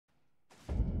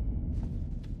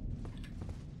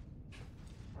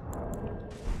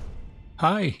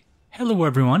Hi, hello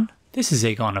everyone, this is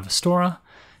Aegon of Astora,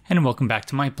 and welcome back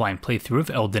to my blind playthrough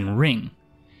of Elden Ring.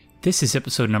 This is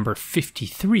episode number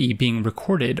 53, being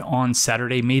recorded on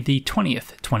Saturday, May the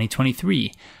 20th,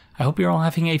 2023. I hope you're all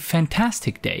having a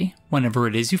fantastic day, whenever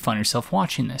it is you find yourself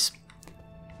watching this.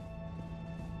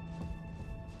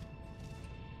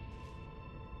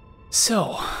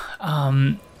 So,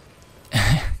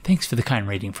 thanks for the kind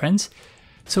rating, friends.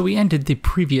 So we ended the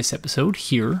previous episode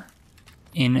here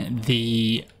in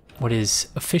the, what is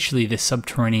officially the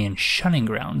Subterranean Shunning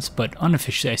grounds, but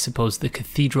unofficially, I suppose, the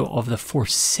Cathedral of the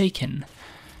Forsaken.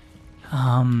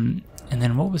 And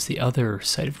then what was the other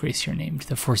site of grace here named?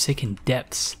 The Forsaken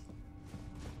Depths.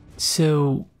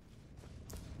 So,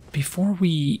 before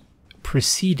we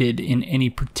proceeded in any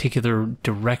particular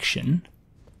direction,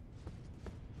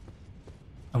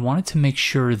 I wanted to make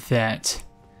sure that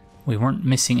we weren't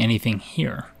missing anything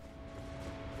here.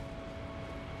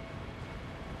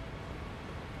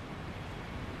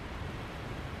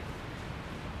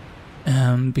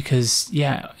 Because,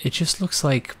 yeah, it just looks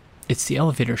like it's the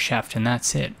elevator shaft and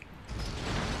that's it.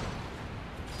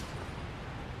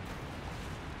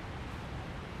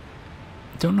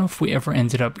 Don't know if we ever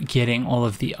ended up getting all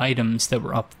of the items that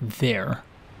were up there.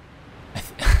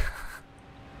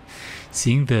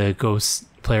 Seeing the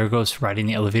player ghost riding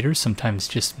the elevator sometimes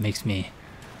just makes me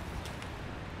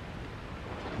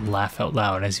laugh out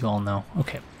loud, as you all know.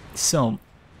 Okay, so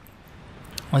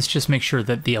let's just make sure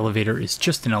that the elevator is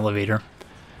just an elevator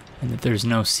and that there's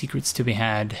no secrets to be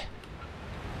had,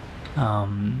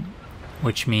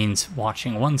 which means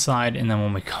watching one side, and then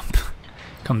when we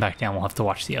come back down, we'll have to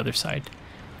watch the other side.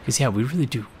 Because, yeah, we really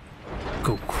do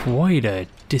go quite a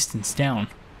distance down.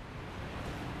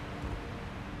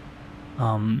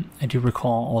 I do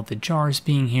recall all the jars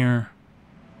being here.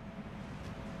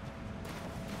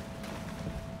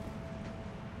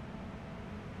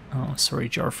 Oh, sorry,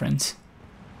 jar friends.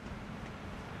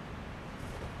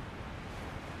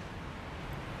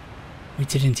 We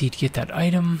did indeed get that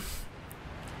item.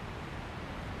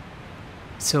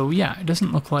 So, yeah, it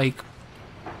doesn't look like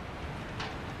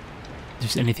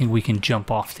there's anything we can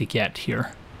jump off to get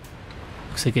here.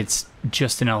 Looks like it's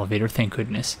just an elevator, thank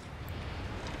goodness.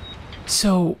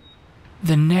 So,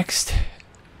 the next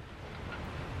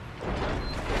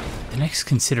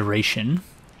consideration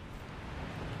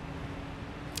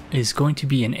is going to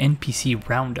be an NPC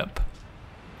Roundup.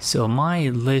 So my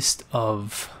list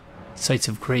of sites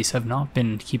of grace, I've not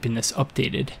been keeping this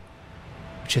updated,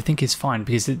 which I think is fine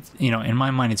because it, in my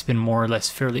mind, it's been more or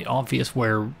less fairly obvious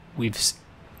where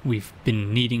we've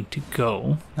been needing to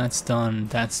go. That's done.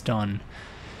 That's done.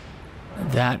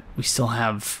 That we still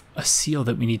have a seal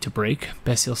that we need to break.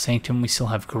 Bestial Sanctum, we still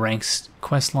have Garank's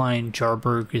questline.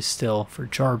 Jarburg is still for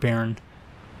Jarbairn.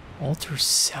 Altar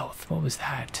South, what was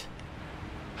that?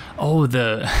 Oh,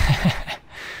 the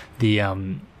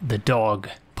dog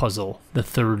puzzle, the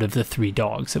third of the 3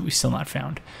 dogs that we still not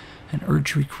found. And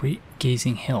Erdtree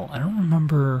Gazing Hill. I don't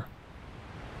remember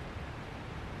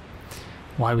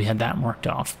why we had that marked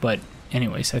off, but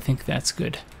anyways, I think that's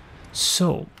good.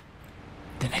 So,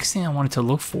 the next thing I wanted to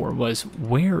look for was,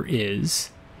 where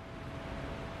is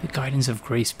the Guidance of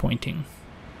Grace pointing?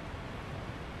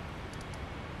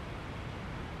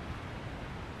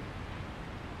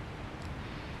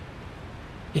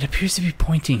 It appears to be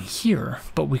pointing here,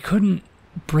 but we couldn't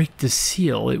break the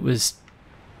seal. There was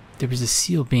a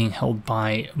seal being held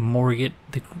by Morgott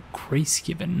the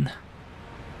Grace-given.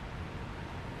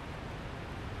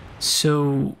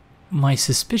 So my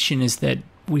suspicion is that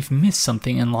we've missed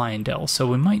something in Leyndell, so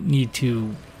we might need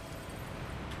to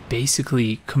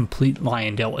basically complete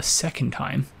Leyndell a second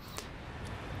time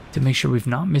to make sure we've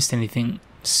not missed anything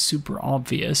super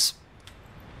obvious.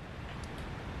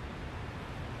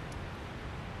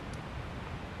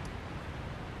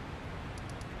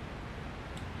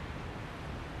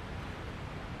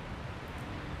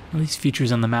 These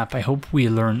features on the map, I hope we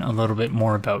learn a little bit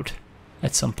more about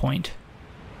at some point,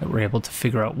 that we're able to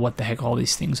figure out what the heck all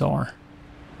these things are.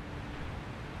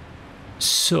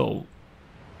 So,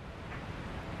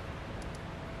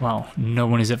 wow, no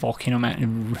one is at Volcano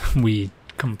Manor. We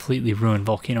completely ruined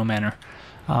Volcano Manor.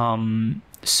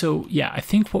 So, yeah, I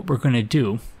think what we're going to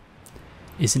do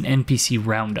is an NPC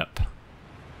Roundup.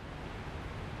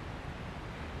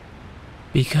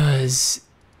 Because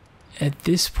at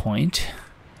this point,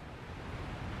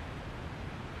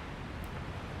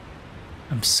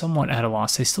 I'm somewhat at a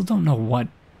loss. I still don't know what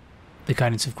the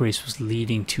Guidance of Grace was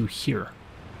leading to here.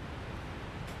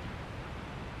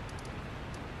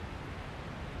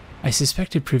 I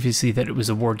suspected previously that it was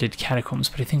awarded catacombs,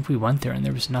 but I think we went there and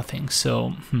there was nothing,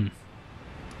 so,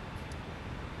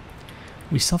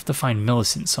 We still have to find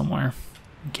Millicent somewhere.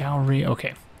 gallery.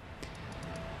 Okay.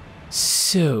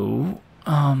 So,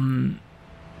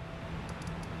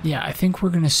 yeah, I think we're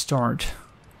going to start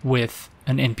with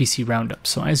an NPC roundup.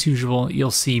 So as usual,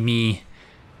 you'll see me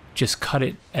just cut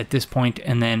it at this point,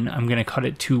 and then I'm going to cut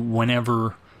it to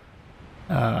whenever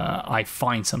I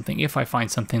find something. If I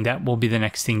find something, that will be the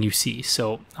next thing you see.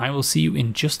 So I will see you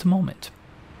in just a moment.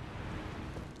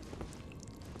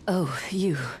 Oh,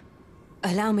 you.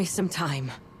 Allow me some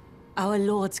time. Our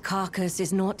Lord's carcass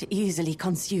is not easily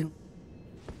consumed.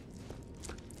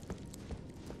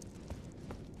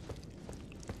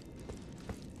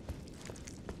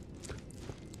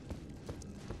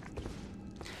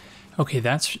 Okay,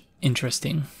 that's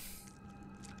interesting.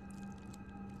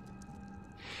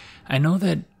 I know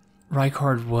that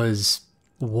Rykard was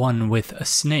one with a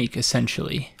snake,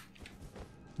 essentially.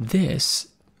 The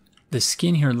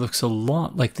skin here looks a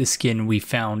lot like the skin we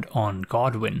found on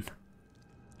Godwyn.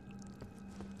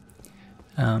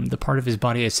 The part of his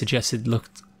body I suggested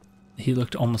he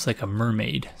looked almost like a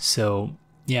mermaid, so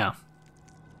yeah.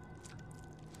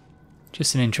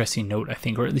 Just an interesting note, I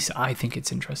think, or at least I think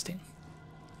it's interesting.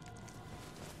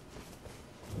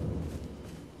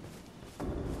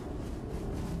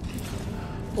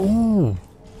 Oh,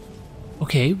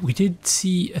 okay, we did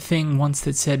see a thing once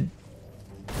that said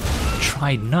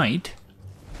tried night,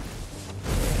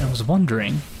 and I was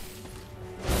wondering,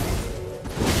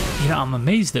 you know, I'm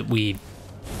amazed that we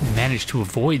managed to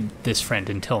avoid this friend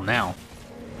until now.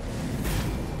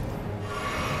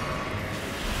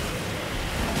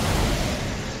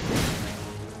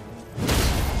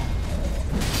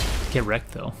 Get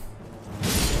wrecked though.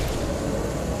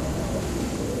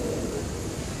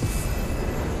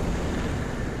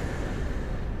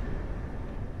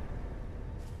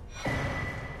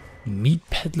 Meat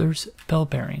Peddler's Bell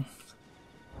Bearing.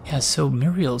 Yeah, so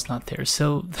Muriel's not there,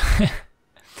 so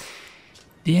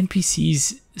the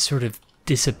NPCs sort of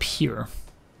disappear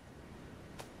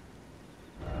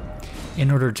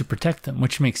in order to protect them,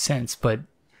 which makes sense, but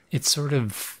it's sort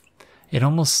of, it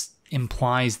almost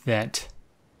implies that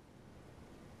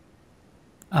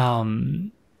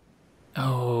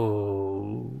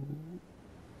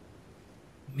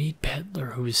Meat Peddler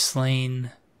who was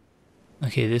slain.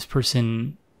 Okay, this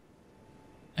person,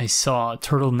 I saw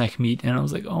turtleneck meat and I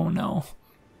was like, oh no.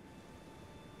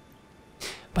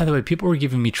 By the way, people were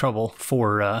giving me trouble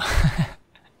for,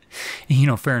 you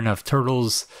know, fair enough.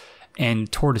 Turtles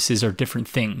and tortoises are different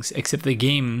things, except the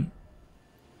game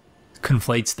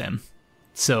conflates them.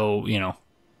 So, you know,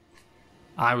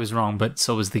 I was wrong, but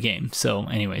so was the game. So,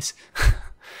 anyways.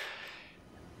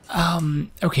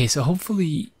 Okay, so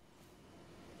hopefully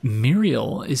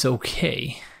Muriel is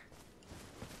okay.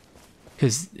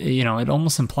 Because, you know, it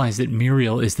almost implies that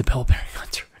Muriel is the bell-bearing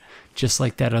hunter, just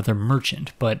like that other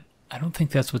merchant, but I don't think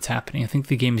that's what's happening. I think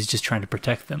the game is just trying to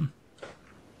protect them.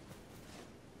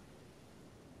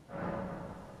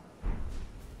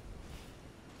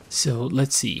 So,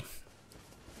 let's see.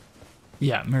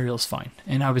 Yeah, Muriel's fine.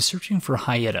 And I was searching for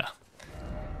Hyetta.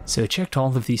 So I checked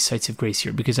all of these sites of grace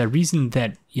here, because I reasoned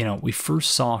that, you know, we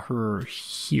first saw her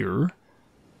here,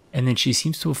 and then she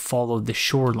seems to have followed the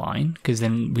shoreline, because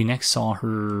then we next saw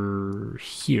her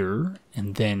here,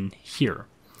 and then here.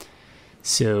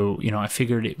 So, you know, I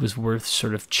figured it was worth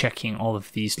sort of checking all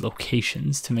of these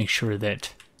locations to make sure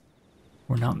that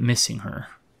we're not missing her.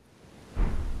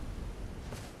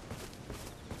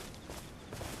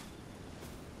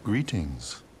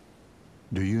 Greetings.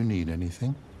 Do you need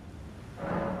anything?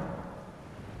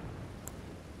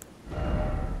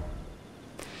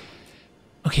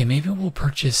 Okay, maybe we'll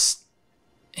purchase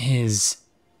his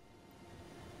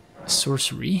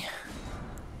sorcery.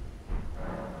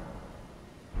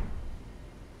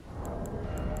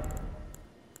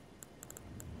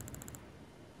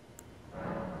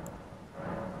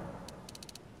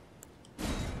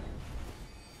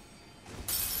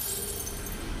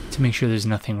 To make sure there's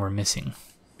nothing we're missing.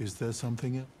 Is there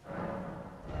something else?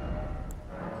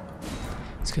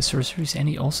 It's because sorceries, and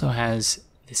he also has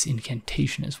this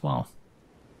incantation as well.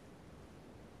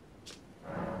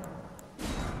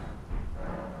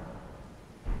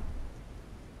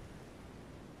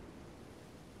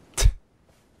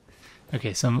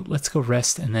 Okay, so let's go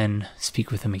rest and then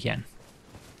speak with him again.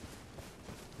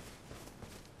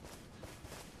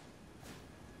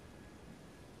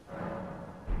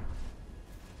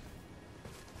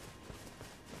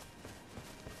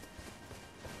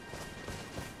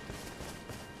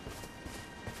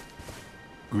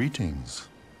 Greetings.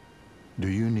 Do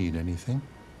you need anything?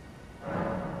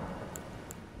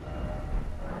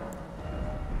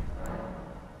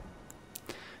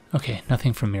 Okay,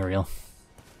 nothing from Muriel.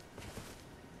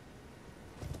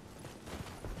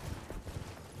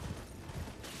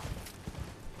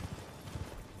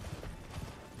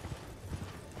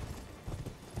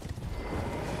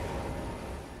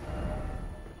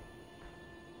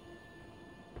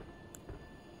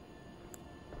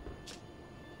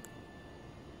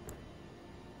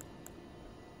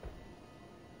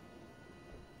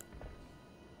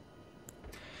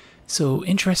 So,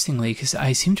 interestingly, because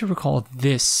I seem to recall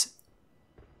this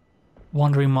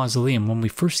Wandering Mausoleum, when we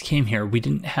first came here, we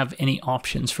didn't have any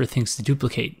options for things to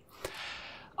duplicate.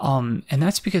 And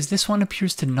that's because this one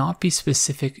appears to not be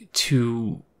specific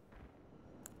to...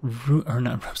 I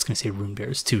was going to say rune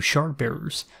bearers, to shard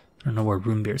bearers. I don't know where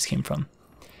rune bears came from.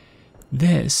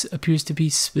 This appears to be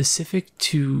specific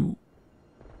to,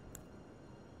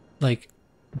 like,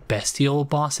 bestial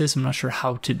bosses. I'm not sure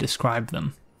how to describe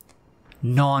them.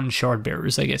 Non-shard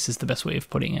bearers, I guess, is the best way of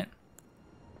putting it.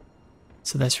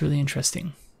 So that's really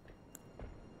interesting.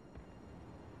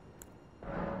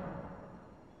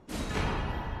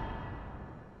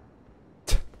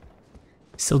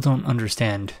 Still don't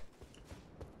understand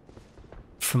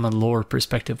from a lore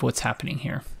perspective what's happening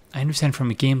here. I understand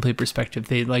from a gameplay perspective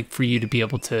they'd like for you to be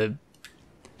able to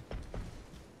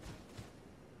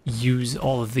use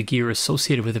all of the gear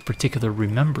associated with a particular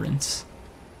remembrance.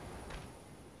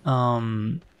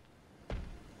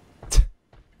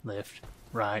 Lift,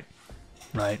 right,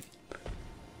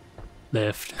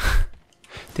 lift.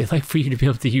 They'd like for you to be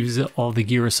able to use all the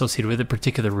gear associated with a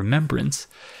particular remembrance.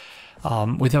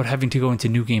 Without having to go into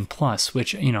New Game Plus,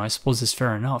 which, you know, I suppose is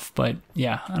fair enough, but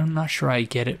yeah, I'm not sure I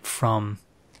get it from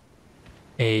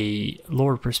a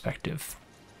lore perspective.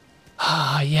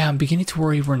 Yeah, I'm beginning to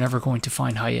worry we're never going to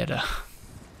find Hyetta.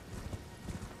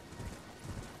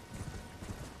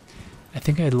 I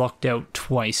think I lucked out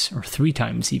twice, or 3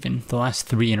 times even. The last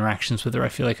 3 interactions with her, I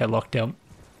feel like I lucked out.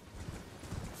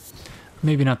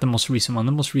 Maybe not the most recent one.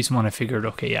 The most recent one I figured,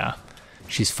 okay, yeah,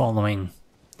 she's following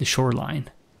the shoreline.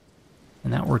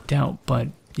 And that worked out, but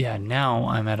yeah, now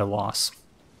I'm at a loss.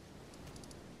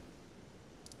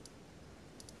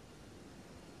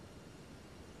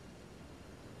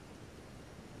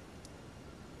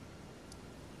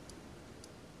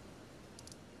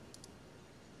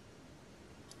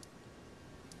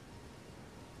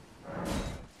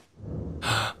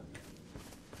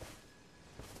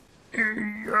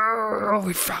 Oh,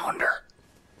 we found her.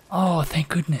 Oh, thank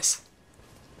goodness.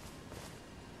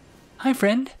 Hi,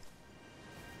 friend.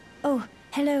 Oh,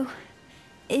 hello.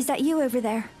 Is that you over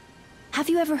there? Have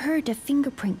you ever heard of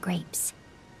fingerprint grapes?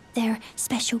 They're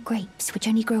special grapes which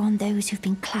only grow on those who've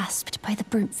been clasped by the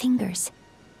burnt fingers.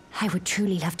 I would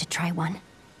truly love to try one.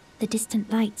 The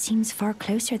distant light seems far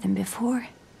closer than before,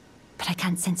 but I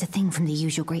can't sense a thing from the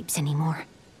usual grapes anymore.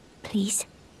 Please,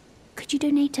 could you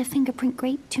donate a fingerprint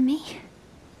grape to me?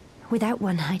 Without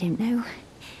one, I don't know.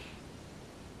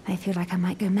 I feel like I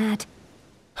might go mad.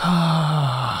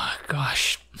 Ah,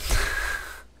 gosh.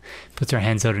 Puts her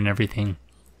hands out and everything.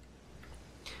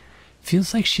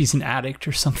 Feels like she's an addict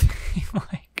or something.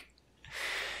 Like,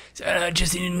 I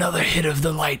just need another hit of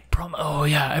the light. Oh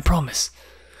yeah, I promise.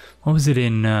 What was it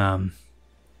in? I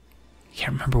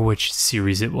can't remember which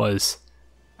series it was.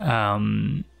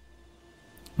 One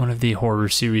of the horror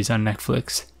series on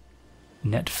Netflix,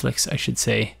 I should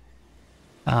say.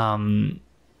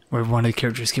 Where one of the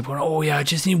characters kept going, oh yeah, I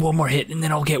just need one more hit and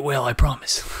then I'll get well, I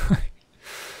promise.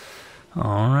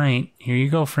 Alright, here you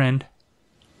go, friend.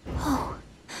 Oh.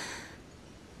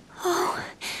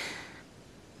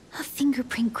 A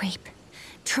fingerprint grape.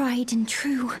 Tried and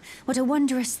true. What a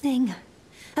wondrous thing.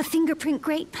 A fingerprint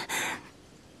grape.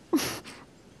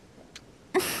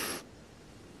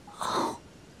 Oh,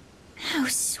 how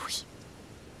sweet.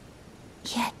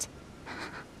 Yet,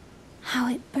 how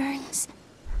it burns.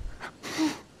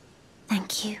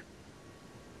 Thank you.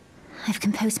 I've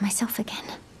composed myself again.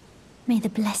 May the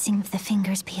blessing of the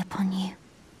fingers be upon you.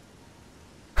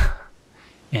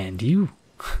 And you.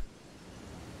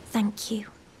 Thank you.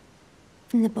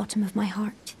 From the bottom of my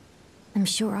heart. I'm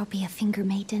sure I'll be a finger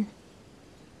maiden.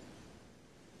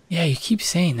 Yeah, you keep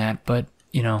saying that, but,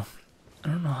 you know, I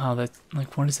don't know how that,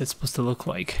 like, what is that supposed to look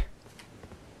like?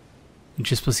 I'm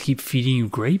just supposed to keep feeding you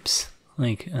grapes?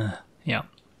 Like, yeah.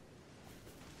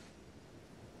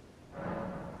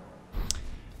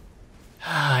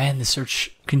 And the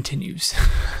search continues.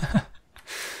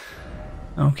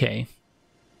 Okay.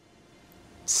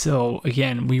 So,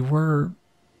 again, we were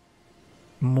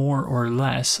more or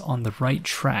less on the right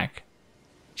track.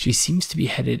 She seems to be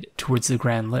headed towards the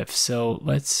Grand Lift, so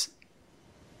let's,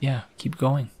 yeah, keep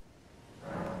going.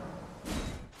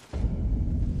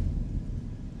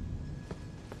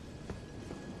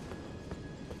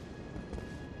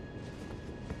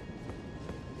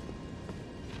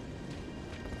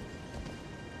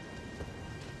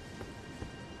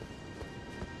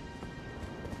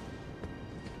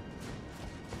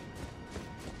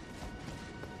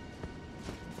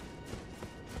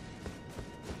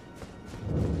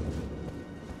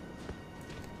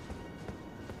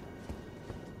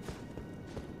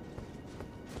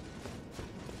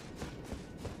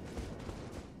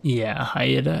 Yeah,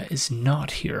 Haida is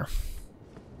not here.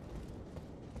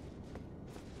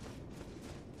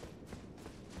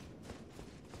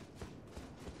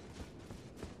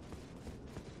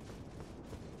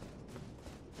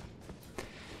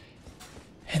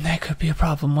 And that could be a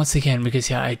problem once again, because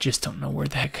yeah, I just don't know where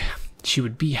the heck she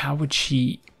would be. How would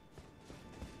she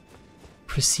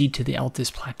proceed to the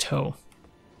Altus Plateau?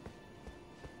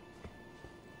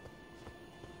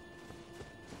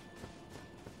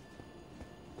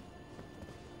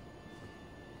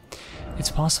 It's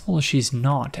possible she's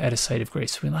not at a site of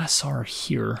grace. We last saw her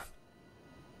here.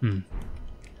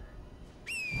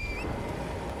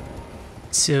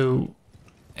 So,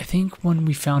 I think when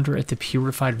we found her at the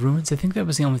Purified Ruins, I think that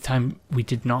was the only time we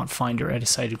did not find her at a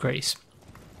site of grace.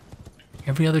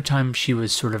 Every other time she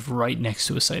was sort of right next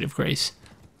to a site of grace.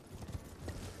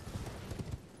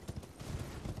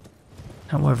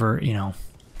 However, you know,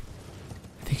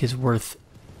 I think it's worth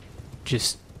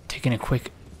just taking a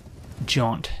quick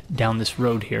jaunt down this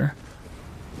road here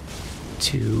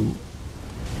to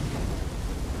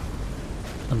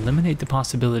eliminate the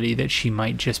possibility that she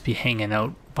might just be hanging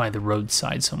out by the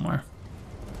roadside somewhere.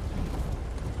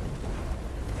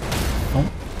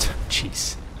 Oh,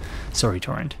 jeez. Sorry,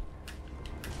 Torrent.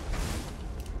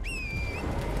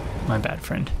 My bad,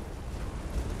 friend.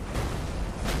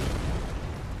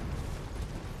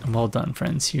 Well done,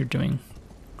 friends. You're doing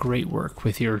great work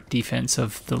with your defense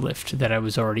of the lift that I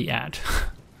was already at.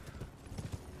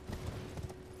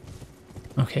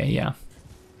 Okay, yeah.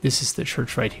 This is the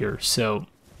church right here, so...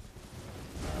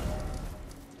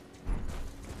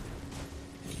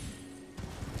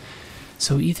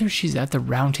 So either she's at the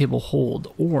Roundtable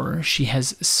Hold, or she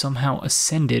has somehow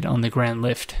ascended on the Grand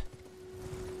Lift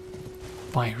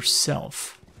by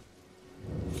herself.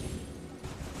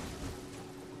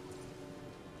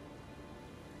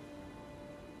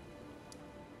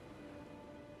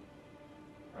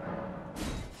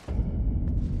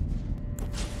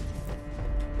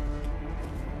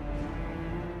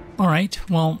 Alright,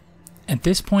 well, at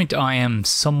this point I am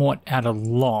somewhat at a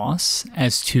loss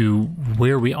as to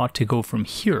where we ought to go from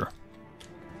here.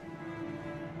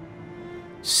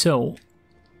 So,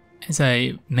 as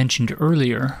I mentioned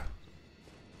earlier,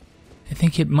 I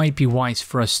think it might be wise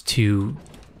for us to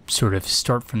sort of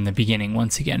start from the beginning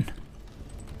once again.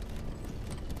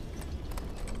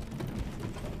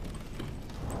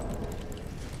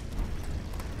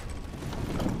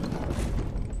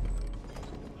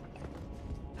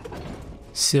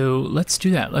 So let's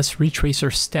do that. Let's retrace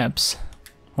our steps,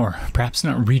 or perhaps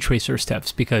not retrace our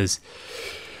steps, because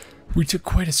we took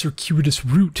quite a circuitous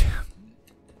route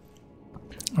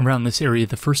around this area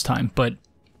the first time, but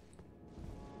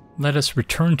let us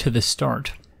return to the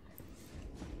start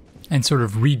and sort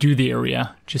of redo the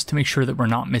area just to make sure that we're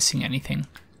not missing anything.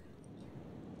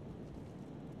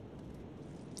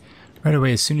 Right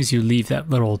away, as soon as you leave that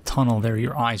little tunnel there,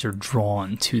 your eyes are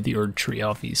drawn to the Erdtree,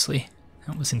 obviously.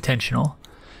 That was intentional,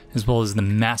 as well as the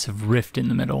massive rift in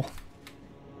the middle.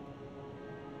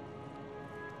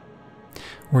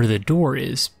 Where the door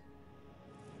is.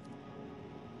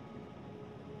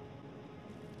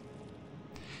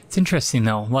 It's interesting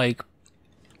though, like...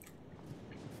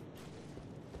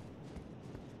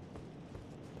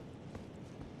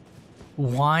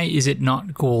 why is it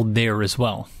not gold there as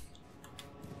well?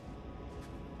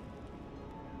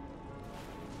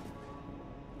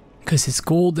 Because it's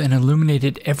gold and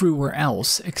illuminated everywhere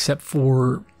else except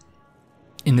for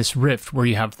in this rift where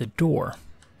you have the door.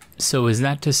 So is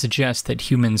that to suggest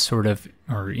that humans sort of,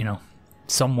 or you know,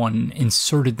 someone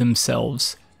inserted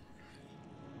themselves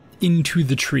into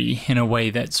the tree in a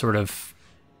way that sort of...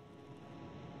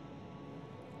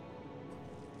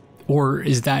 or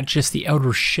is that just the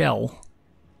outer shell?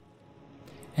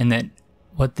 And that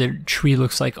what the tree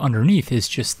looks like underneath is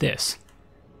just this?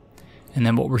 And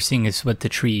then what we're seeing is what the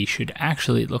tree should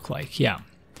actually look like. Yeah.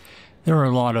 There are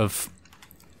a lot of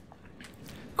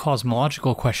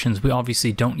cosmological questions we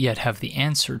obviously don't yet have the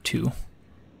answer to.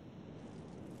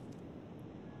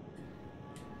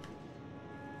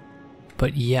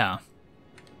 But yeah.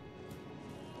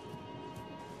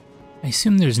 I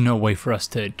assume there's no way for us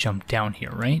to jump down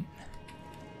here, right?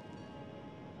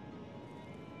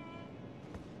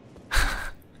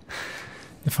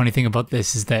 The funny thing about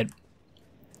this is that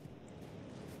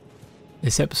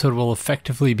this episode will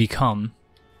effectively become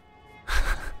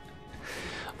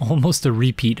almost a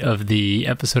repeat of the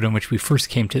episode in which we first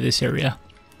came to this area.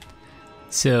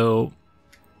 So,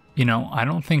 you know, I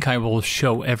don't think I will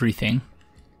show everything.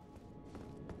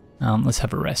 Let's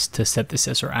have a rest to set this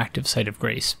as our active site of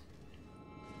grace.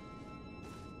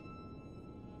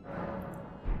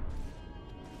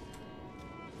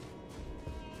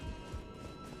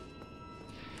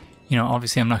 You know,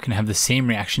 obviously I'm not going to have the same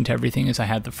reaction to everything as I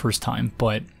had the first time,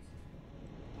 but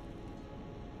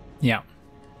yeah.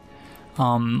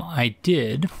 I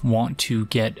did want to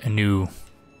get a new.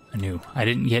 I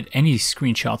didn't get any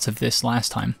screenshots of this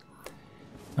last time.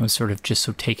 I was sort of just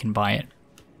so taken by it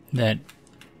that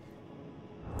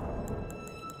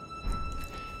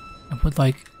I would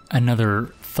like another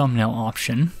thumbnail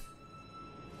option.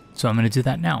 So I'm going to do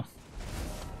that now.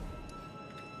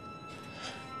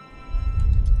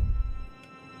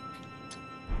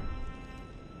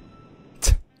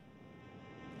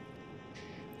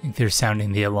 I think they're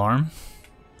sounding the alarm.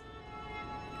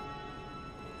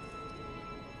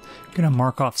 I'm gonna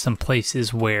mark off some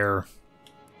places where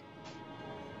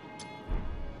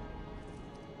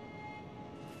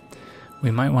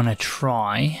we might want to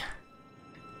try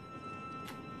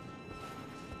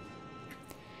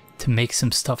to make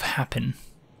some stuff happen.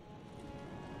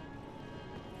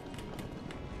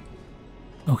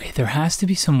 Okay, there has to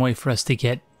be some way for us to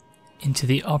get into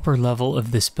the upper level of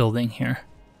this building here.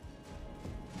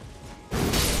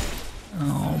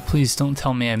 Oh, please don't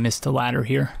tell me I missed a ladder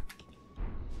here.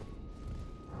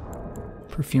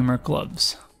 Perfumer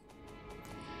gloves.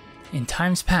 In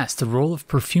times past, the role of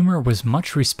perfumer was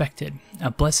much respected,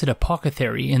 a blessed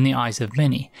apothecary in the eyes of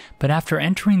many, but after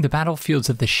entering the battlefields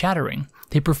of the Shattering,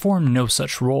 they performed no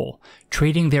such role,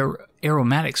 trading their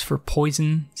aromatics for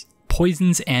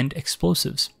poisons and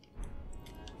explosives.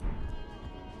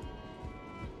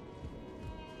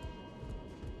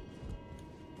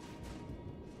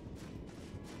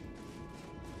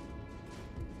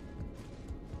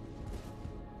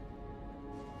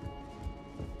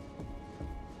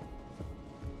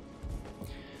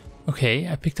 Okay,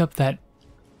 I picked up that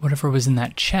whatever was in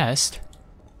that chest.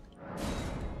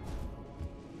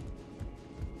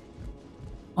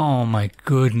 Oh my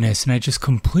goodness, and I just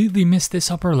completely missed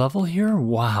this upper level here?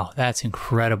 Wow, that's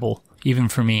incredible, even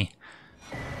for me.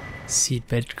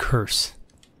 Seedbed curse.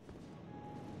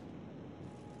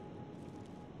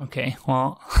 Okay,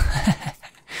 well,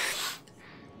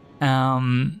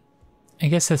 I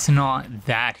guess that's not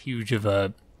that huge of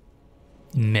a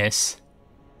miss.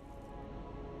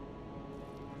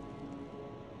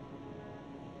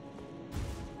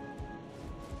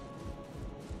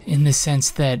 In the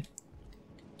sense that,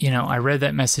 you know, I read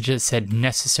that message that said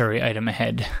necessary item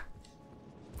ahead.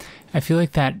 I feel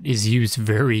like that is used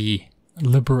very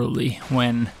liberally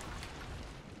when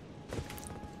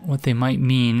what they might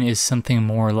mean is something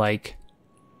more like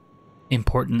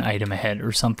important item ahead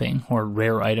or something, or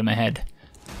rare item ahead.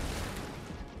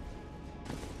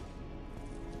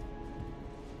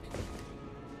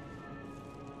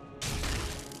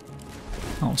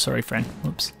 Oh, sorry, friend.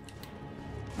 Whoops.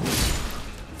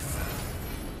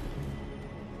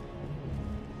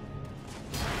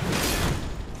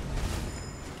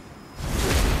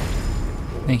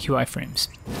 Thank you, iframes.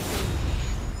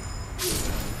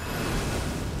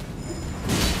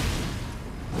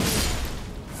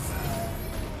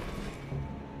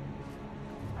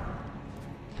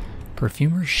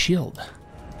 Perfumer's shield.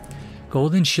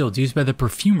 Golden shield used by the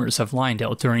perfumers of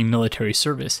Leyndell during military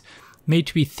service. Made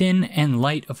to be thin and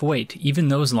light of weight, even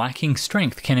those lacking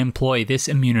strength can employ this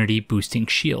immunity boosting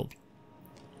shield.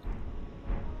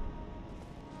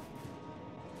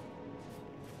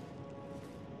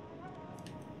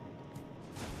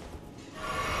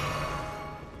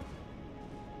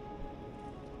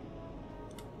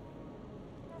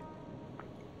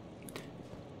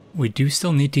 We do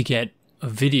still need to get a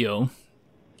video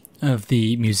of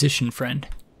the musician friend.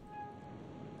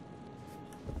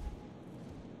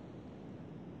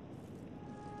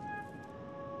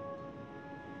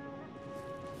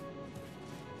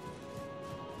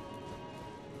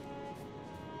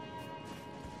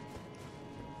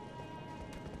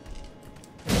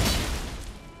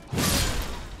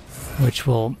 Which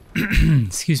will,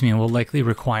 excuse me, will likely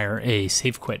require a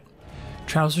save quit.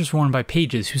 Trousers worn by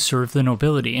pages who serve the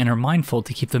nobility and are mindful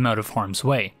to keep them out of harm's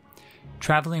way.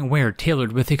 Traveling wear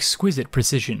tailored with exquisite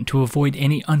precision to avoid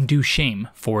any undue shame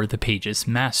for the page's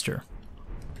master.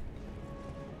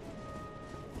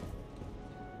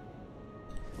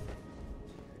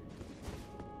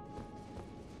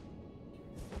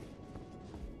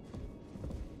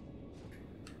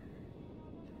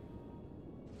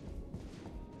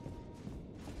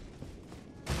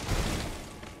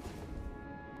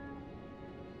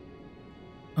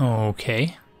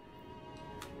 Okay.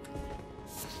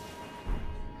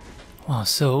 Wow,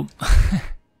 so I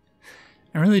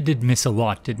really did miss a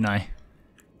lot, didn't I?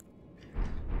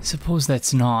 I suppose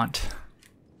that's not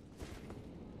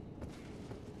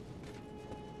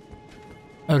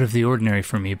out of the ordinary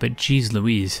for me, but geez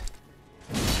Louise.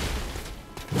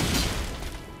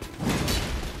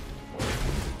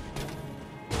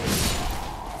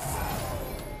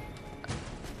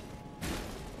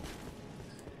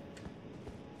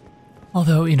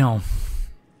 Although, you know,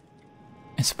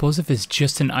 I suppose if it's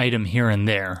just an item here and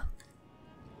there,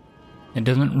 it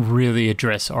doesn't really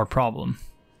address our problem.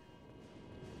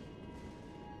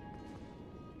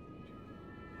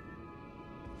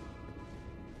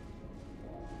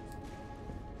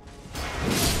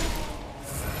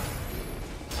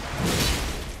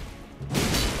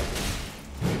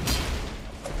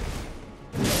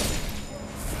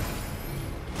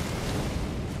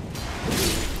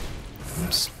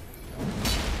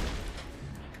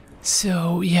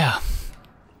 So, yeah.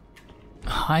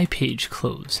 High page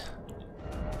close.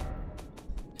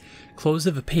 Close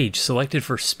of a page selected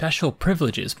for special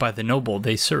privileges by the noble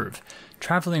they serve.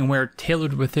 Traveling wear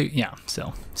tailored with it. Yeah,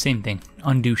 so, same thing.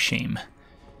 Undue shame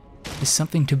is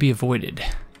something to be avoided.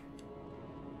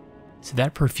 So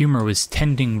that perfumer was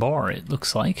tending bar, it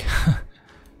looks like.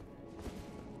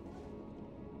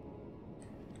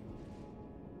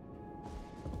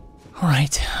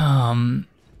 Alright,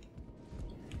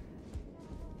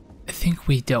 I think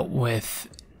we dealt with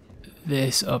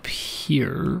this up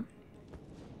here.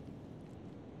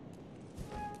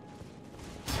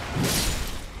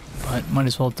 But might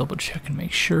as well double check and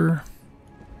make sure.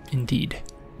 Indeed.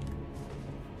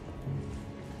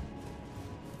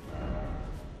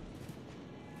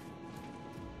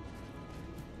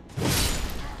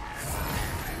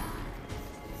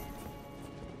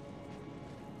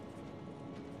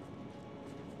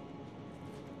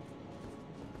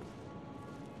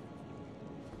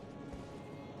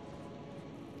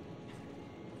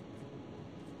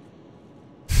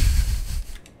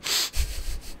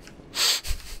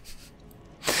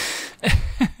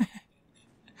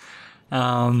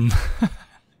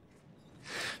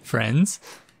 Friends,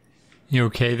 you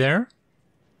okay there?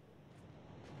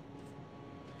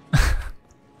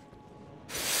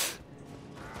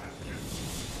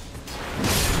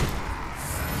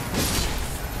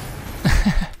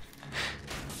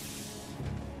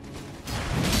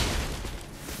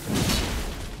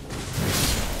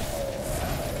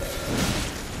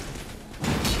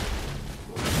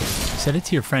 Said it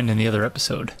to your friend in the other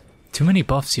episode. Too many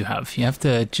buffs you have. You have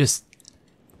to just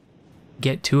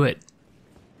get to it.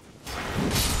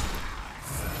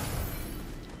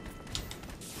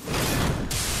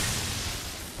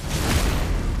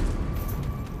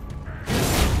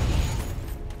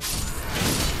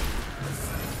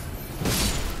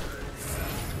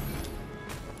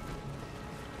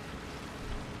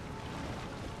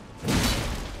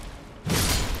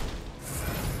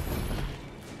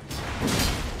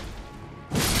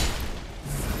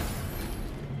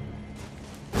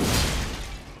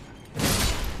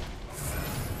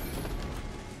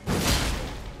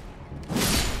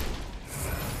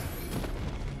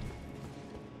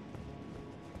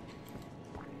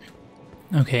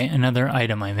 Okay, another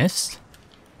item I missed.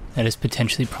 That is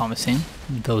potentially promising.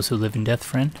 Those who live in death,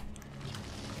 friend.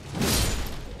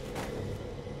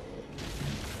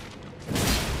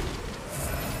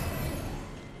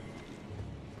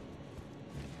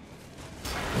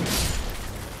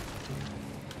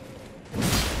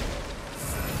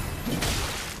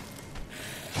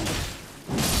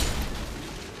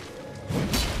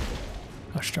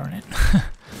 Gosh darn it.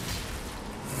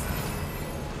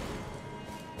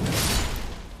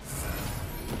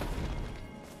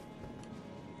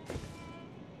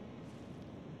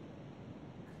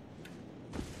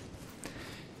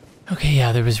 Okay,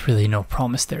 yeah, there was really no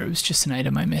promise there. It was just an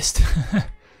item I missed.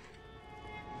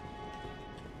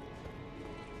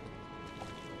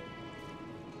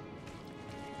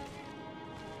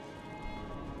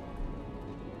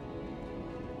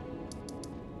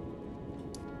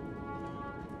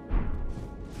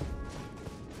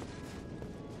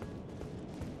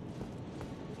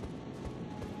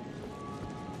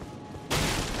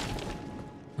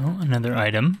 Oh, another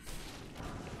item.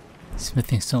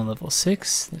 Smithing stone level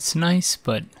 6, that's nice,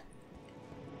 but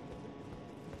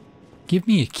give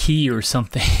me a key or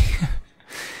something.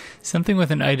 Something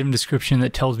with an item description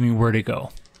that tells me where to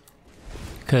go.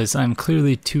 Because I'm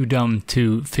clearly too dumb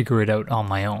to figure it out on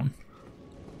my own.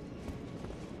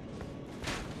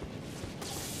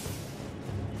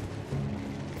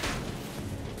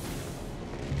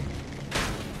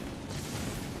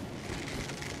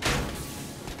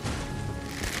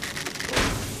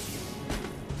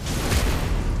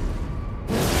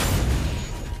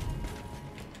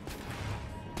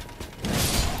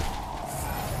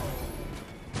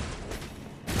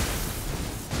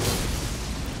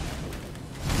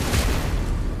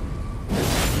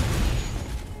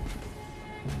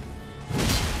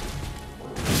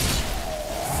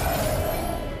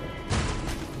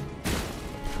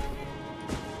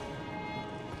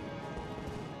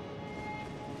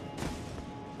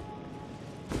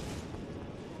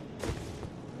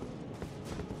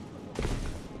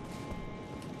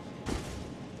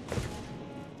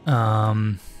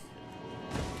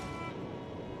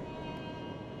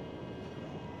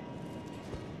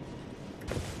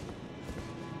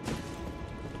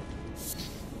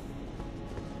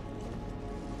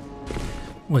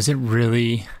 Was it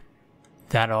really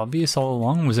that obvious all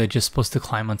along? Was I just supposed to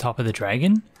climb on top of the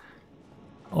dragon?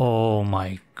 Oh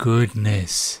my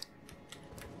goodness.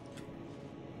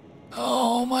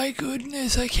 Oh my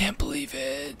goodness, I can't believe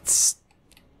it.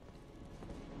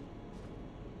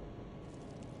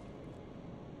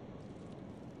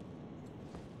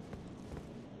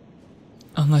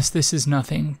 Unless this is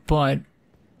nothing, but,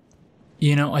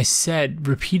 you know, I said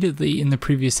repeatedly in the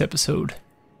previous episode,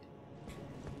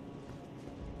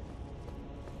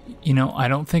 you know, I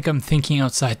don't think I'm thinking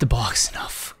outside the box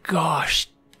enough. Gosh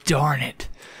darn it.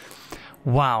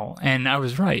 Wow, and I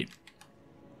was right.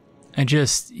 I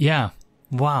just, yeah,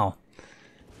 wow.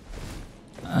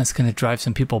 That's gonna drive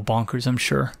some people bonkers, I'm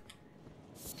sure.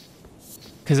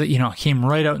 Because, you know, I came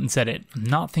right out and said it. I'm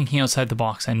not thinking outside the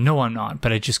box. I know I'm not,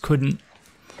 but I just couldn't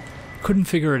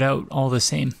figure it out all the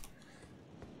same.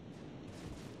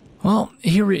 Well,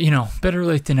 here, you know, better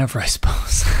late than never, I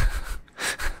suppose.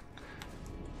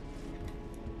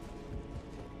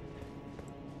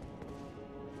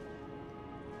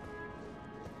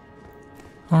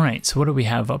 Alright, so what do we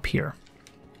have up here?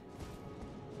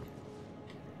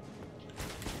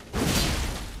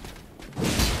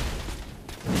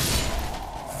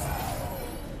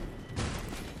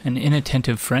 An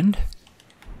inattentive friend?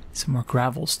 Some more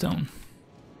gravel stone.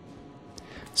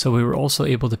 So we were also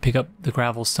able to pick up the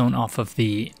gravel stone off of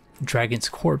the dragon's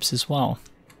corpse as well.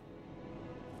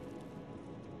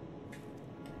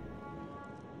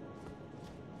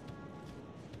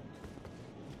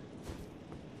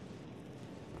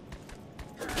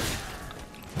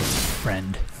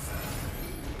 Friend.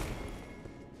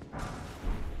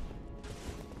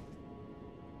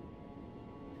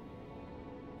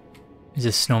 Is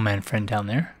a snowman friend down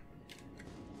there?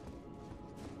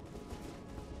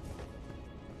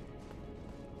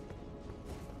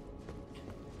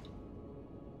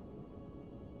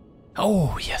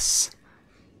 Oh, yes.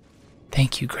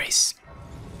 Thank you, Grace.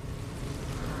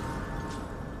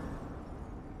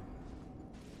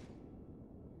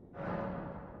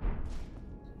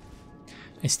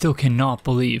 I still cannot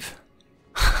believe.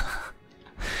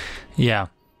 Yeah.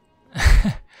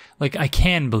 Like, I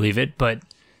can believe it, but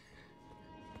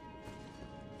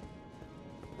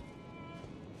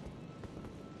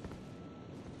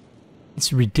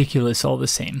it's ridiculous all the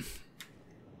same.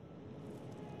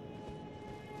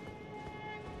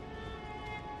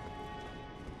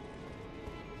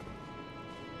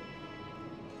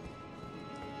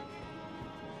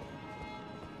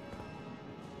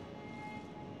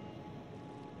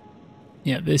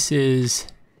 Yeah, this is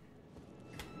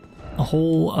a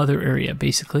whole other area,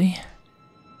 basically.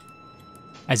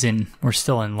 As in, we're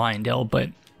still in Leyndell, but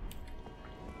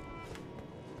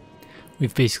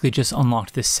we've basically just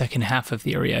unlocked this second half of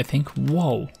the area, I think.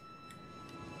 Whoa.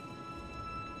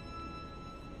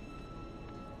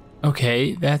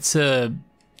 Okay, that's a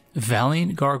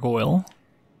Valiant Gargoyle,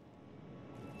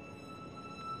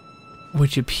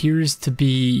 which appears to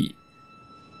be...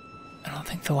 I don't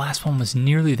think the last one was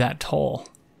nearly that tall.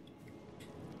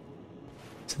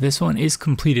 So this one is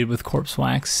completed with corpse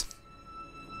wax.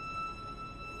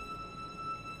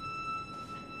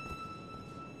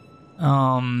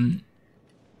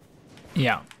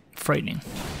 Yeah, frightening.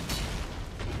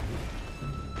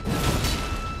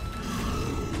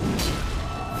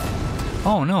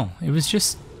 Oh no, it was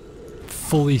just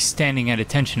fully standing at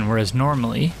attention, whereas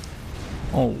normally...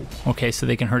 Oh, okay, so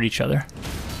they can hurt each other.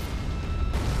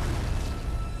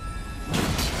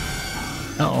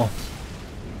 Uh-oh.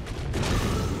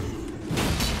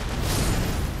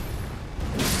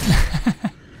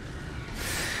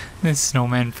 This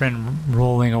snowman friend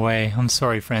rolling away. I'm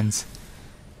sorry, friends.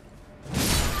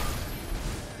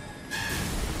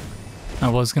 I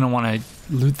was gonna want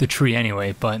to loot the tree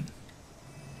anyway, but...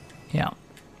 yeah.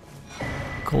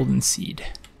 Golden seed.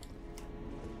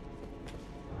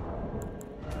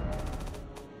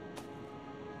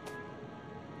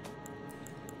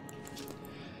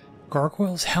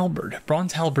 Gargoyle's halberd.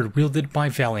 Bronze halberd wielded by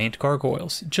valiant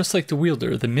gargoyles. Just like the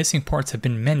wielder, the missing parts have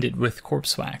been mended with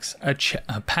corpse wax.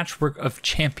 A patchwork of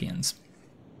champions.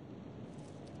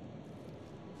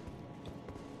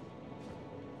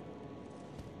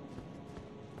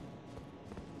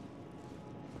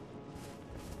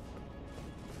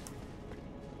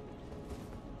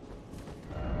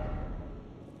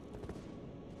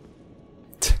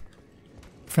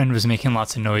 Friend was making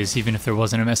lots of noise. Even if there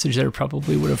wasn't a message there,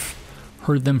 probably would have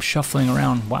heard them shuffling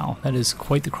around. Wow, that is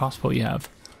quite the crossbow you have.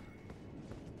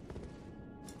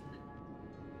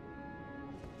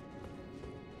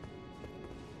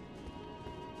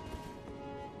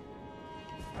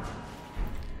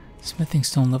 Smithing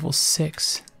stone level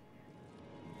 6.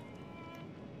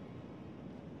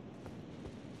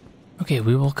 Okay,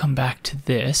 we will come back to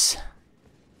this.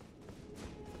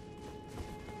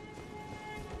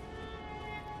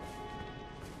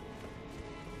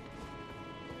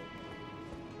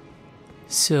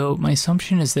 So my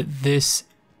assumption is that this...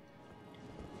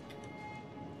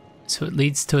 So it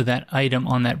leads to that item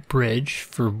on that bridge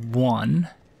for 1.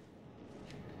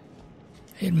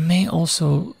 It may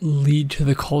also lead to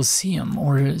the Colosseum,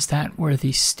 or is that where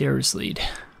these stairs lead?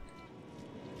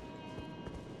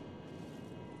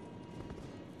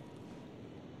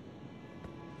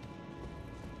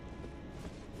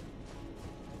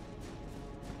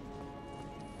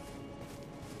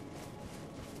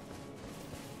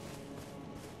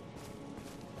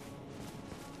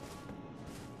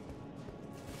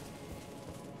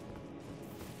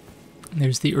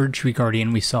 There's the Erdtree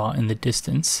Guardian we saw in the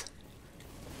distance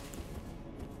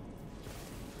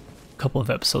a couple of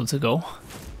episodes ago.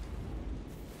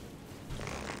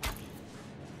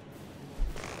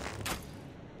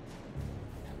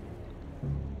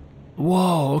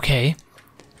 Whoa, okay.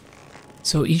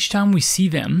 So each time we see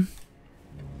them,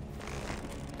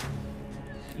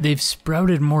 they've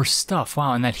sprouted more stuff.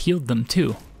 Wow, and that healed them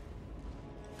too.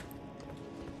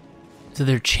 So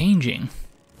they're changing.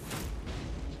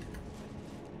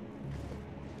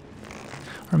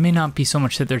 Or it may not be so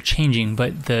much that they're changing,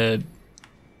 but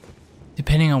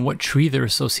depending on what tree they're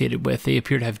associated with, they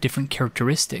appear to have different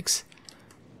characteristics.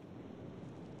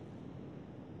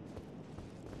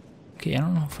 Okay, I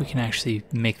don't know if we can actually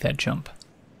make that jump.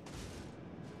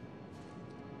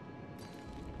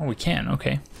 Oh, we can,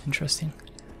 okay. Interesting.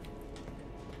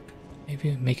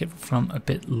 Maybe make it from a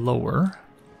bit lower.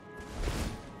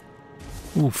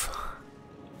 Oof.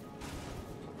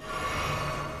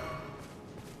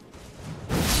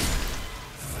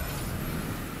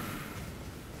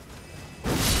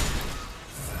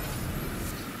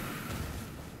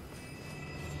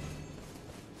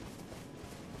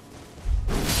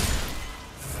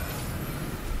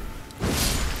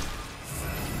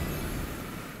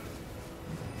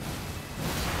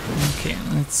 Okay,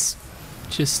 let's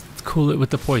just cool it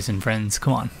with the poison, friends.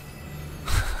 Come on.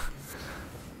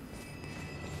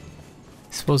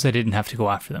 Suppose I didn't have to go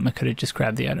after them. I could have just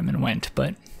grabbed the item and went,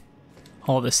 but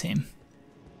all the same.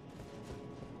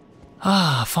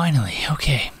 Ah, finally.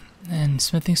 Okay. And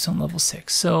smithing stone level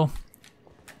 6. So,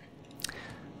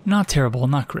 not terrible,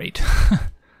 not great.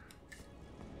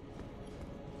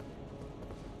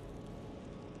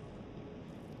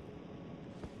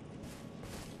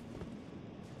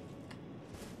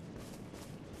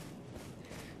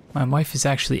 My wife is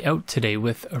actually out today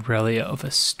with Aurelia of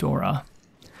Astora.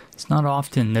 It's not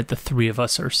often that the three of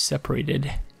us are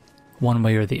separated one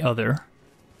way or the other.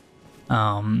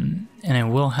 And I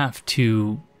will have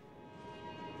to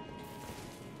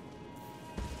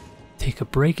take a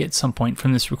break at some point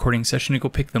from this recording session to go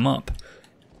pick them up.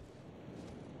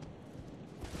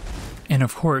 And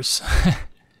of course, it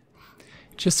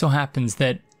just so happens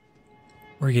that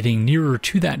we're getting nearer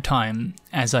to that time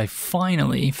as I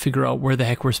finally figure out where the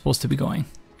heck we're supposed to be going.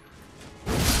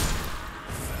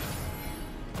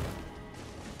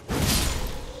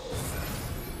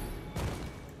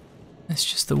 It's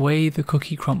just the way the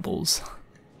cookie crumbles.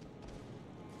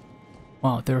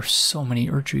 Wow, there are so many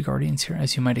Erdtree Guardians here,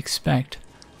 as you might expect.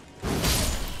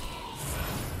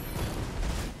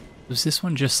 Was this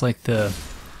one just like the...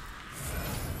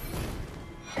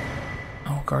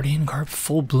 Oh, Guardian Garb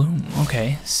Full Bloom.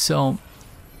 Okay, so...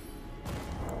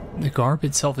 the garb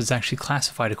itself is actually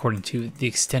classified according to the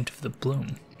extent of the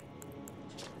bloom.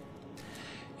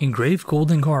 Engraved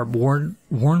golden garb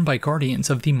worn by guardians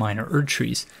of the minor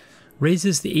Erdtrees.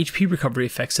 Raises the HP recovery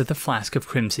effects of the Flask of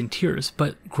Crimson Tears,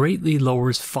 but greatly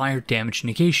lowers fire damage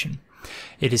negation.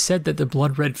 It is said that the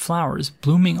blood-red flowers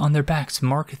blooming on their backs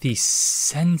mark the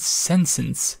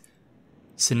senescence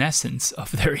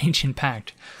of their ancient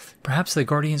pact. Perhaps the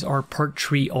guardians are part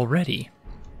tree already.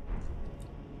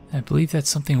 I believe that's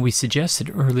something we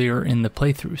suggested earlier in the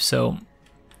playthrough, so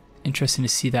interesting to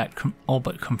see that all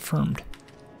but confirmed.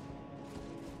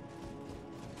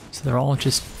 So they're all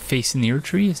just facing the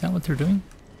Erdtree? Is that what they're doing?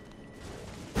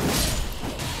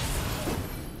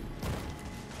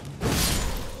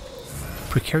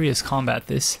 Precarious combat,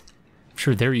 this. I'm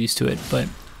sure they're used to it, but...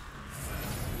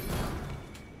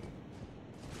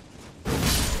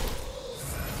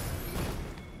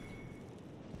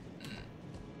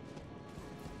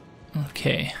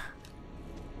 Okay.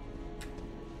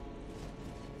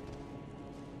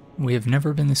 We have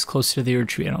never been this close to the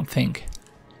Erdtree, I don't think.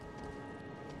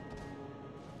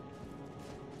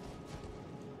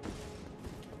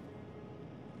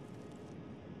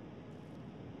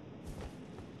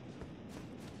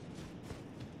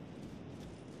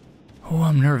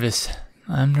 I'm nervous.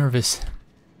 I'm nervous.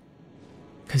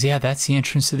 Because, yeah, that's the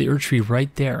entrance to the Erdtree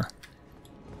right there.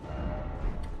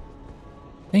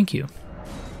 Thank you.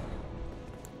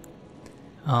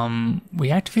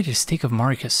 We activated a Stake of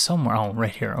Marcus somewhere. Oh,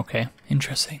 right here. Okay,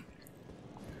 interesting.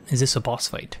 Is this a boss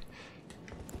fight?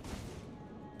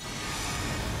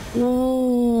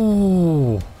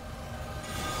 Oh.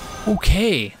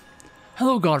 Okay.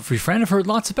 Hello, Godfrey, friend. I've heard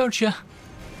lots about you.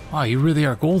 Wow, you really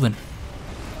are golden.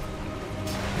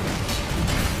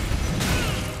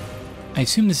 I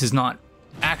assume this is not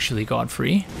actually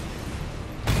Godfrey.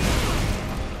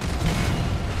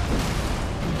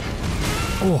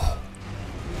 Oh.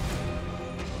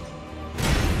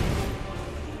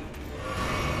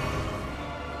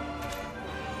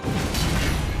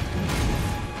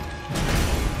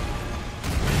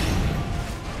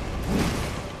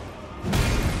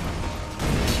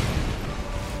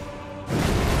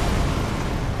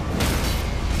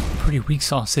 Pretty weak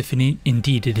sauce if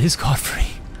indeed it is Godfrey.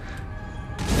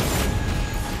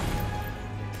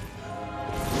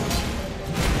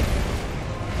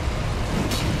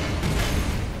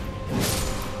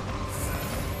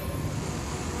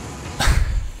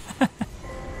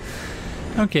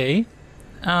 Okay.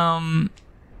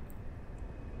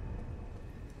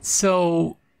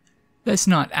 So that's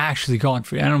not actually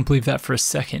Godfrey. I don't believe that for a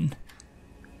second.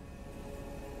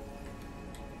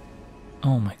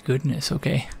 Oh my goodness,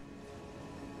 okay.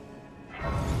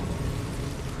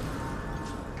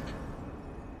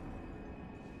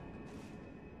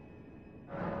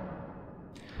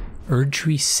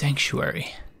 Erdtree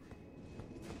Sanctuary.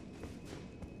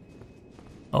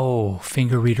 Oh,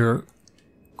 finger reader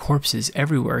corpses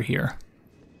everywhere here.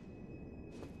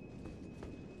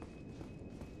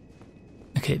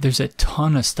 Okay, there's a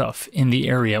ton of stuff in the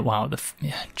area. Wow,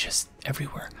 yeah, just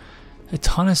everywhere. A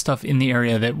ton of stuff in the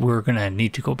area that we're gonna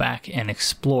need to go back and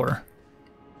explore.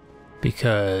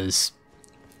 Because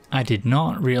I did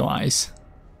not realize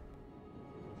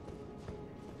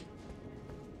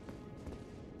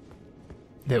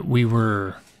that we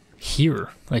were here,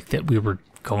 like that we were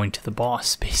going to the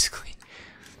boss, basically.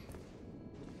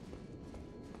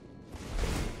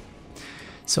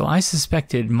 So I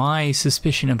suspected, my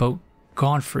suspicion about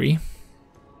Godfrey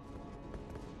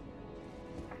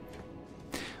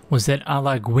was that a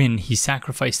la Gwyn, he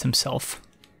sacrificed himself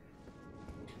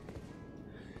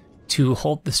to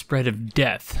halt the spread of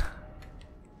death,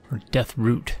 or death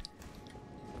root.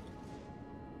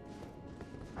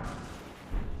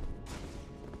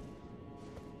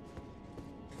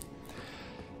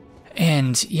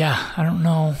 And yeah, I don't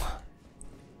know.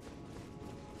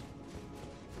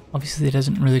 Obviously it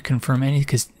doesn't really confirm any,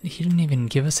 because he didn't even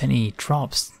give us any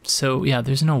drops. So yeah,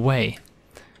 there's no way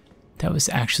that was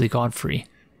actually Godfrey.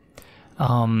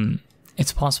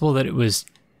 It's possible that it was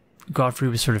Godfrey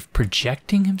was sort of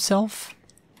projecting himself.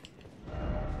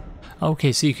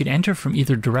 Okay, so you could enter from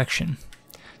either direction.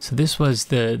 So this was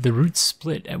the route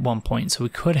split at one point, so we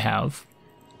could have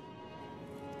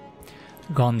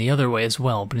gone the other way as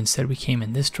well, but instead we came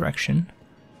in this direction.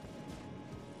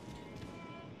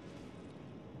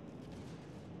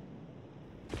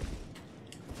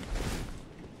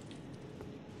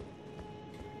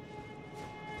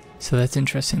 So that's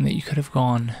interesting that you could have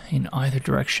gone in either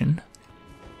direction.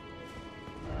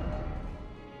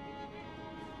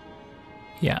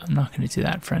 Yeah, I'm not going to do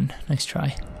that, friend. Nice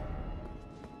try.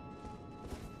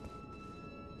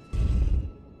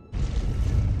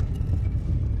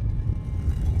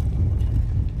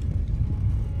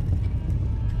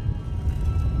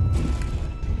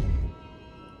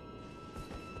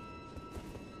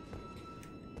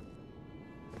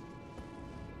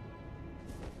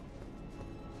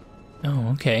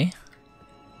 Oh, okay.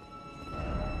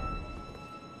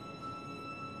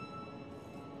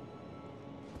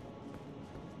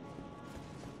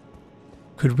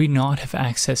 Could we not have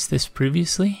accessed this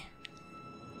previously?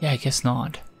 Yeah, I guess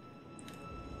not.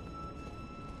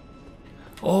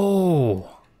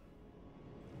 Oh!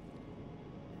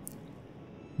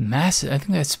 Massive. I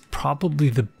think that's probably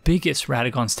the biggest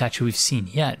Radagon statue we've seen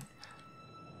yet.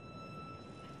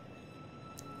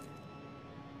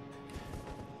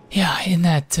 Yeah, in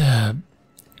that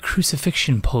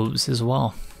crucifixion pose as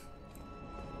well.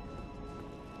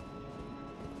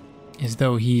 As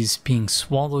though he's being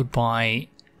swallowed by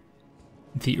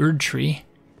the Erdtree.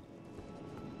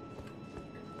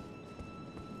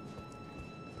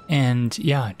 And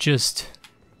yeah, just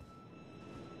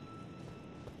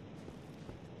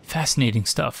fascinating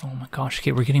stuff. Oh my gosh,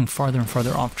 okay, we're getting farther and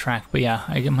farther off track. But yeah,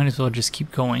 I might as well just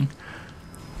keep going.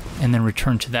 And then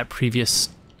return to that previous...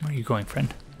 Where are you going,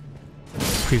 friend?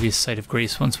 Previous site of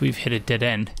grace once we've hit a dead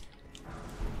end.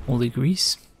 Holy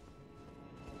grease.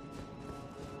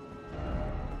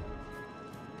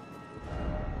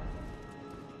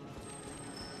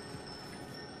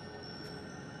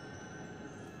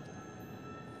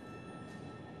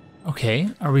 Okay,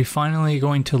 are we finally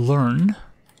going to learn?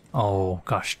 Oh,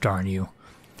 gosh darn you.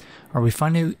 Are we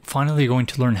finally going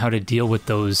to learn how to deal with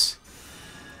those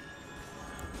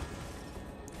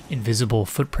invisible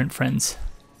footprint friends?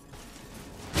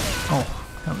 Oh,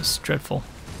 that was dreadful.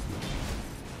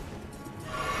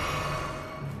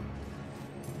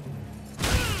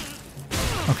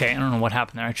 Okay, I don't know what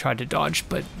happened there. I tried to dodge,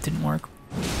 but it didn't work.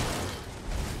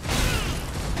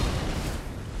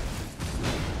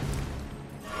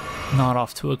 Not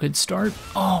off to a good start.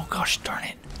 Oh, gosh darn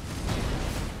it.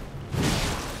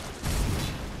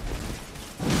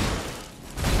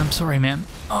 I'm sorry, man.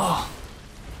 Oh.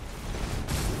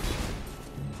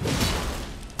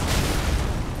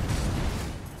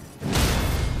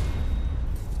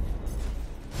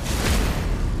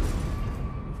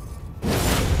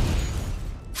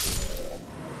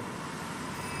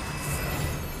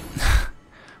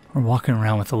 We're walking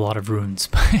around with a lot of runes,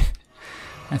 but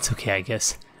that's okay, I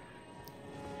guess.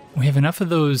 We have enough of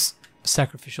those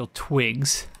sacrificial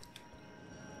twigs.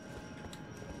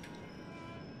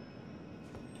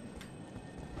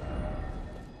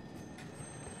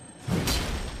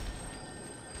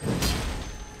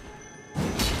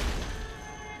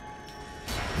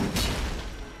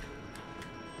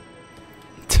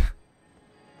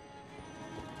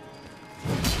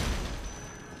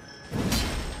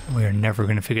 We are never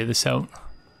going to figure this out.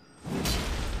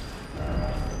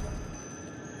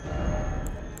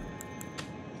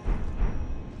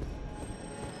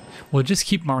 We'll just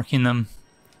keep marking them,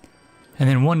 and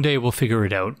then one day we'll figure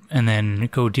it out, and then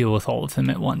go deal with all of them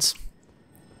at once.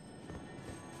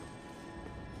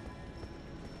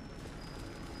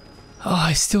 Oh,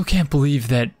 I still can't believe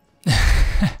that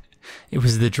it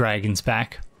was the dragon's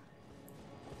back.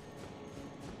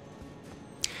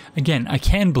 Again, I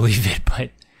can believe it, but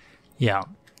yeah.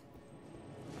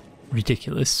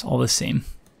 Ridiculous, all the same.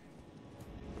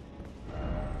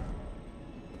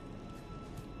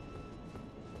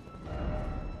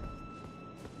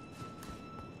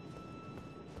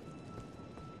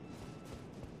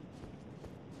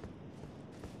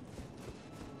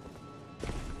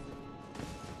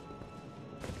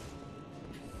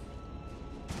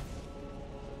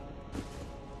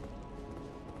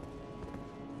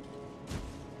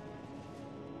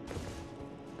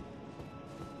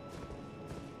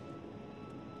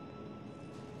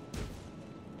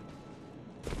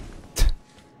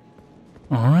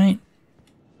 Alright.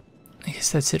 I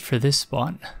guess that's it for this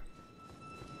spot.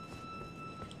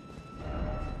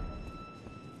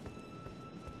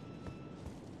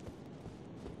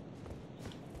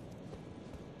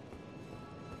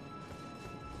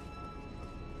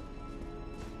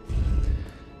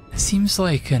 It seems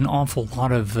like an awful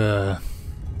lot of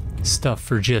stuff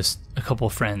for just a couple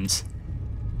friends.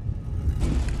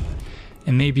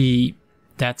 And maybe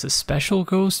that's a special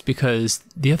ghost, because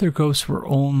the other ghosts were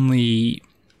only,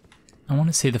 I want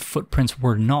to say the footprints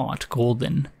were not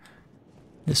golden.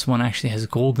 This one actually has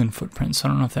golden footprints, so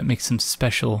I don't know if that makes them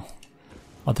special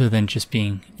other than just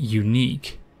being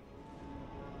unique.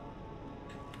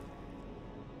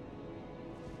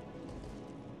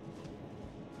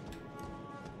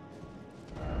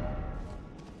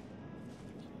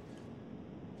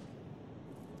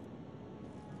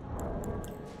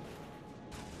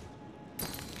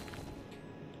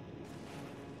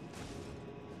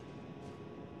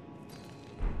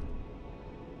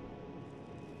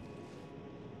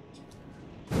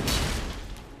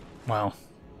 Wow.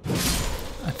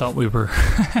 I thought we were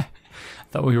I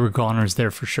thought we were goners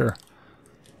there for sure.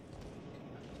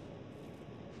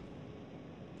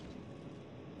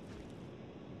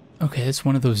 Okay, it's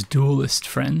one of those duelist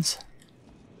friends.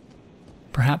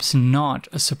 Perhaps not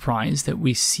a surprise that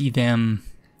we see them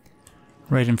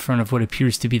right in front of what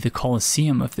appears to be the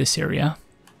Colosseum of this area.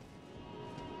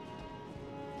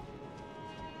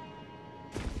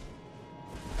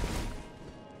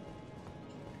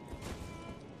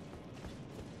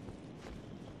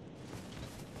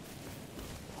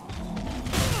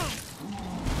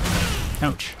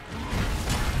 Ouch.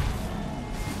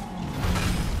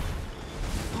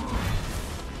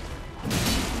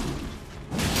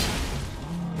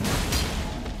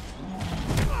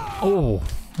 Oh,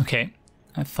 okay.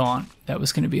 I thought that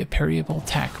was going to be a parryable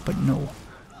attack, but no.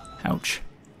 Ouch.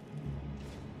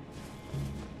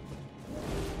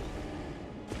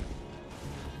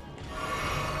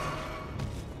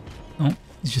 Oh,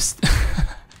 it's just...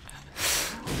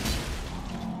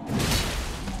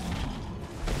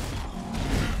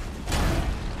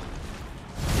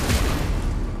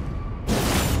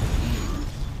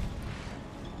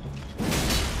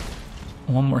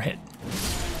 One more hit.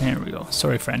 There we go.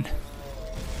 Sorry, friend.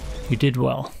 You did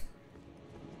well.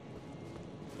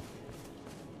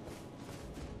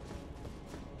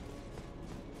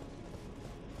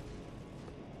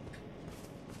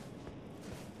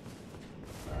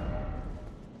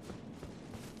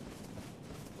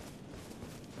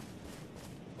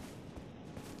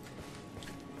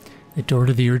 The door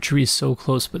to the Erdtree is so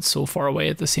close but so far away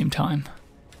at the same time.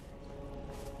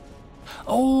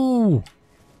 Oh!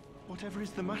 Whatever is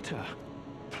the matter,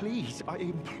 please, I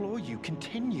implore you,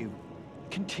 continue.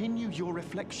 Continue your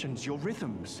reflections, your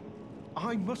rhythms.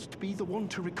 I must be the one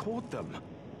to record them.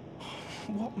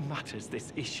 What matters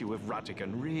this issue of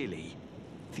Radagon, really?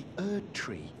 The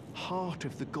Erdtree, heart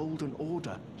of the Golden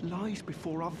Order, lies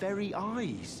before our very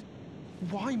eyes.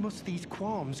 Why must these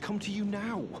qualms come to you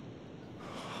now?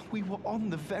 We were on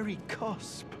the very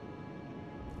cusp.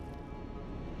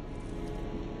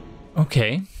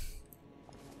 Okay.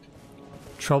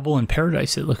 Trouble in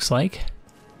paradise, it looks like.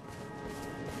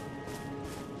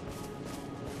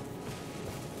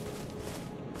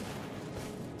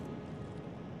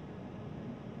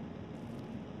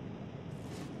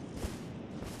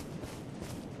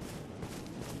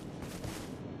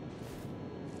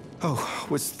 Oh,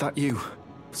 was that you?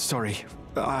 Sorry,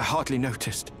 I hardly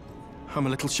noticed. I'm a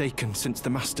little shaken since the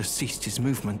Master ceased his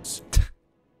movements.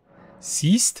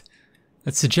 Ceased?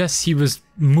 That suggests he was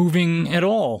moving at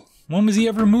all. When was he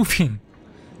ever moving?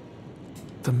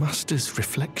 The Master's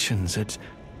reflections had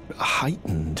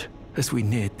heightened as we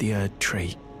neared the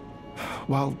Erdtree.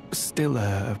 While still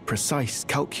a precise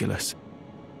calculus,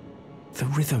 the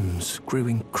rhythms grew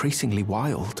increasingly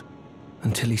wild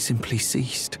until he simply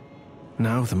ceased.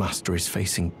 Now the Master is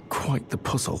facing quite the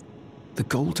puzzle. The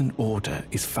Golden Order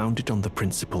is founded on the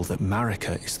principle that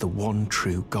Marika is the one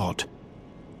true god.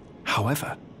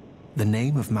 However, the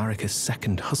name of Marika's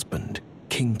second husband,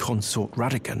 King Consort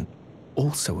Radagon,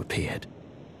 also appeared.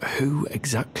 Who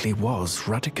exactly was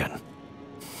Radagon?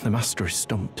 The Master is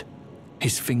stumped.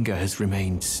 His finger has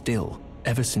remained still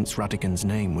ever since Radagon's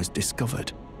name was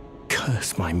discovered.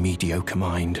 Curse my mediocre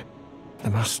mind. The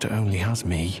Master only has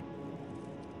me.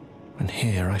 And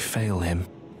here I fail him.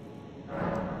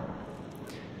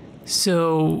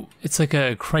 So, it's like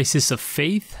a crisis of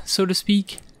faith, so to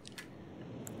speak?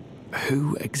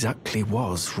 Who exactly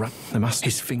was the Master?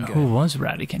 His finger. Who was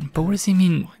Radagon? But what does he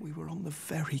mean? We were on the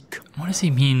very... What does he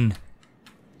mean?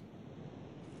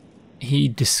 He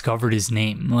discovered his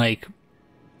name. Like,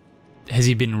 has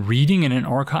he been reading in an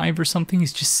archive or something?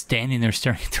 He's just standing there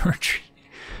staring at the Erdtree.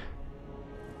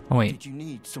 Oh, wait. Did you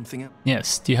need something else?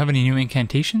 Yes. Do you have any new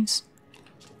incantations?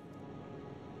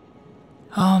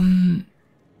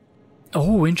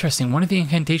 Oh, interesting. One of the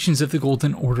incantations of the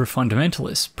Golden Order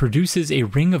fundamentalists produces a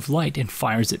ring of light and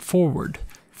fires it forward.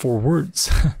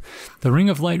 Forwards. The ring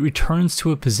of light returns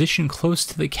to a position close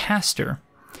to the caster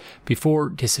before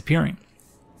disappearing.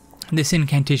 This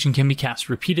incantation can be cast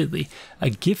repeatedly. A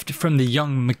gift from the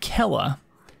young Michaela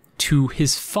to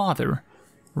his father,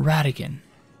 Radagon.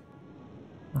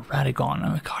 Or Radagon.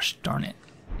 Oh, gosh darn it.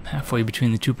 Halfway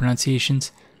between the two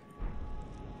pronunciations.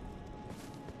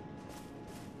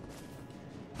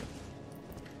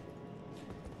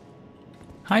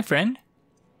 Hi, friend.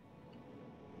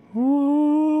 Ooh.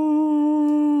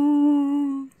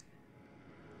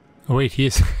 Oh, wait, he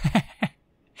is...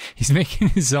 He's making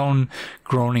his own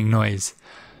groaning noise.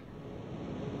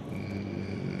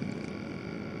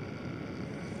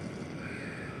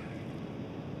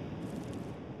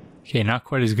 Okay, not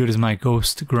quite as good as my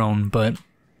ghost groan, but...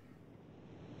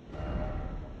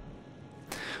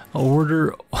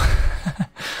 Order...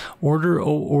 Order,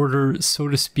 oh order, so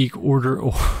to speak, order, oh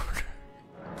order.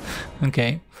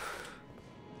 Okay.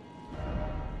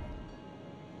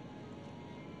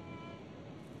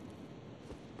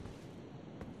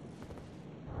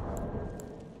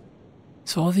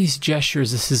 So all these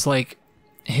gestures, this is like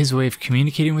his way of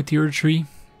communicating with the Erdtree.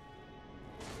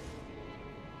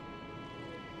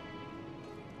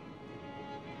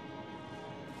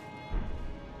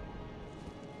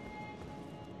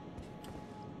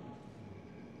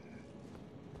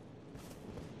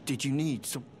 Did you need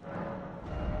some...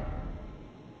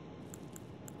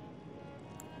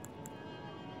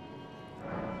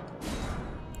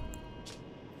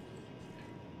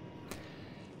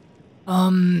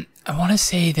 I want to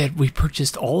say that we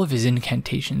purchased all of his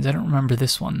incantations. I don't remember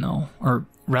this one, though. Or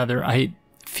rather, I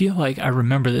feel like I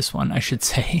remember this one, I should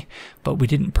say. But we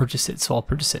didn't purchase it, so I'll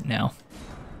purchase it now.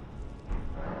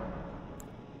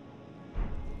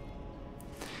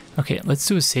 Okay, let's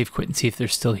do a save quit and see if they're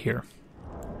still here.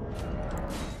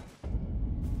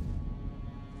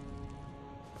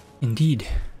 Indeed.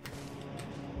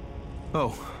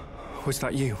 Oh, was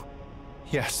that you?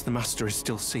 Yes, the Master is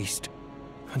still ceased.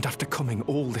 And after coming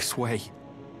all this way,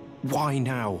 why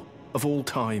now, of all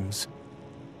times?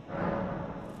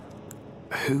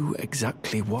 Who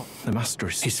exactly what the Master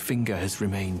is? His finger has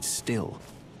remained still.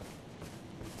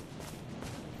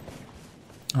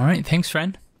 Alright, thanks,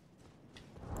 friend.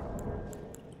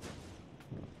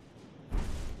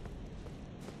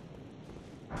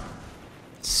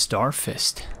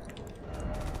 Starfist.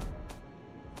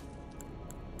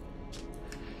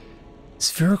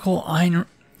 Spherical iron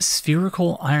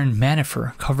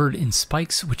manifer covered in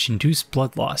spikes which induce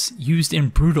blood loss, used in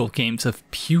brutal games of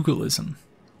pugilism.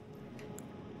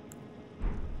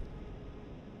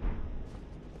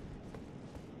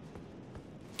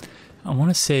 I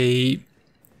want to say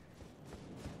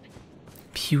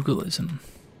pugilism.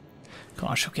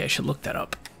 Gosh, okay, I should look that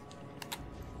up.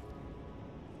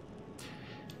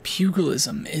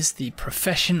 Pugilism is the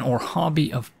profession or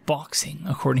hobby of boxing,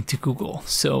 according to Google.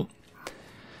 So,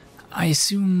 I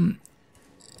assume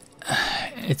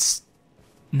it's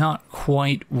not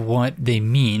quite what they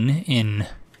mean in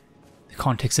the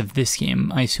context of this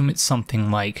game. I assume it's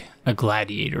something like a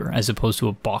gladiator as opposed to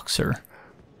a boxer.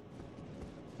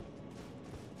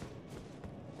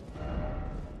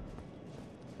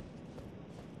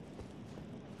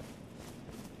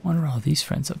 What are all these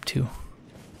friends up to?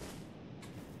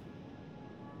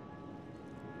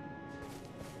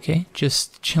 Okay,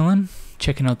 just chilling,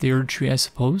 checking out the Erdtree, I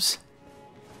suppose.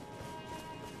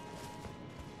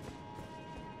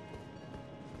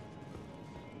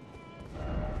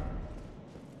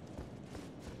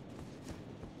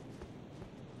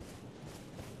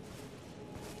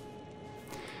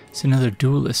 It's another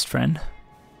duelist friend.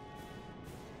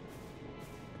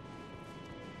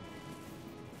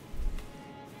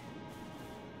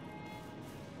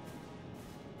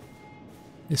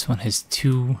 This one has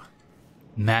two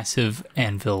massive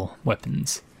anvil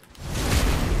weapons.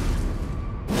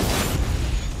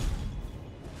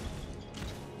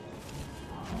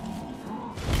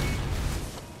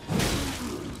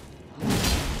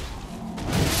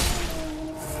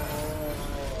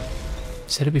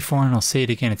 Said it before and I'll say it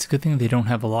again, it's a good thing they don't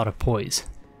have a lot of poise.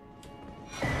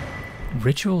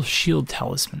 Ritual Shield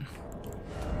Talisman.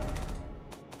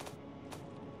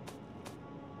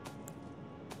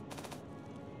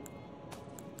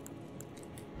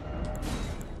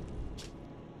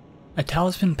 A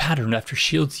talisman patterned after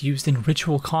shields used in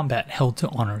ritual combat held to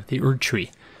honor the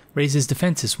Erdtree. Raises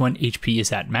defenses when HP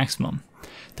is at maximum.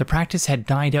 The practice had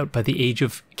died out by the age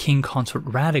of King Consort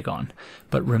Aegon,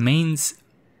 but remains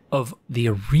of the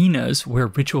arenas where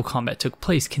ritual combat took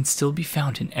place can still be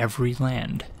found in every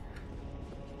land.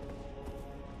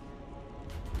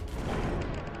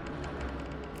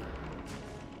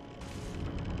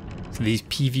 So these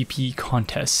PvP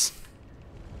contests.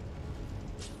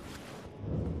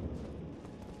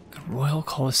 Royal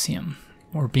Colosseum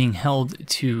were being held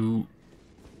to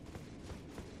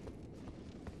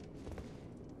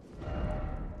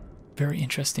very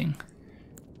interesting.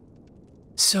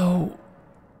 So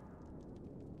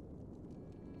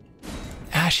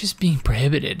ashes being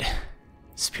prohibited,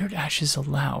 spirit ashes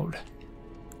allowed.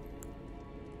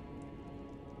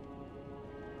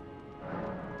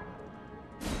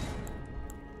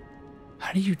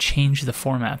 How do you change the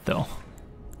format though?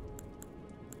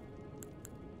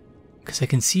 Because I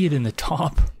can see it in the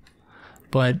top,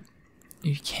 but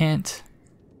you can't.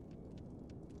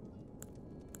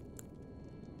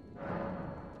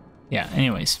 Yeah,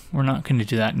 anyways, we're not going to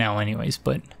do that now anyways,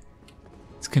 but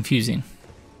it's confusing.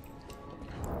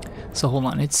 So hold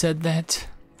on, it said that...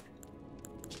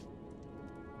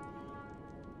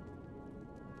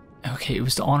 Okay, it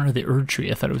was to honor the Erdtree.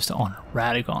 I thought it was to honor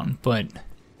Aegon, but...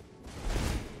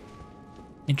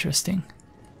 Interesting.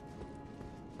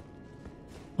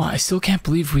 Well, I still can't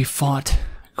believe we fought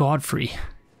Godfrey.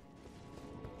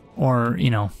 Or, you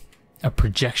know, a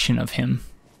projection of him.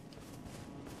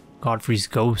 Godfrey's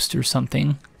ghost or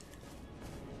something.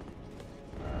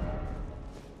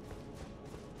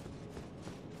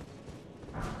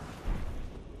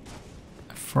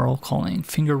 Furl calling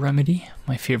finger remedy,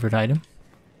 my favorite item.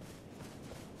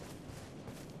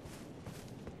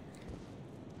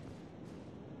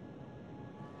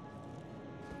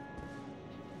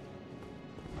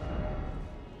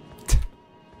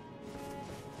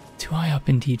 Too high up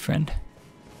indeed, friend.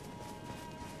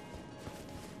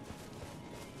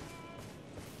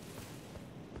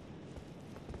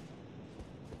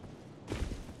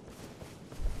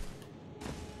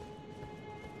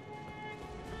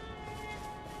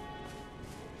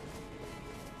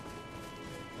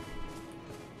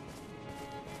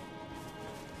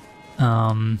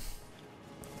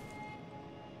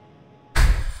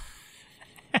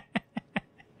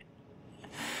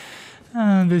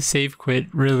 The save quit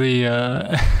really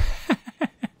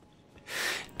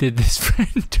did this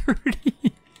friend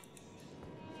dirty.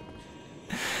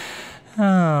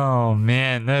 Oh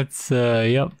man, that's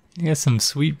yep. You got some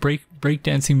sweet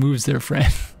breakdancing moves there,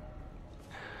 friend.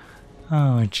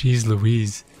 Oh jeez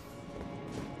Louise.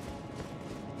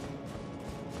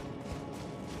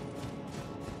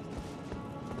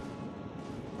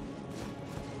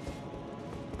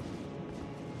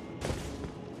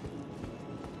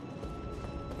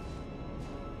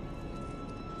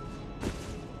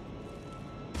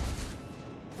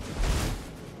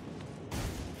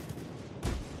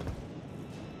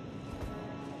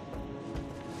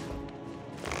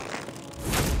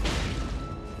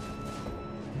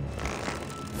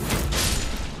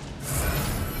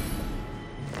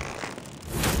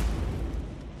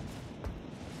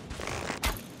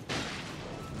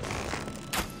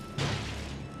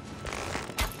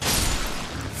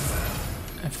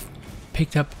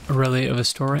 picked up Aurelia of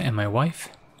Astora and my wife.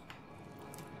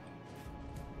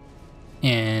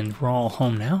 And we're all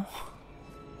home now.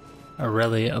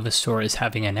 Aurelia of Astora is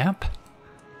having a nap.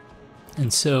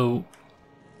 And so,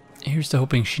 here's to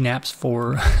hoping she naps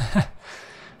for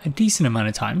a decent amount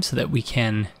of time so that we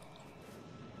can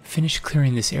finish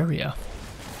clearing this area.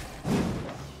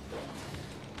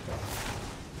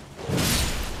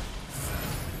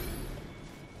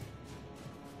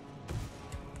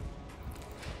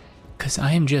 Because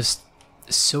I am just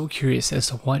so curious as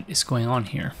to what is going on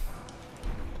here.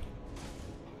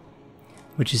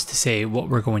 Which is to say, what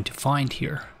we're going to find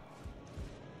here.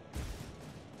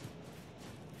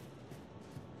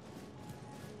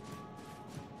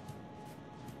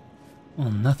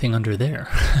 Well, nothing under there.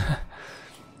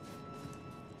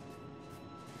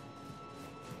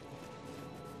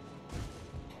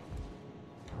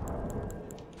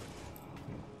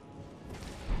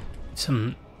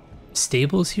 Some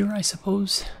stables here, I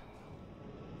suppose.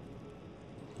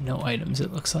 No items,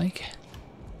 it looks like.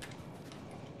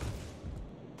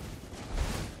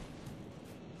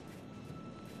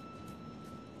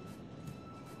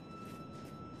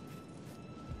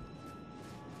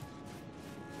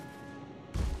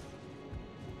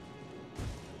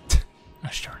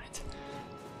 Gosh darn it.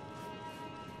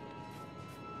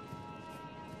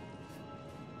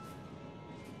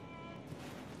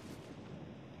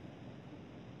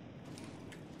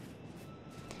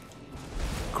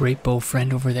 Great bow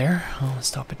friend over there. Oh,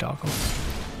 stop it, doggo.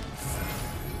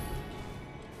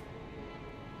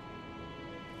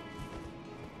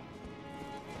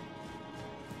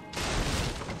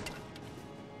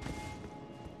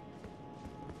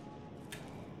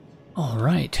 All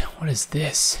right, what is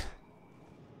this?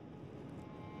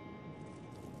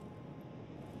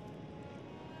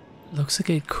 Looks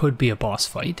like it could be a boss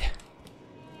fight.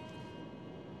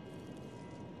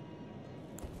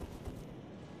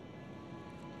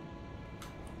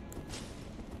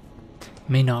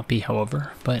 May not be,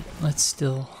 however, but let's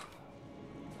still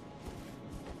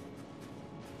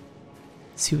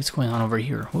see what's going on over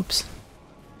here. Whoops.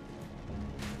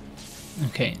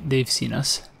 Okay, they've seen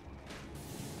us.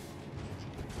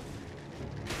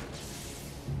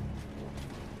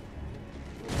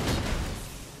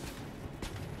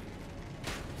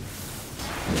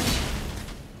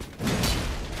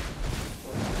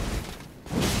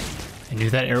 I knew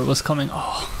that arrow was coming.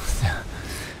 Oh.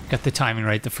 Got the timing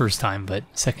right the first time, but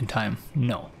second time,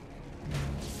 no.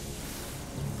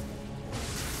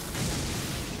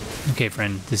 Okay,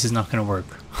 friend, this is not gonna work.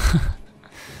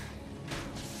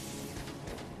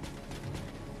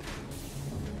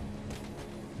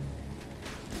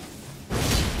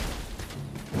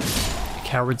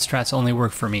 Coward strats only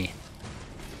work for me.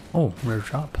 Oh, rare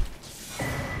drop.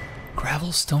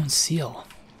 Gravelstone seal.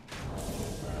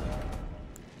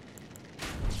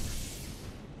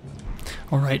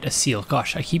 Alright, a seal.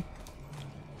 Gosh,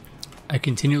 I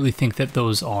continually think that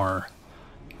those are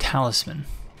talisman.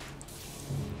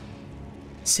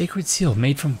 Sacred seal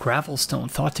made from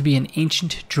gravelstone, thought to be an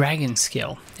ancient dragon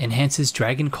scale, enhances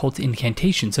dragon cult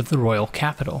incantations of the royal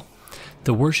capital.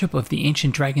 The worship of the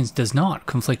ancient dragons does not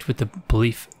conflict with the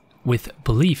belief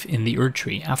in the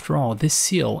Erdtree. After all, this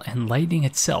seal and lightning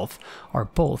itself are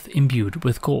both imbued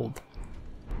with gold.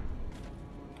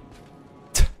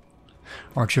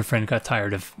 Archer friend got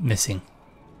tired of missing.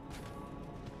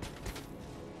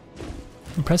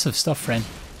 Impressive stuff, friend.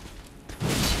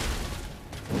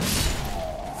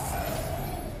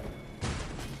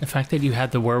 The fact that you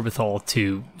had the wherewithal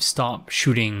to stop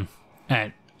shooting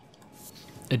at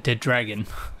a dead dragon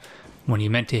when you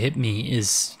meant to hit me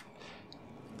is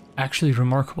actually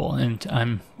remarkable, and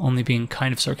I'm only being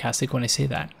kind of sarcastic when I say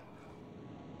that.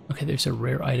 Okay, there's a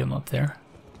rare item up there.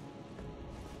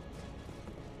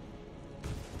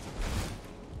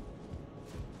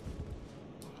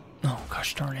 Oh,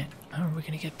 gosh darn it. How are we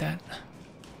going to get that?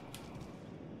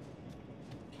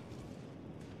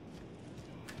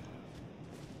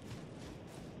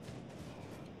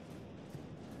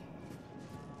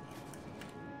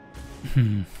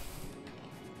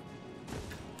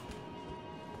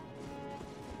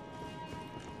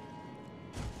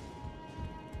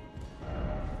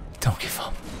 Don't give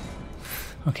up.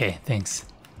 Okay, thanks.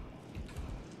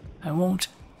 I won't.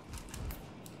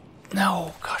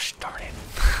 No, gosh darn it.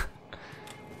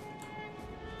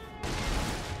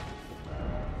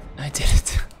 I did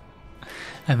it.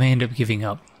 I may end up giving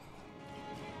up.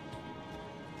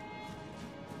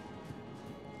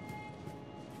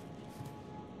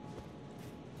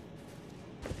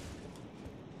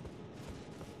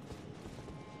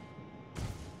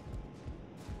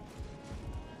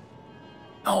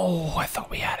 Oh, I thought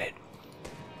we had it.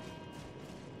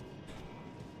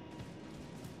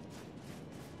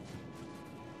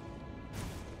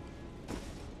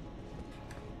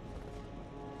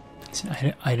 It's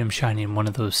an item shiny in one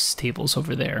of those tables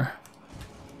over there.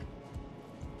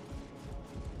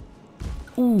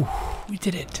 Ooh, we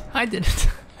did it. I did it.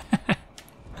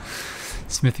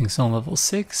 Smithing stone level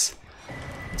 6.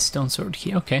 Stone sword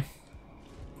key, okay.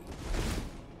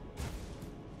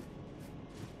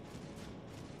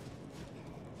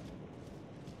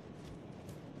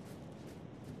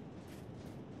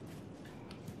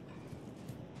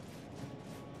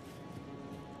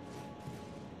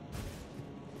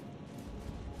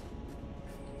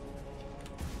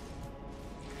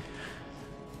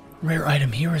 Rare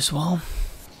item here as well.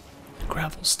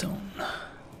 Gravel stone.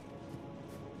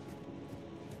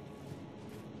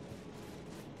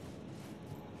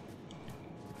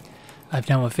 I've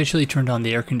now officially turned on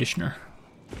the air conditioner,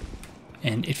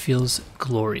 and it feels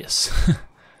glorious.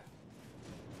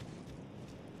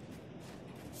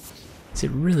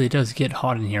 It really does get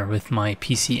hot in here with my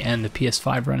PC and the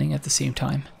PS5 running at the same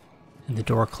time, and the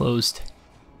door closed.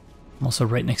 I'm also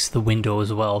right next to the window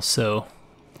as well, so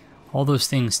all those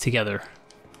things together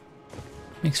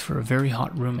makes for a very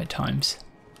hot room at times.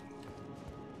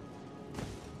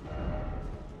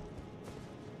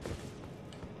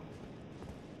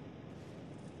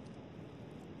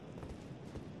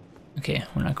 Okay,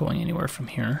 we're not going anywhere from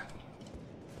here.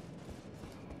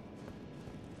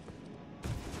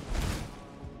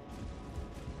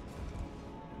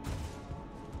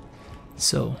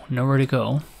 So, nowhere to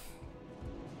go.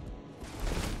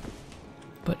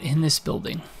 But in this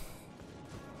building.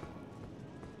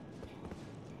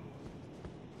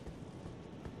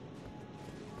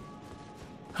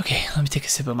 Okay, let me take a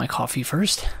sip of my coffee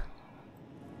first.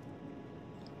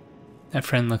 That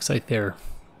friend looks like they're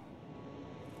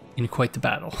in quite the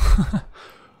battle.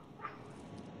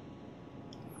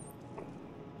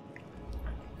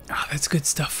 Ah, that's good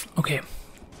stuff. Okay.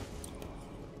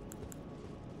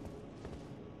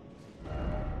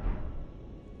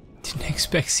 Didn't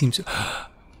expect seems.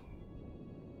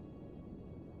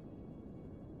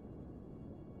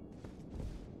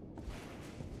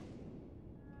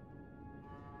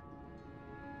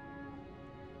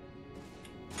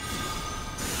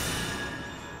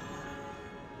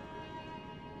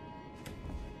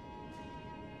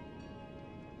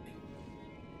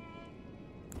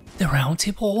 The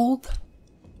Roundtable Hold?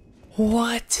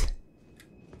 What?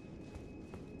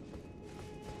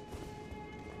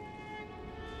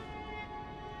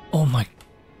 Oh my...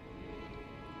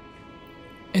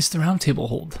 It's the Roundtable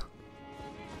Hold.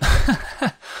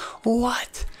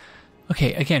 What?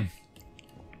 Okay, again,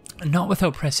 not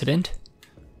without precedent.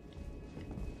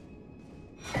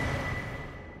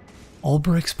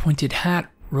 Alberic's pointed hat,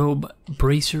 robe,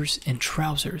 bracers, and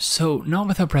trousers. So, not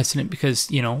without precedent because,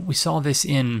 you know, we saw this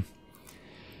in...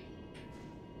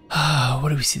 what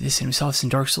did we see this in? We saw this in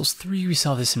Dark Souls 3, we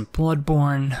saw this in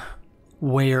Bloodborne,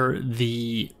 where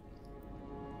the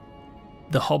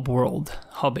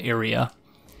hub area,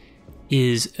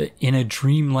 is in a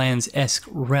Dreamlands-esque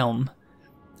realm,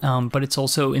 but it's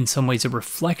also in some ways a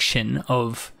reflection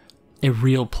of a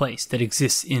real place that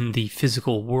exists in the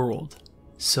physical world.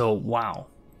 So, wow.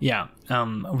 Yeah,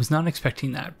 I was not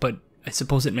expecting that, but I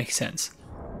suppose it makes sense.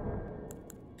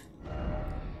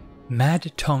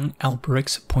 Mad Tongue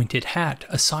Alberic's pointed hat,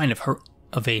 a sign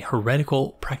of a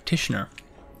heretical practitioner.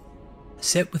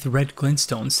 Set with red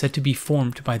glintstones said to be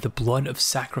formed by the blood of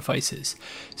sacrifices,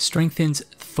 strengthens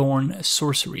thorn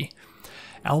sorcery.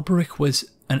 Alberic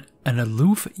was an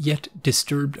aloof yet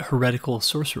disturbed heretical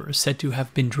sorcerer said to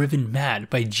have been driven mad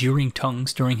by jeering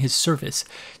tongues during his service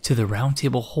to the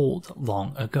Roundtable Hold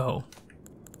long ago.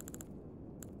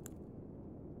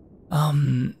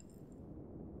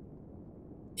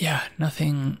 Yeah,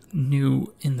 nothing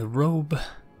new in the robe,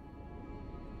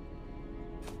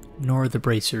 nor the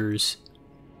bracers,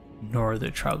 nor the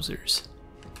trousers.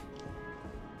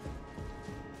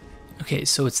 Okay,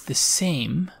 so it's the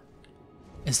same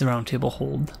as the Roundtable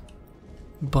Hold,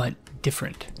 but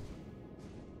different.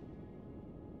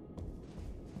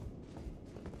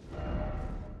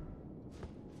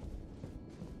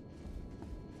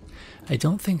 I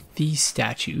don't think these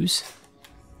statues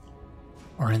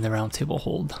are in the Roundtable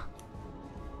Hold.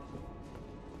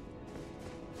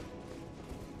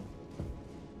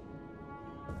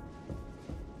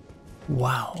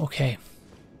 Wow, okay.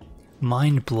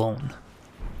 Mind blown.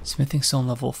 Smithing stone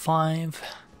level 5.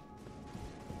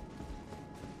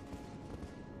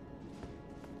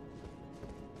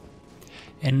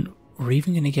 And we're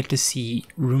even going to get to see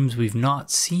rooms we've not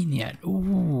seen yet.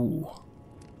 Ooh.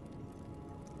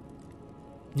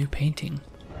 New painting.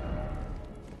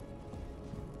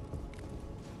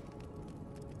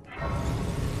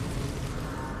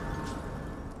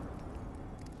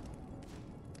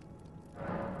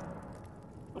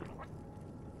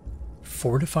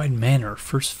 Fortified Manor,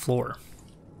 first floor.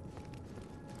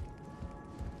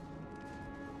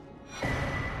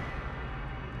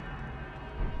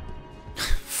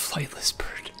 Flightless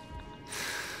bird.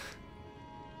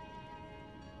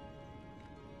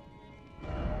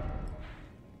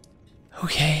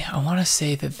 Okay, I want to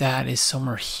say that that is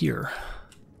somewhere here.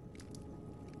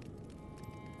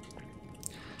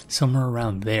 Somewhere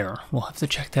around there. We'll have to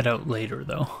check that out later,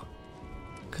 though.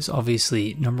 Because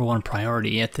obviously, number one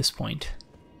priority at this point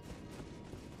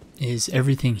is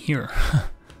everything here.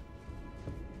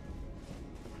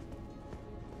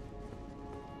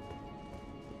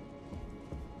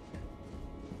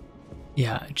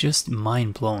 Yeah, just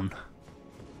mind blown.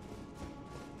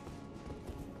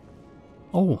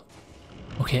 Oh,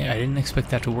 okay, I didn't expect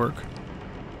that to work.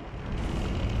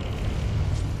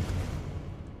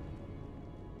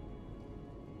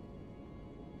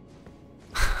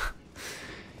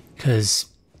 Because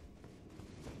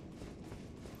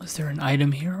was there an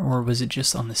item here, or was it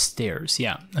just on the stairs?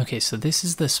 Yeah, okay, so this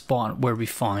is the spot where we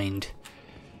find,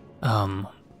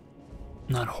 not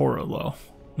Horolo,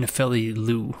 Nefeli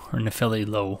Lu, or Nefeli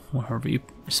Lo, however you're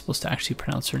supposed to actually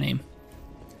pronounce her name.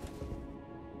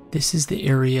 This is the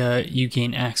area you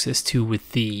gain access to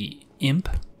with the imp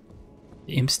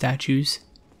statues.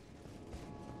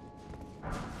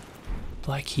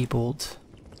 Black Keybolt.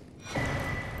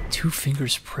 Two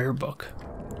Fingers Prayer Book.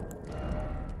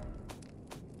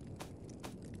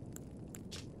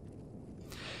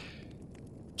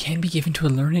 Can be given to a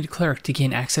learned cleric to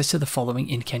gain access to the following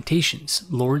incantations: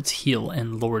 Lord's Heal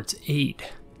and Lord's Aid.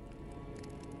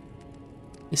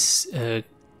 This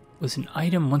was an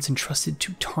item once entrusted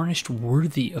to tarnished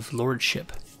worthy of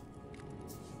lordship.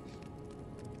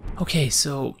 Okay,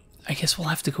 so I guess we'll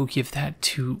have to go give that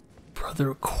to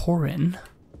Brother Corin.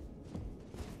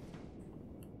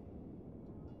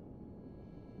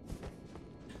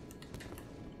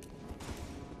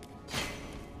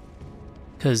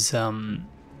 Because, I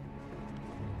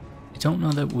don't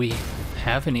know that we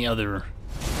have anyone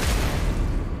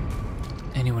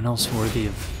else worthy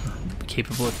of, or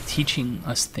capable of teaching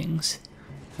us things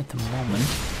at the moment.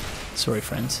 Sorry,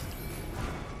 friends.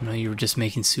 I know you were just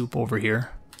making soup over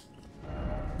here.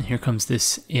 And here comes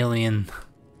this alien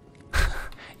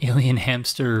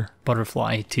hamster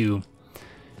butterfly to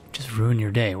just ruin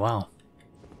your day. Wow.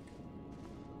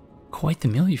 Quite the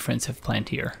meal you friends have planned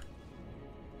here.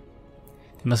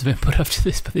 They must have been put up to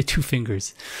this by the Two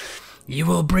Fingers. You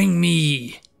will bring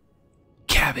me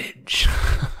cabbage.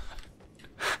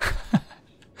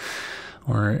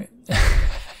 Or I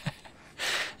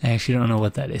actually don't know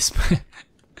what that is.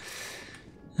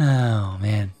 Oh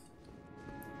man.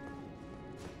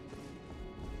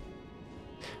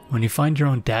 When you find your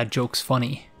own dad jokes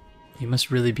funny, you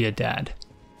must really be a dad.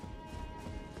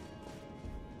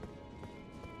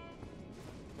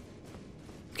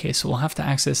 Okay, so we'll have to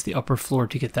access the upper floor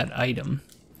to get that item.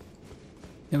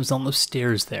 It was on those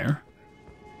stairs there.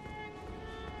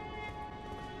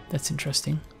 That's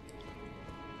interesting.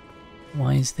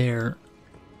 Why is there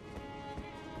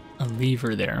a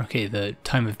lever there? Okay, the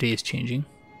time of day is changing.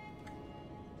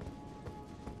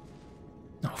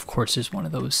 Oh, of course, there's one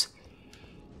of those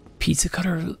pizza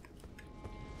cutter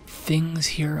things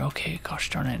here. Okay,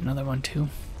 gosh darn it, another one too.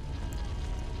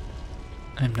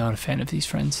 I'm not a fan of these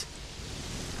friends.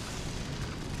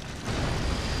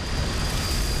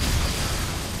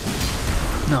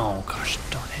 No, gosh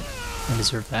darn it. I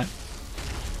deserve that.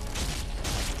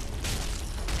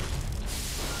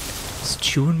 It's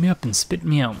chewing me up and spitting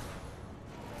me out.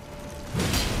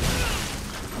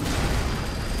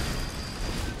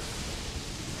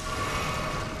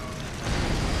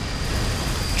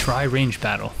 Try range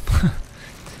battle. I'm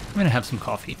gonna have some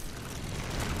coffee.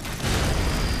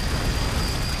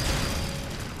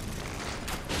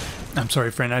 I'm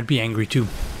sorry, friend, I'd be angry too.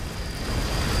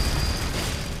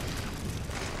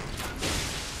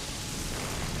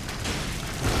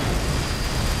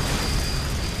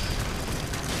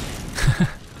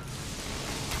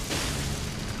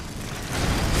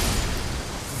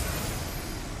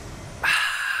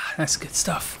 That's good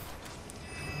stuff.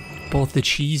 Both the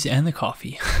cheese and the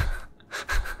coffee.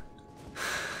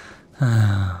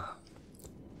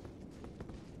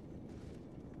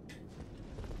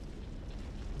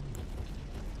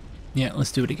 Yeah,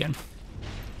 let's do it again.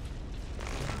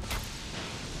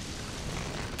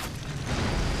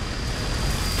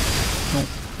 Oh.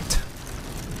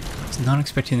 I was not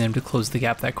expecting them to close the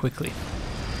gap that quickly.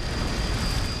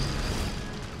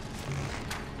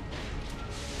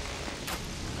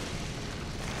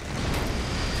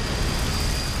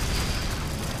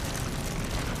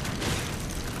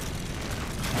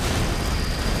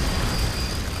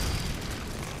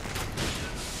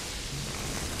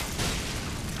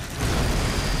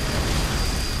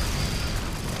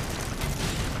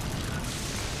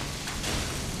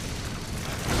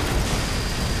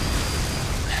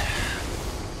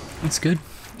 That's good.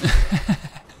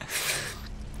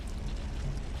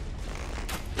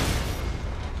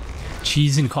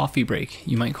 Cheese and coffee break,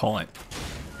 you might call it.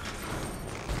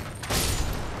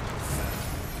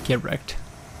 Get wrecked.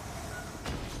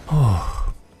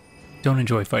 Oh, don't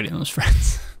enjoy fighting those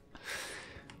friends.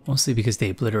 Mostly because they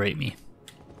obliterate me.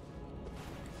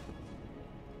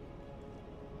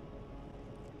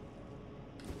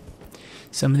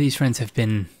 Some of these friends have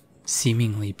been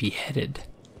seemingly beheaded,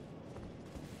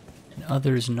 and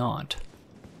others not.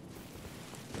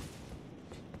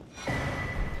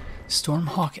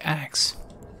 Stormhawk Axe.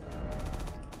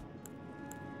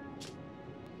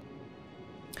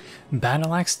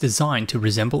 Battle axe designed to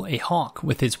resemble a hawk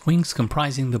with its wings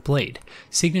comprising the blade.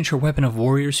 Signature weapon of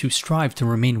warriors who strive to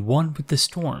remain one with the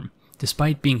storm,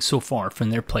 despite being so far from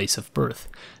their place of birth.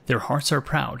 Their hearts are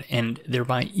proud and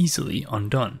thereby easily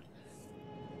undone.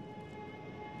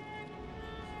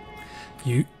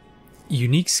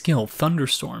 Unique skill,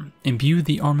 Thunderstorm. Imbue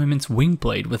the armament's wing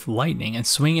blade with lightning and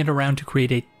swing it around to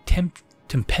create a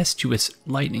tempestuous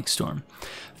lightning storm.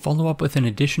 Follow up with an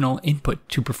additional input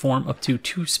to perform up to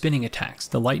 2 spinning attacks.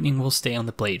 The lightning will stay on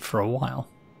the blade for a while.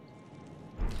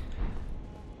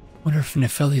 Wonder if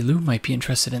Nefeli Lu might be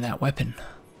interested in that weapon.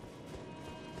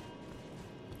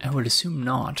 I would assume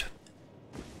not,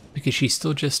 because she's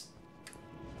still just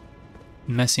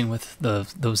messing with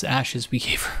those ashes we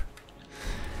gave her.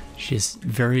 She has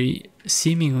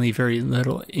seemingly very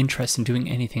little interest in doing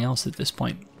anything else at this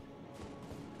point.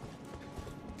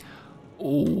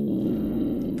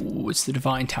 Oh, it's the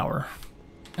Divine Tower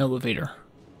elevator.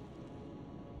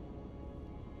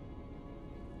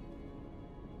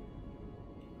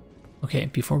 Okay,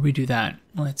 before we do that,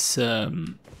 let's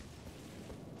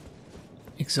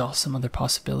exhaust some other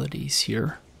possibilities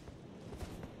here.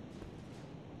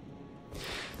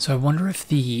 So I wonder if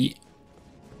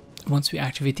once we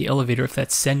activate the elevator, if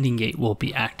that sending gate will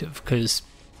be active, because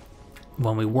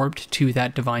when we warped to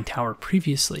that Divine Tower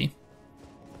previously,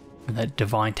 that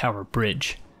Divine Tower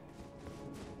bridge,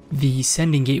 the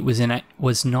sending gate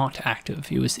was not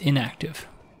active. It was inactive.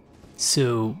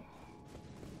 So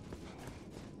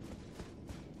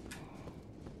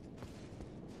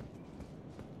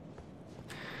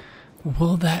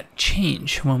will that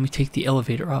change when we take the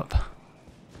elevator up?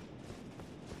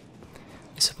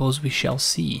 I suppose we shall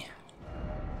see.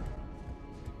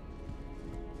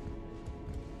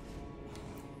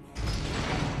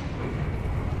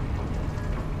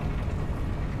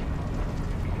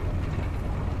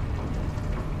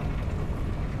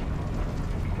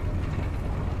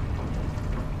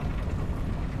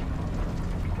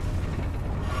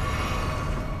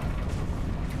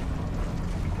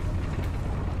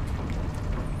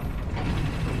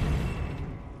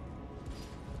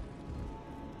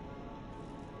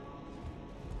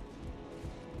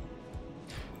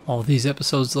 All these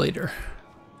episodes later.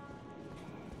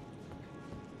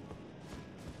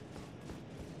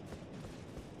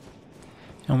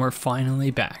 And we're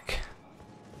finally back.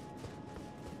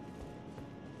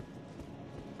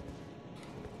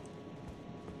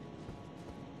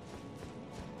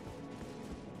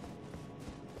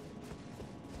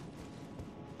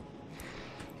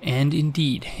 And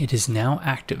indeed, it is now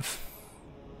active.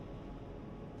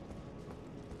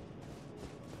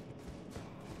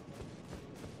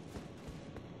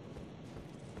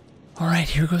 Alright,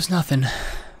 here goes nothing.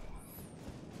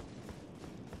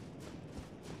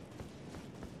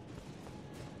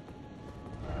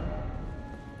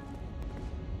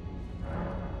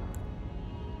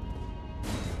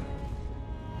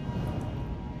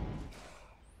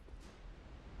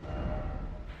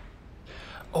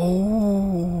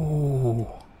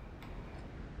 Oh!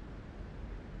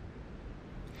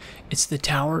 It's the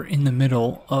tower in the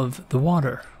middle of the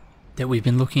water that we've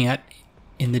been looking at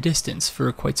in the distance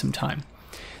for quite some time.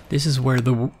 This is where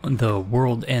the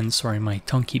world ends. Sorry, my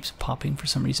tongue keeps popping for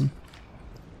some reason.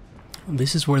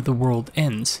 This is where the world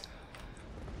ends,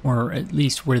 or at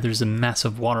least where there's a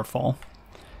massive waterfall,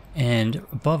 and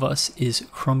above us is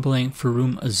crumbling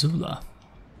Farum Azula.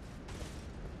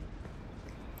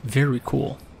 Very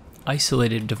cool.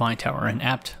 Isolated Divine Tower, an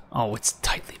apt... Oh, it's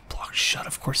tightly blocked shut.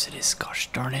 Of course it is.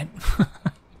 Gosh darn it.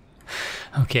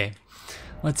 Okay.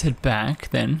 Let's head back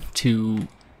then to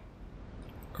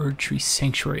Erdtree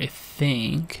Sanctuary, I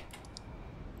think.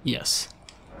 Yes.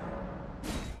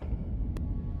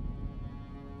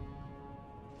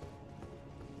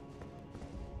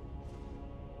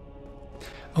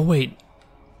 Oh wait.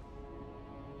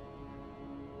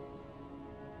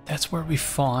 That's where we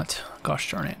fought. Gosh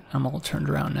darn it. I'm all turned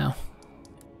around now.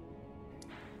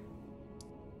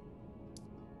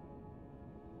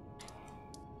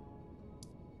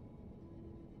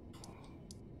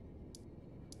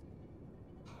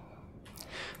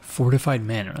 Fortified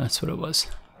Manor, that's what it was.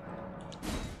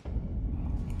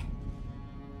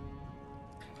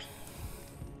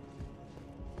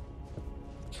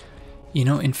 You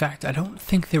know, in fact, I don't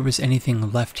think there was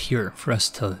anything left here for us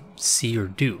to see or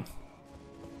do.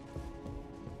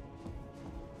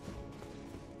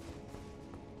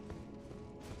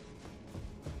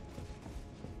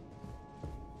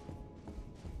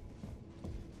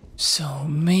 So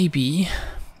maybe,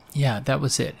 yeah, that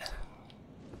was it.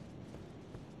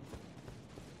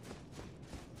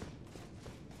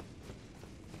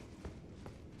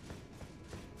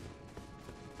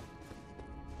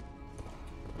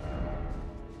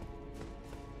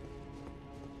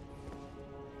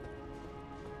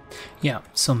 Yeah,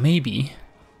 so maybe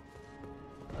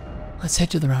let's head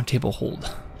to the Roundtable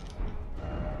Hold.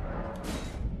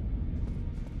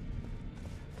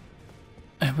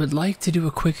 I would like to do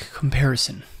a quick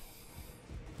comparison.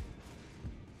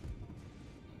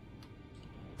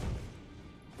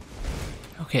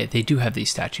 Okay, they do have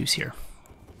these statues here.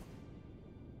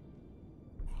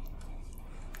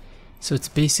 So it's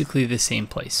basically the same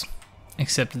place,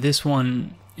 except this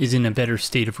one is in a better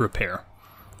state of repair.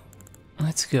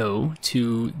 Let's go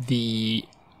to the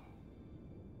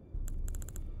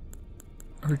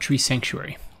Erdtree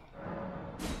Sanctuary.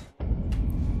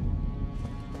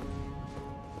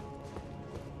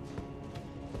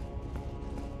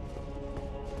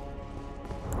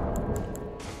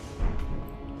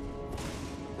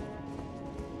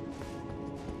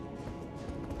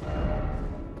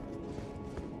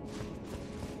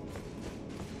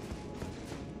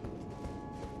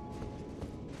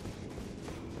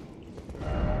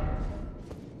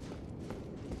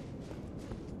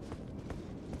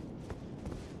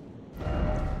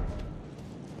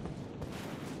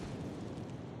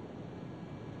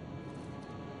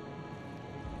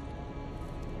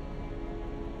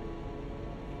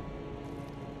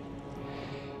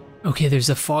 Okay, there's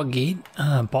a fog gate,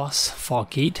 boss fog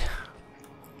gate,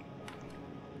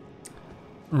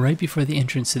 right before the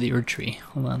entrance to the Erdtree.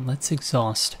 Hold on, let's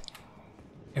exhaust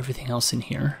everything else in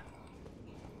here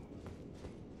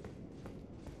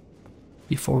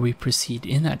before we proceed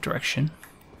in that direction.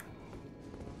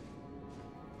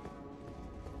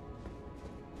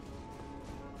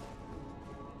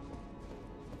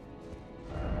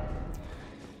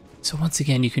 So once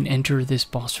again, you can enter this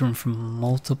boss room from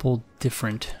multiple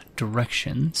different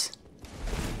directions.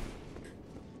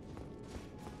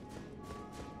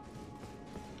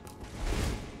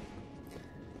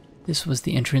 This was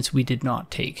the entrance we did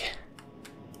not take.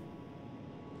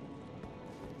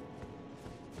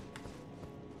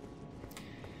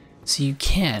 So you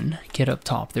can get up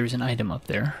top. There's an item up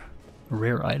there, a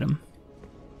rare item.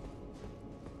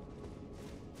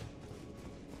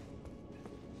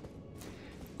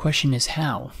 Question is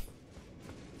how?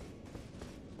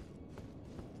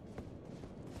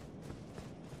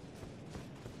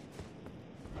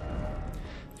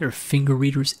 There are finger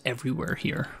readers everywhere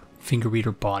here. Finger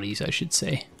reader bodies, I should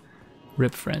say.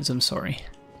 Rip friends, I'm sorry.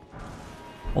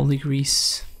 Holy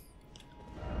grease.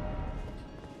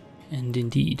 And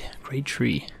indeed, great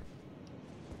tree.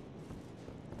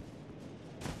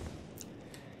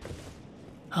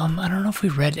 I don't know if we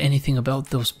read anything about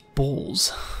those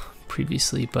bowls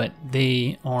previously, but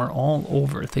they are all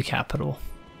over the capital.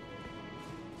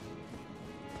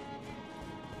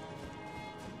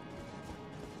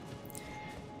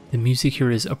 The music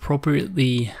here is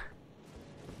appropriately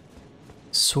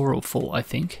sorrowful, I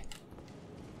think.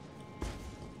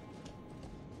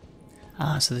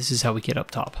 Ah, so this is how we get up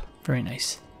top. Very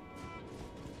nice.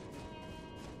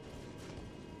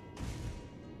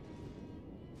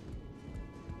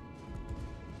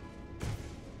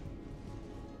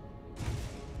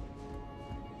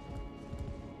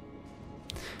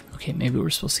 Okay, maybe we're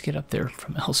supposed to get up there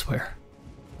from elsewhere.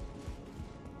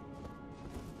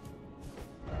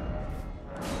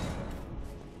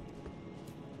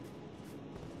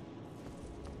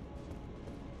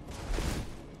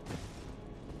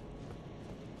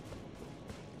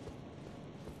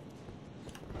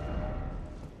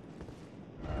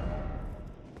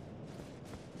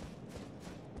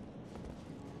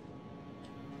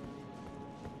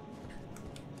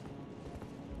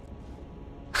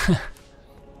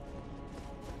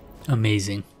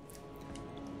 Amazing.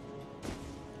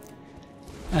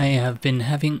 I have been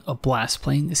having a blast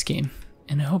playing this game,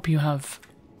 and I hope you have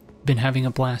been having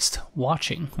a blast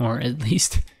watching, or at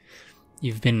least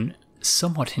you've been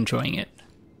somewhat enjoying it.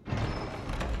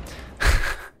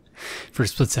 For a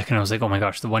split second I was like, oh my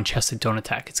gosh, the one chest I don't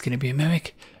attack, it's gonna be a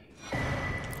mimic.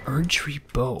 Erdtree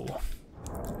bow.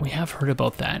 We have heard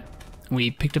about that.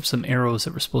 We picked up some arrows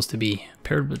that were supposed to be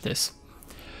paired with this.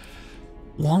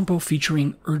 Longbow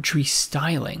featuring Erdtree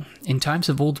styling. In times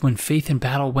of old when faith and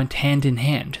battle went hand in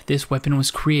hand, this weapon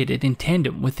was created in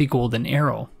tandem with the golden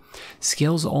arrow.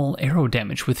 Scales all arrow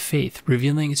damage with faith,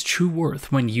 revealing its true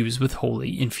worth when used with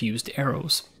holy infused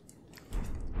arrows.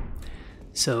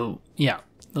 So, yeah,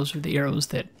 those are the arrows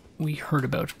that we heard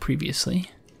about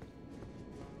previously.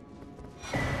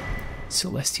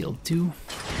 Celestial Dew.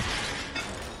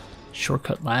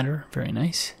 Shortcut ladder, very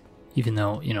nice. Even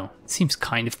though, you know, it seems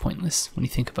kind of pointless when you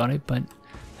think about it, but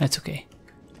that's okay.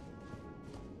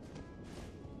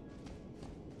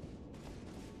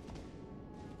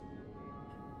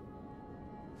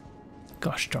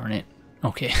 Gosh darn it.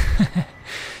 Okay.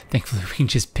 Thankfully we can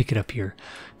just pick it up here.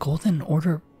 Golden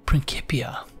Order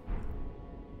Principia.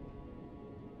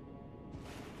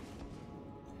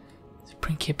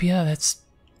 Principia,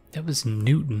 that was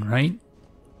Newton, right?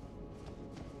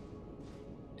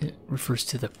 It refers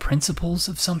to the principles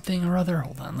of something or other.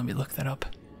 Hold on, let me look that up.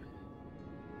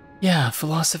 Yeah,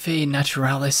 Philosophiae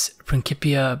Naturalis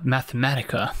Principia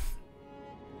Mathematica.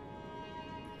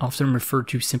 Often referred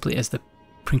to simply as the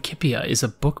Principia, is a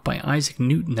book by Isaac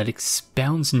Newton that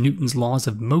expounds Newton's laws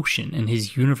of motion and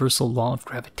his universal law of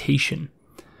gravitation.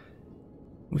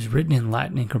 It was written in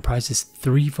Latin and comprises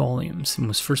 3 volumes and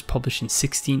was first published in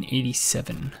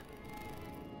 1687.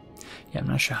 Yeah, I'm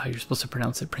not sure how you're supposed to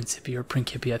pronounce it, Principia or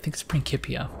Principia. I think it's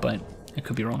Principia, but I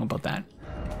could be wrong about that.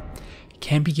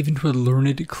 Can be given to a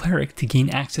learned cleric to gain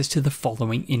access to the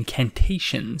following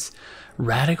incantations: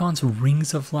 Radagon's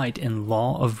Rings of Light and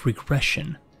Law of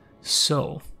Regression.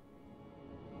 So,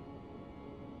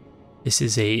 this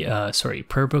is a,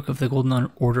 prayer book of the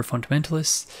Golden Order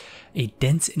Fundamentalists, a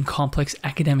dense and complex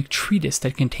academic treatise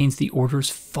that contains the Order's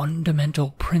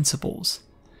fundamental principles.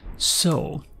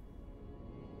 So,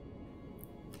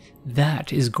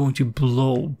 that is going to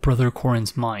blow Brother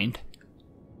Corin's mind.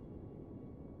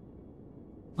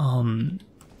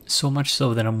 So much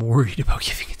so that I'm worried about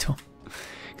giving it to him.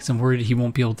 Because I'm worried he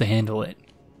won't be able to handle it.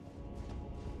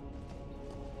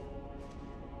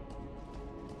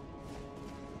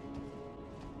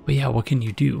 But yeah, what can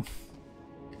you do?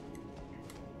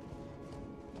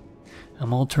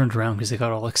 I'm all turned around because I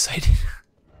got all excited.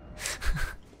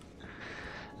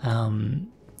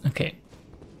 Okay.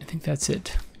 I think that's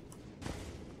it.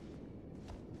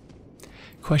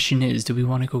 Question is, do we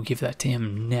want to go give that to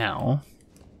him now?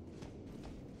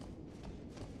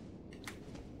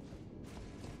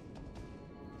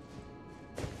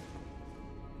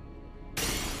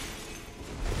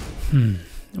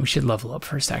 We should level up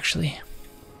first, actually.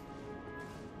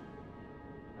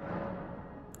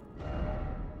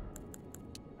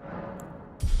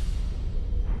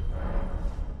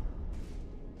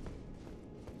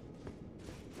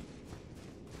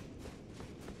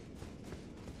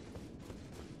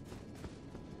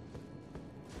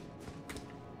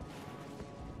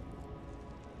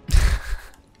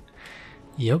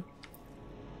 Yep.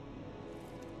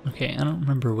 Okay, I don't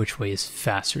remember which way is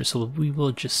faster, so we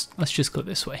will let's just go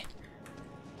this way.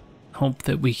 Hope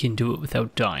that we can do it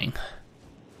without dying.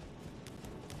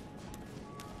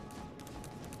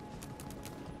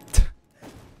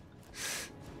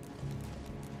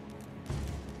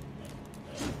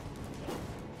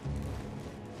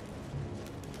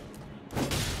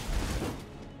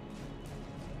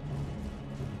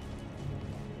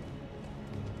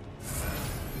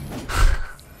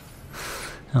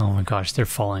 Oh my gosh, they're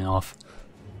falling off.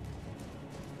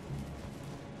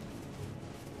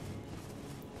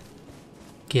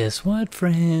 Guess what,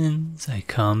 friends? I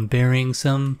come bearing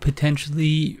some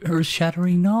potentially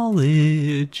earth-shattering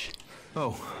knowledge.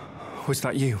 Oh, was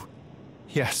that you?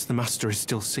 Yes, the Master is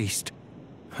still ceased.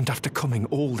 And after coming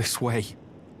all this way,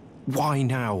 why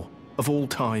now, of all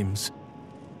times?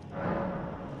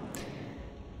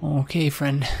 Okay,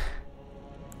 friend.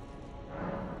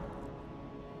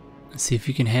 Let's see if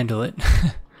you can handle it.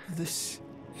 This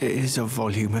is a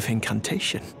volume of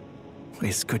incantation.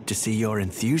 It's good to see your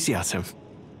enthusiasm.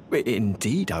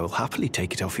 Indeed, I will happily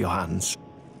take it off your hands.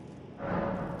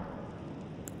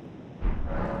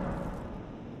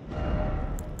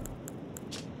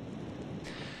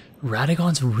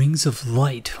 Radagon's Rings of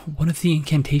Light, one of the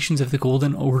incantations of the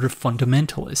Golden Order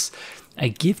Fundamentalists, a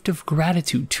gift of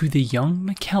gratitude to the young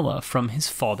Miquella from his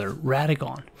father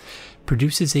Radagon,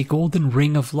 produces a golden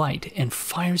ring of light and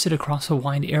fires it across a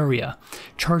wide area.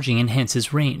 Charging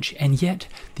enhances range, and yet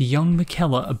the young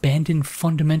Miquella abandoned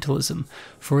fundamentalism,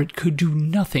 for it could do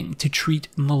nothing to treat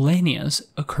Malenia's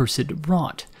accursed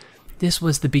rot. This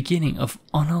was the beginning of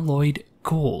unalloyed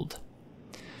gold.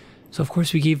 So of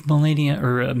course we gave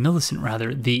Millicent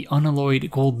rather, the unalloyed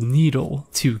gold needle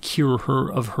to cure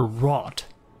her of her rot.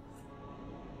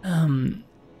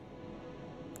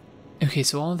 Okay,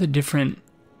 so all the different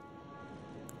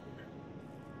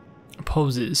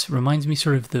poses reminds me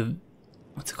sort of the,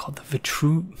 what's it called, the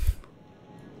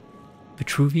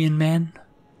Vitruvian Man?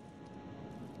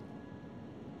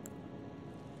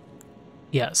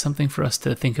 Yeah, something for us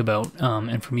to think about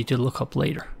and for me to look up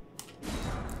later.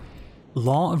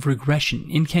 Law of Regression,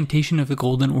 incantation of the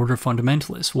Golden Order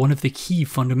Fundamentalist, one of the key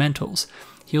fundamentals.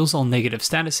 Heals all negative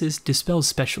statuses, dispels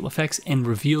special effects, and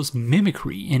reveals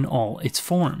mimicry in all its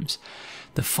forms.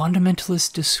 The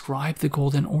Fundamentalists describe the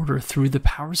Golden Order through the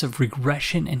powers of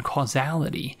regression and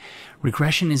causality.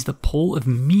 Regression is the pole of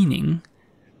meaning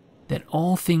that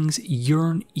all things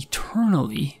yearn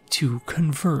eternally to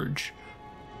converge.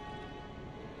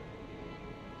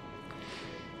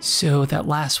 So that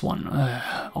last one,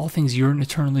 all things yearn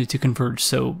eternally to converge.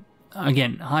 So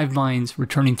again, hive minds,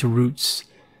 returning to roots,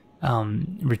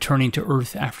 returning to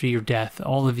earth after your death,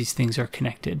 all of these things are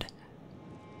connected.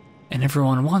 And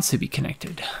everyone wants to be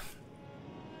connected.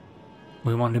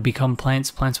 We want to become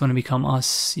plants, plants want to become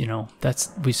us, you know,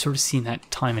 we've sort of seen that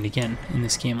time and again in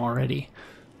this game already.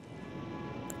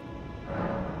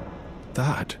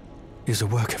 That is a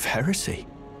work of heresy.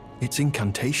 Its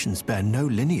incantations bear no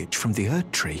lineage from the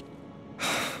Erdtree.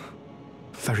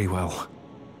 Very well.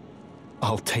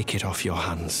 I'll take it off your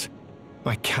hands.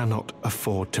 I cannot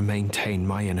afford to maintain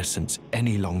my innocence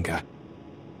any longer.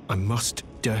 I must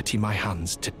dirty my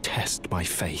hands to test my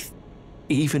faith,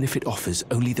 even if it offers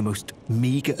only the most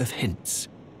meager of hints.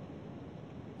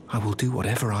 I will do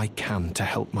whatever I can to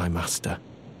help my master.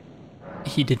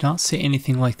 He did not say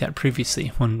anything like that previously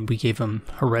when we gave him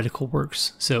heretical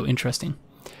works, so interesting.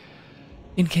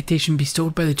 Incantation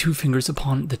bestowed by the two fingers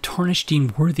upon the tarnished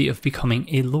deemed worthy of becoming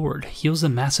a lord. Heals a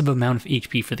massive amount of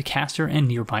HP for the caster and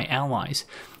nearby allies.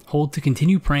 Hold to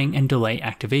continue praying and delay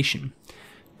activation.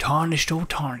 Tarnished, O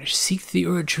tarnished, seek the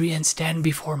Erdtree and stand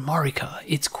before Marika,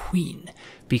 its queen.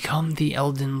 Become the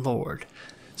Elden Lord.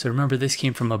 So remember, this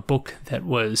came from a book that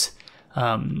was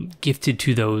gifted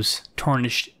to those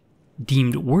tarnished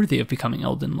deemed worthy of becoming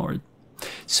Elden Lord.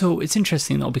 So it's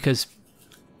interesting though, because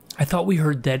I thought we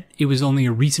heard that it was only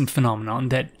a recent phenomenon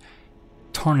that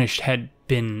tarnished had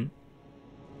been,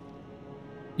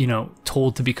 you know,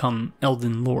 told to become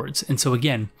Elden Lords. And so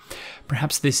again,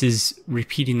 perhaps this is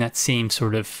repeating that same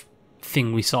sort of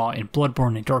thing we saw in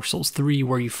Bloodborne and Dark Souls 3,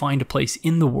 where you find a place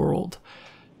in the world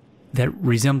that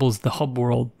resembles the hub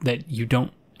world that you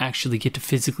don't actually get to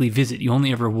physically visit. You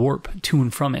only ever warp to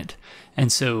and from it.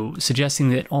 And so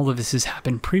suggesting that all of this has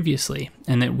happened previously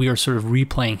and that we are sort of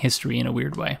replaying history in a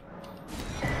weird way.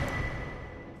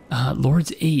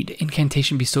 Lord's Aid,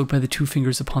 incantation bestowed by the two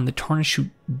fingers upon the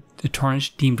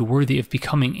tarnished deemed worthy of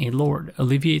becoming a lord.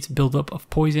 Alleviates buildup of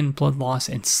poison, blood loss,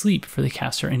 and sleep for the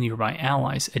caster and nearby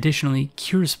allies. Additionally,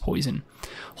 cures poison.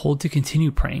 Hold to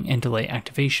continue praying and delay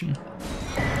activation.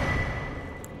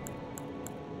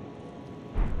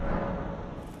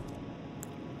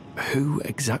 Who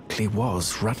exactly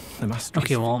was the master?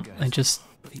 Okay, well, I just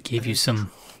gave you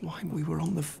some why we were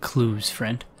on the clues,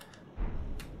 friend.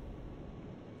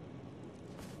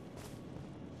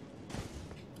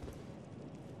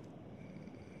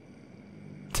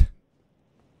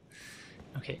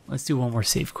 Okay, let's do one more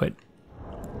save quit.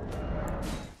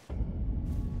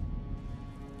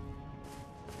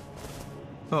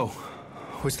 Oh,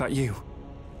 was that you?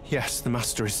 Yes, the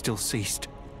master is still ceased.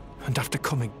 And after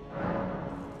coming...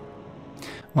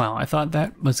 Wow, I thought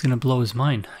that was going to blow his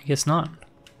mind. I guess not.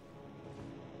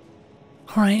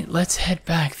 Alright, let's head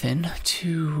back then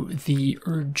to the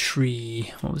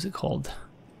Erdtree... What was it called?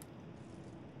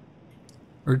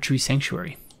 Erdtree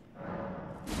Sanctuary.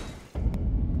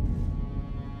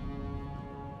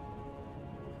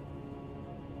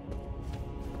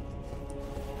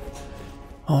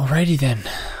 Alrighty then.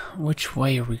 Which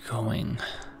way are we going?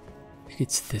 I think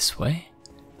it's this way.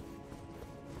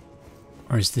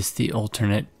 Or is this the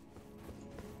alternate?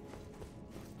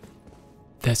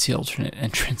 That's the alternate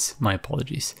entrance. My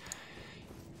apologies.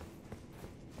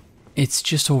 It's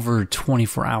just over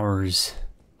 24 hours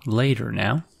later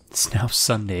now. It's now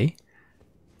Sunday,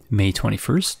 May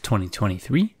 21st,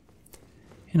 2023.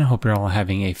 And I hope you're all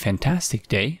having a fantastic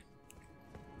day.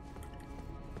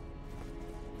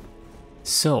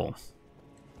 So,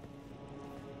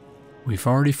 we've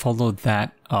already followed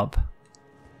that up.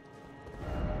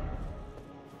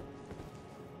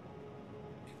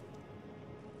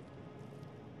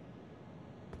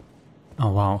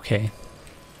 Oh wow, okay.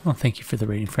 Well, thank you for the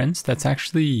rating, friends. That's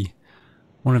actually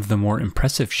one of the more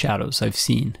impressive shadows I've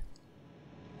seen.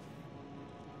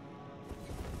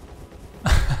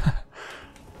 It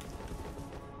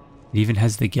even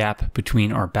has the gap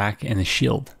between our back and the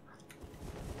shield.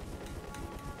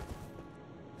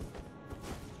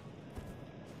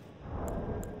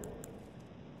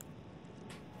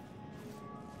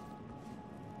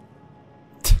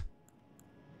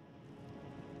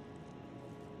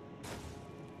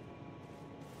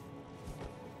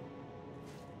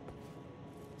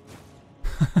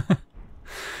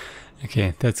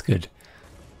 Okay, that's good.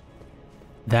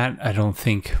 That I don't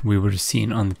think we would have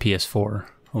seen on the PS4.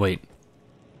 Oh, wait.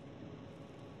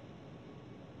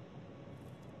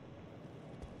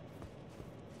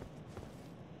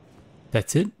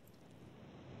 That's it?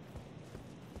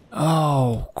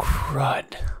 Oh,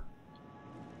 crud.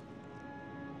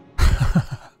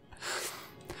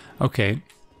 Okay.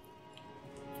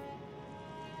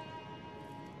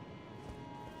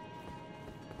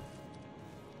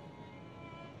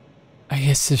 I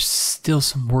guess there's still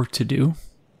some work to do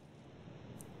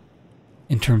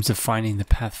in terms of finding the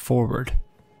path forward.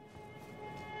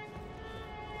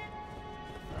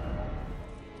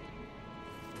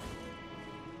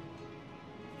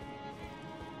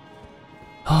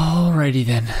 Alrighty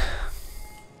then.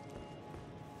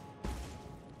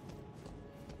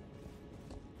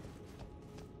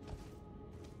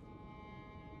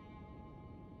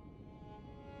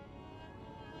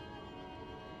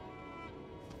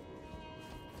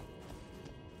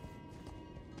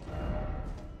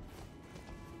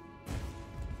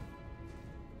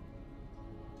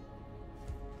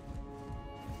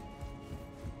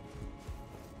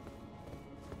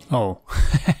 Oh.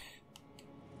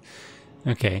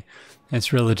 Okay,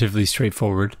 that's relatively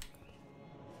straightforward.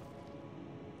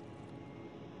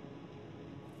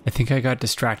 I think I got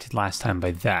distracted last time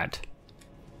by that.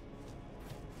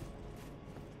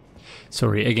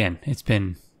 Sorry, again, it's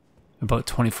been about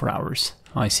 24 hours.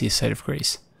 I see a site of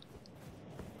grace.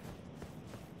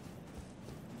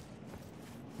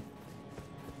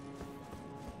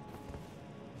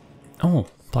 Oh,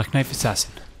 Black Knife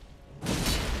Assassin.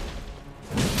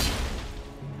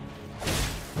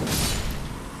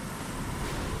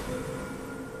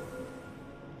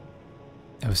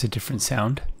 That was a different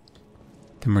sound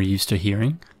than we're used to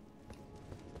hearing.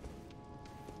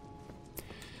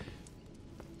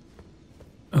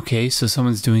 Okay, so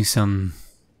someone's doing some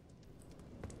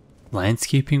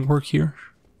landscaping work here.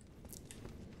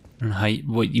 I don't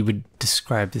know what you would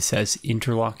describe this as,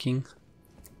 interlocking.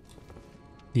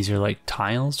 These are like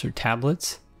tiles or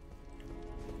tablets.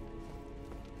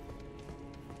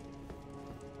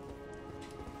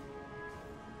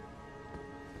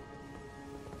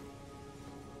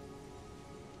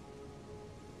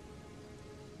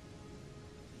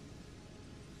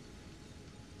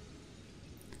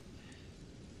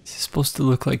 Is this supposed to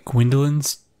look like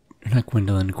Guinevere's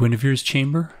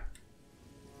chamber?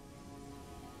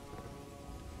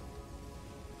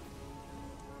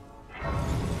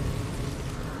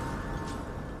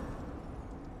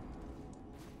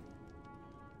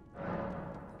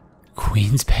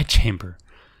 Queen's Bedchamber.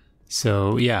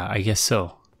 So, yeah, I guess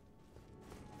so.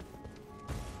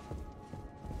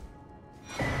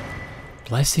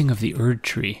 Blessing of the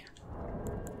Erdtree.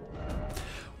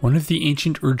 One of the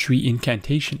ancient Erdtree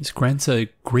incantations grants a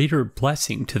greater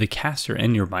blessing to the caster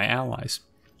and nearby allies,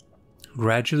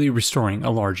 gradually restoring a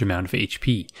large amount of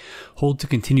HP. Hold to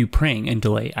continue praying and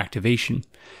delay activation.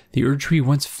 The Erdtree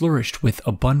once flourished with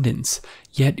abundance,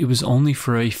 yet it was only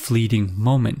for a fleeting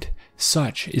moment.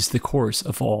 Such is the course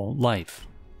of all life.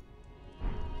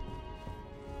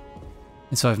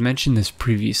 And so I've mentioned this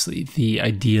previously, the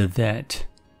idea that,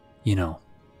 you know,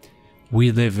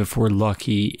 we live, if we're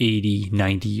lucky, 80,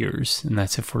 90 years, and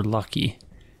that's if we're lucky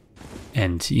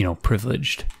and, you know,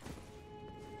 privileged.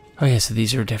 Oh yeah, so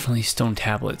these are definitely stone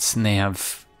tablets, and they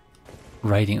have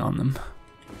writing on them.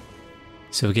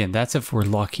 So again, that's if we're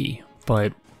lucky,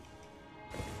 but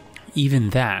even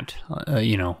that,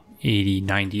 you know, 80,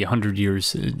 90, 100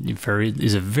 years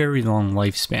is a very long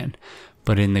lifespan.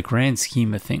 But in the grand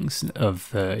scheme of things, of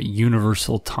the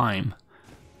universal time,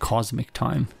 cosmic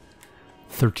time,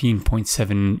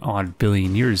 13.7 odd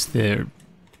billion years the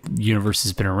universe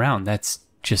has been around, that's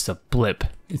just a blip.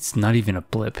 It's not even a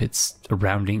blip, it's a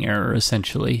rounding error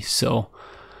essentially. So,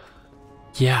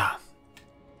 yeah.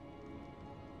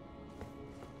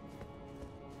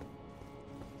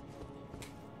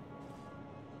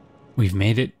 We've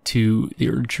made it to the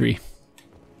Erdtree.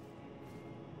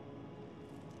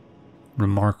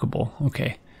 Remarkable.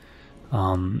 Okay.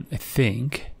 I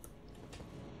think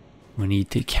we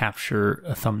need to capture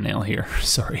a thumbnail here.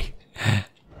 Sorry.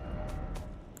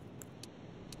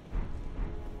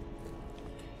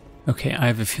 Okay, I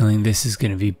have a feeling this is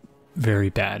going to be very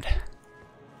bad.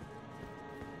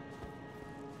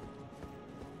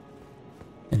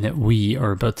 And that we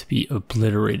are about to be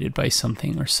obliterated by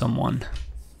something or someone.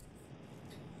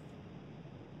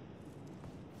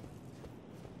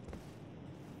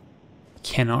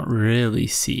 Cannot really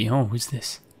see. Oh, who's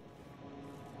this?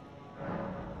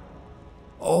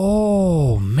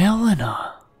 Oh,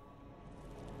 Melina.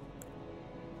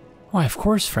 Why, of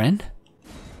course, friend.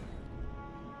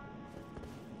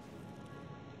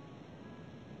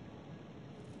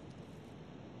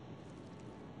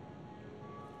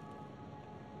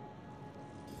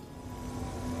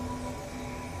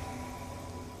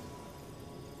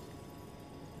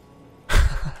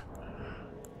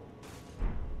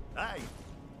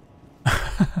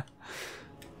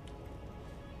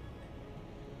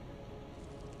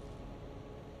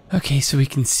 Okay, so we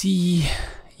can see...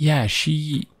 Yeah,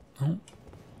 she... Oh.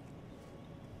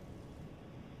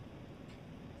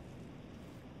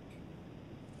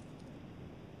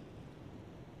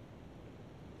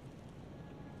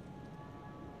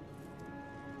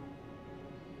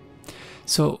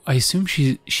 So I assume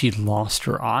she lost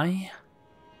her eye?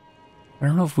 I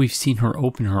don't know if we've seen her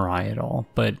open her eye at all,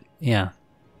 but yeah.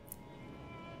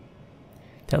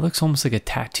 That looks almost like a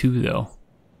tattoo though.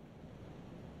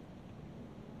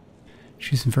 She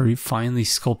has some very finely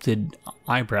sculpted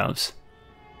eyebrows.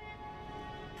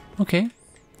 Okay.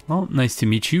 Well, nice to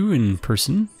meet you in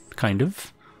person, kind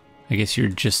of. I guess you're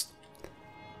just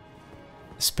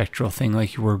a spectral thing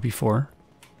like you were before.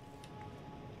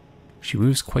 She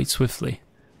moves quite swiftly.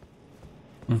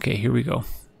 Okay, here we go.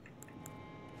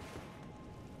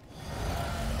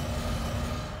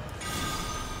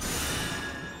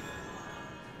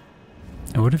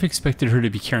 I would have expected her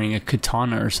to be carrying a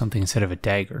katana or something instead of a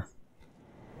dagger.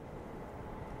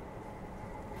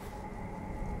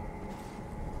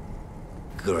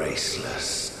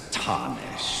 Graceless,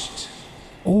 tarnished.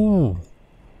 Oh!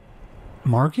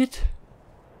 Morgott?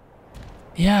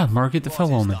 Yeah, Morgott the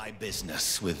fellow Omen. What is thy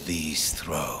business with these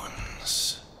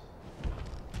thrones?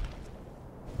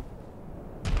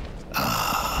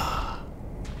 Ah,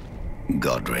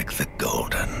 Godric the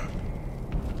Golden.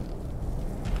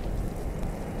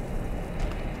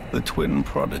 The twin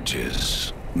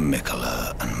prodigies,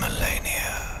 Mikola and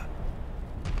Melania.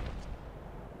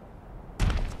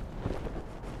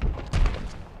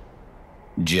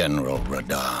 General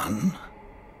Radahn.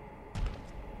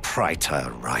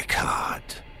 Praetor Rykard.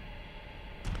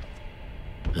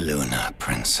 Luna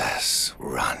Princess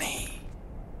Rani.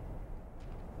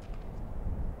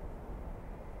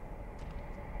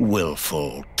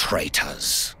 Willful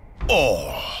traitors,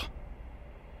 all.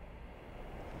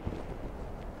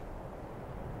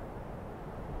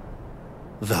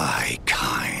 Thy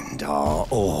kind are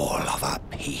all of a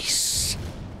piece.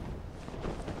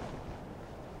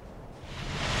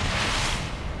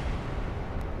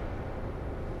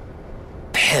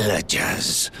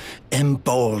 Pillagers,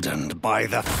 emboldened by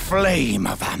the flame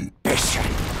of ambition.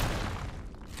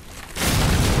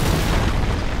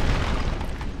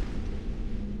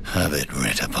 Have it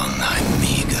writ upon thy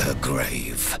meager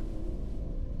grave.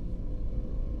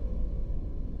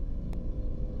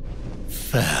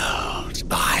 Felled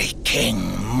by King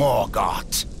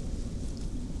Morgott,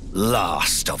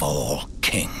 last of all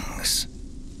kings.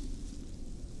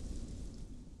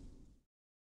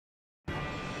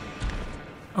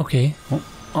 Okay. Well,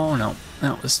 oh no,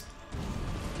 that was...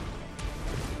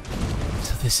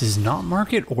 So this is not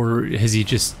Morgott, or has he's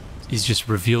just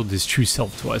revealed his true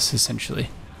self to us, essentially?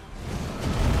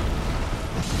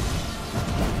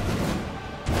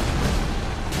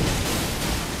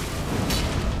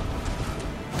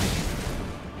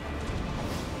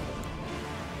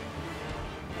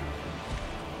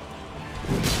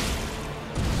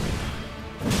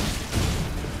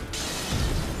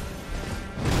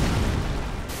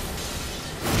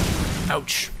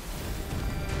 Ouch.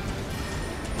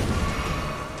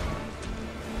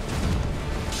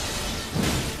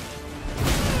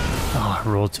 Oh, I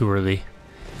rolled too early.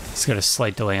 It's got a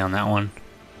slight delay on that one.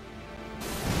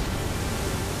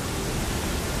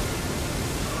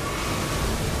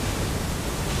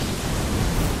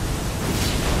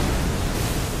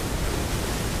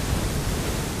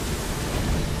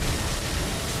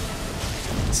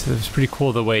 So it was pretty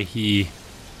cool the way he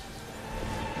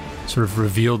sort of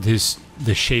revealed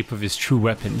the shape of his true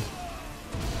weapon.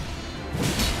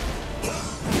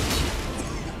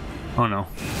 Oh no,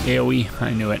 AoE, I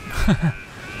knew it.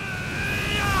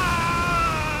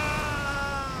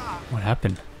 What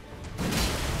happened?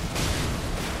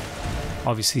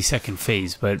 Obviously second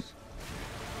phase, but...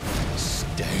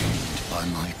 Stained by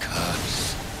my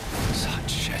curse,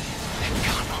 such shame I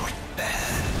cannot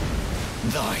bear.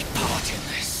 Thy part in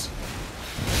this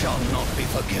shall not be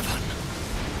forgiven.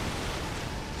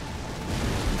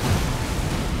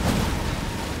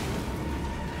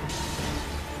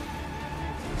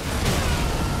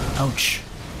 Ouch.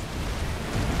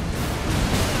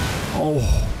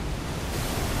 Oh.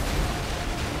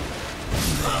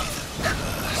 May the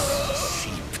curse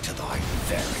seep to thy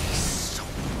very soul.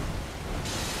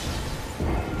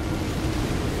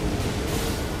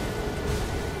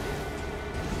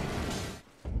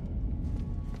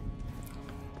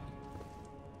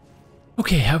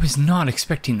 Okay, I was not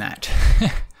expecting that.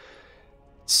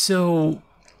 So...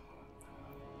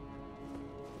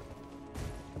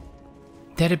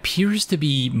 that appears to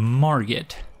be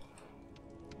Morgott.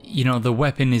 You know, the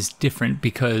weapon is different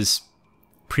because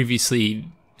previously,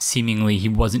 seemingly, he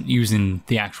wasn't using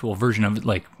the actual version of it.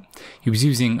 Like, he was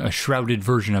using a shrouded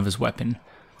version of his weapon.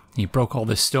 He broke all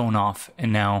this stone off,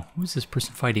 and now... Who's this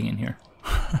person fighting in here?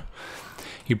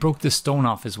 He broke the stone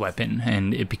off his weapon,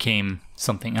 and it became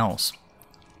something else.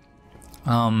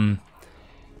 But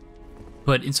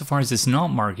insofar as it's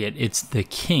not Morgott, it's the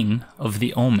king of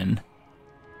the Omen.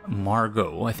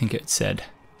 Margot, I think it said.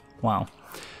 Wow.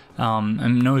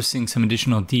 I'm noticing some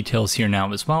additional details here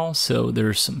now as well. So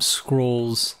there's some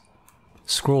scrolls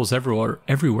everywhere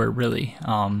really.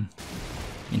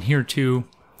 In here too,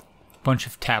 bunch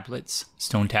of tablets,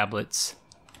 stone tablets.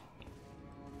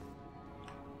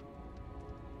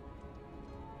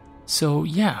 So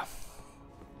yeah.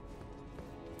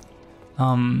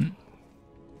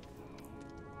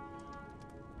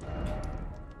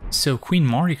 So Queen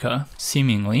Marika,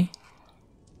 seemingly,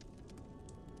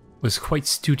 was quite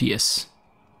studious,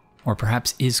 or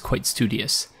perhaps is quite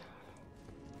studious.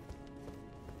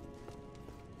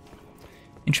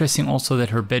 Interesting also that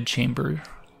her bedchamber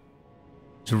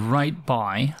is right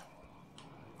by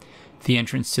the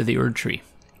entrance to the Erdtree.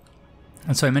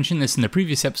 And so I mentioned this in the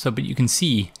previous episode, but you can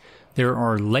see there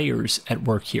are layers at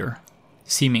work here,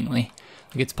 seemingly.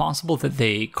 Like it's possible that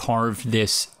they carved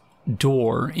this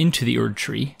door into the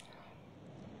Erdtree,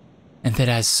 and that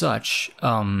as such,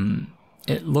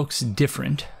 it looks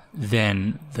different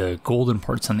than the golden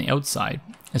parts on the outside.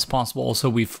 It's possible also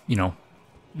we've,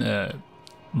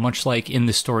 much like in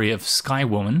the story of Sky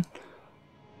Woman,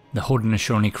 the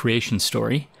Haudenosaunee creation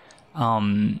story,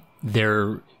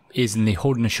 there is in the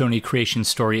Haudenosaunee creation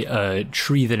story a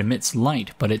tree that emits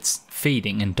light, but it's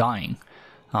fading and dying.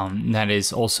 That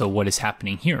is also what is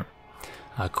happening here,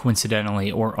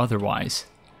 coincidentally or otherwise.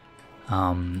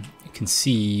 You can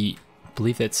see, I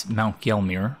believe that's Mount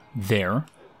Gelmir there,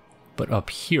 but up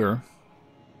here...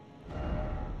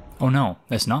 Oh no,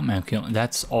 that's not Mount Gelmir,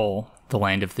 that's all the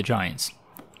land of the giants,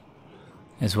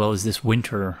 as well as this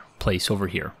winter place over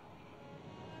here.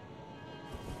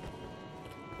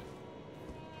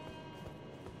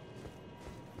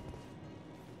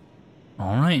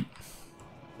 All right.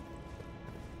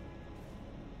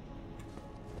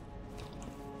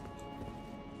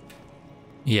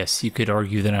 Yes, you could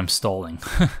argue that I'm stalling.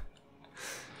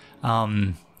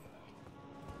 I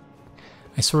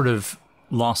sort of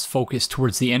lost focus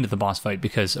towards the end of the boss fight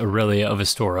because Aurelia of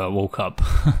Astora woke up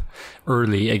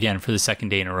early again for the second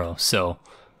day in a row. So,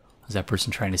 was that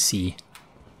person trying to see?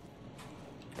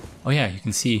 Oh yeah, you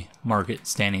can see Morgott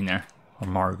standing there, or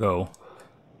Margot.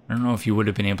 I don't know if you would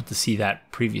have been able to see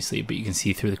that previously, but you can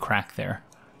see through the crack there.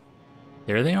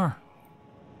 There they are.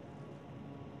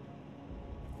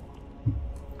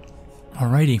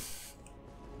 Alrighty.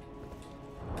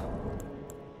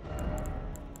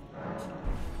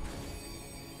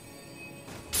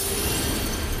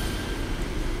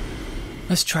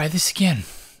 Let's try this again.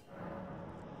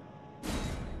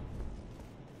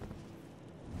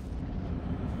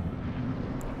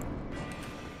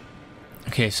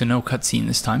 Okay, so no cutscene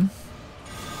this time.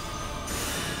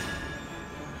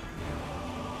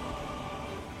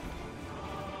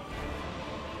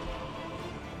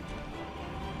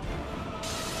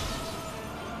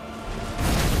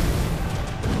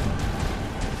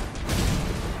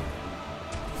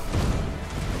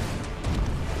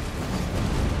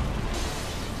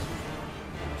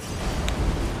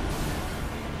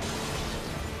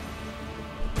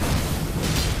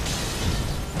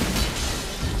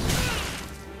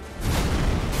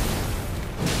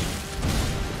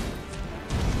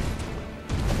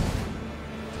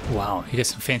 Wow, you got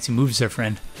some fancy moves there,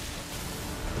 friend.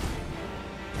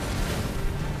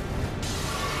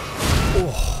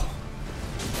 Oh.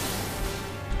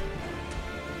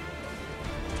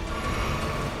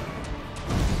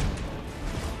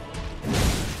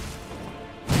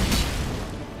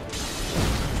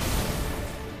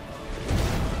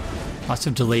 Lots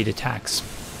of delayed attacks.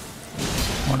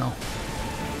 Oh no.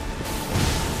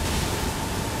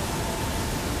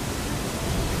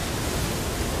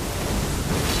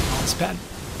 Bad.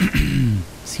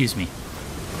 Excuse me.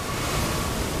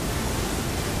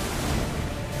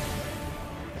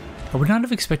 I would not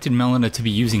have expected Melina to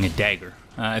be using a dagger.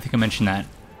 I think I mentioned that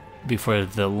before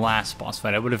the last boss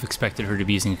fight. I would have expected her to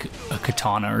be using a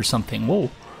katana or something. Whoa.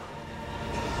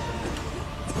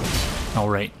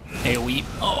 Alright. AoE.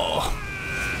 Oh.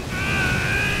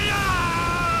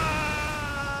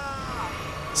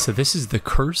 So this is the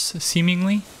curse,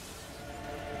 seemingly?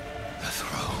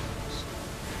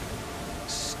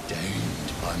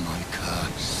 By my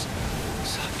curse,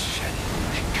 such shame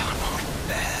they cannot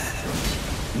bear.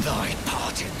 Thy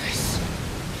part in this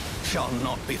shall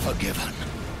not be forgiven.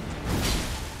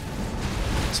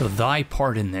 So thy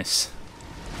part in this.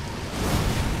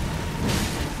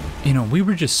 You know, we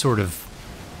were just sort of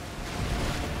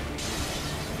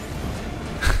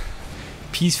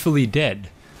peacefully dead.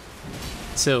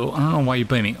 So I don't know why you're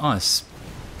blaming us,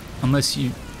 unless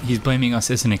he's blaming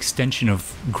us as an extension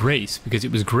of Grace, because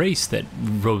it was Grace that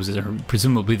rose, or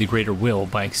presumably the greater will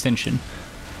by extension.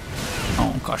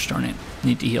 Oh gosh darn it,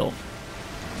 need to heal.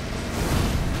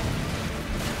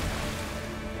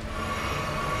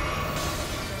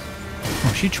 Oh,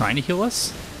 is she trying to heal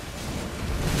us?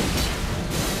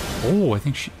 Oh, I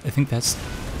think that's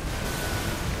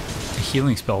a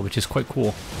healing spell, which is quite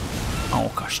cool.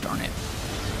 Oh gosh darn it.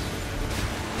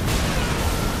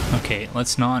 Okay,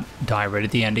 let's not die right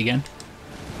at the end again.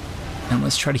 And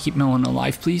let's try to keep Melon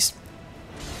alive, please.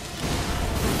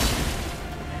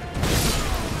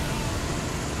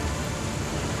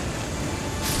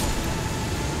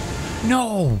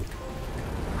 No!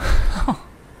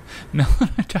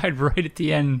 Melina died right at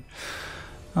the end.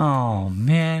 Oh,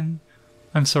 man.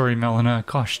 I'm sorry, Melina.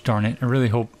 Gosh darn it. I really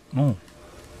hope... Oh.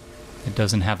 It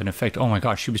doesn't have an effect. Oh my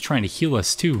gosh, she was trying to heal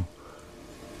us, too.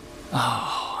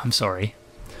 Oh, I'm sorry.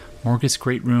 Morgott's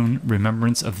Great Rune,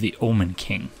 Remembrance of the Omen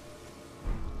King.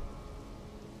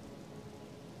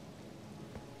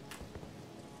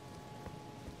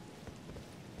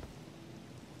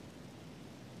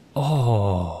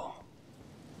 Oh.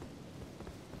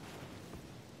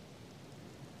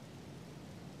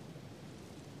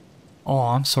 Oh,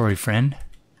 I'm sorry, friend.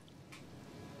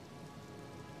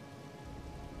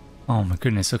 Oh my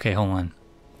goodness, okay, hold on.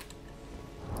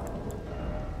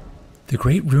 The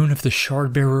great rune of the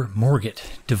Shardbearer Morgott,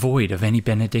 devoid of any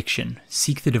benediction.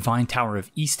 Seek the divine tower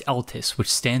of East Altis, which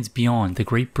stands beyond the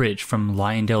great bridge from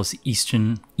Leyndell's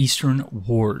eastern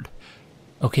ward.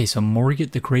 Okay, so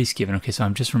Morgott the Grace-Given. Okay, so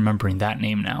I'm just remembering that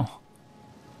name now.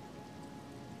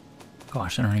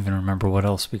 Gosh, I don't even remember what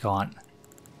else we got.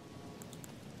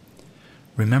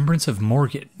 Remembrance of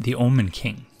Morgott, the Omen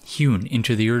King, hewn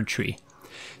into the Erdtree.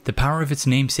 The power of its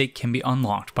namesake can be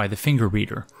unlocked by the finger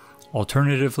reader.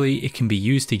 Alternatively, it can be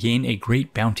used to gain a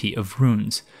great bounty of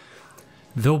runes.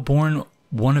 Though born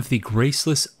one of the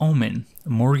graceless Omen,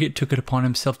 Morgott took it upon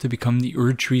himself to become the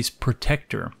Erdtree's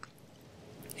protector.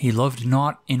 He loved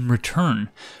not in return,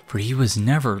 for he was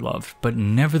never loved, but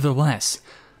nevertheless,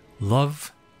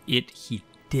 love it he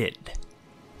did.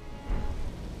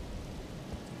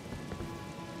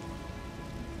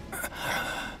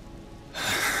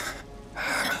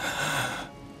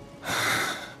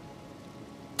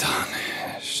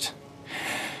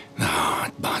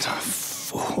 But a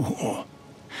fool.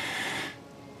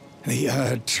 The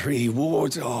Erdtree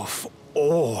wards off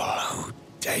all who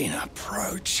deign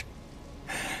approach.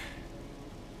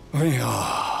 We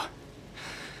are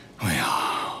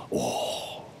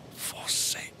all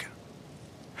forsaken.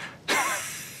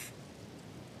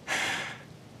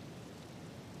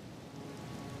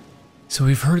 So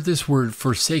we've heard this word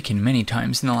forsaken many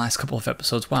times in the last couple of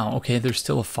episodes. Wow, okay, there's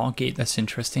still a fog gate. That's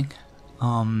interesting.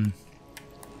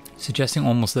 Suggesting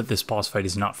almost that this boss fight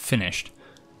is not finished.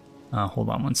 Hold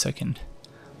on one second.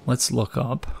 Let's look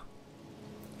up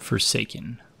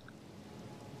Forsaken.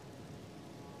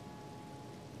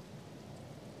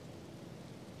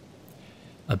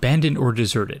 Abandoned or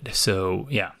deserted. So,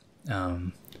 yeah.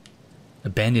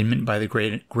 Abandonment by the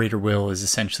greater will is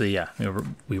essentially, yeah,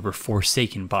 we were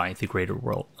forsaken by the greater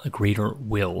will. A greater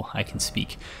will, I can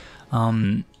speak.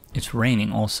 It's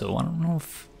raining also. I don't know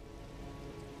if...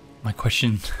 My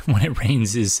question when it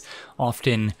rains is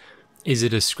often, is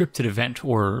it a scripted event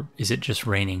or is it just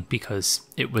raining because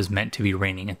it was meant to be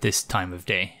raining at this time of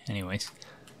day? Anyways.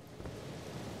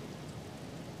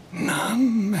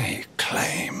 None may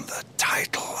claim the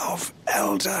title of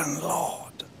Elden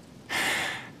Lord.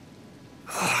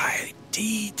 Thy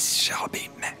deeds shall be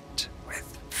met with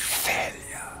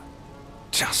failure,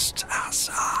 just as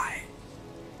I.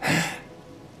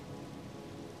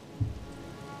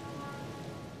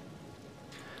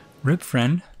 Rip,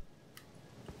 friend.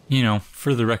 You know,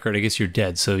 for the record, I guess you're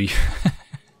dead, so you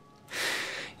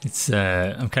it's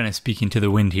I'm kind of speaking to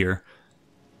the wind here.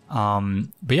 But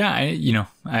yeah,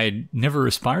 I never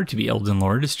aspired to be Elden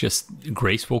Lord. It's just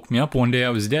Grace woke me up one day. I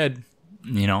was dead.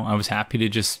 You know, I was happy to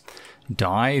just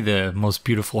die, the most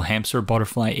beautiful hamster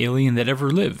butterfly alien that ever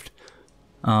lived.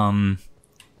 But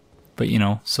you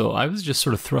know, so I was just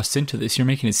sort of thrust into this. You're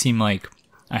making it seem like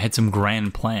I had some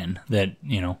grand plan that,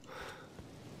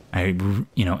 I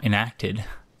enacted.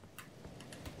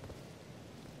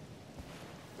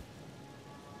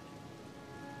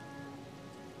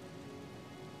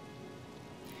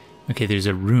 Okay, there's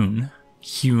a rune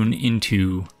hewn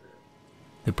into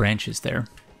the branches there.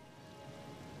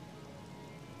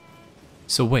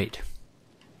 So wait.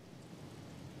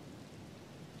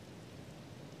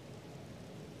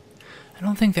 I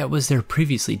don't think that was there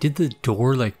previously. Did the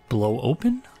door, like, blow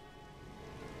open?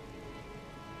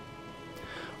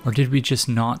 Or did we just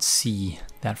not see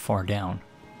that far down?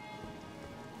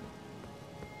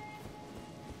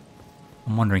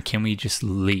 I'm wondering, can we just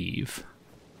leave?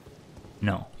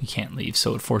 No, you can't leave,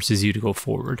 so it forces you to go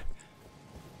forward.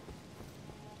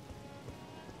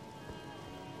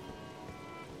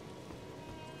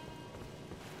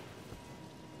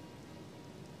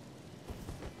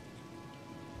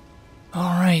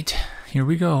 Alright, here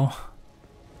we go.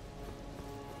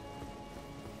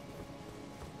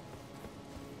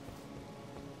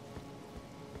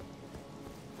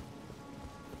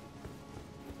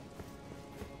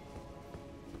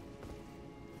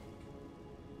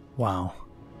 Wow.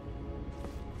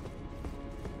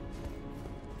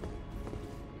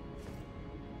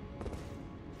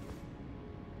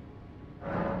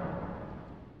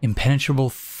 Impenetrable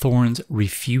thorns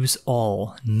refuse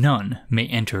all. None may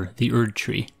enter the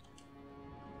Erdtree.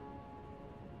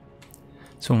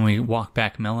 So when we walk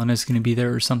back, Melena's going to be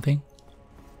there or something?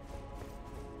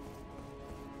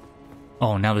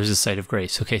 Oh, now there's a site of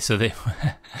grace. Okay, so they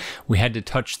we had to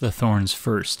touch the thorns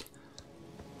first.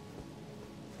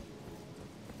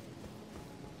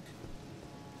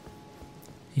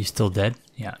 You still dead?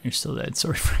 Yeah, you're still dead.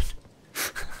 Sorry, friend.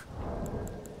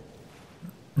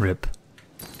 Rip.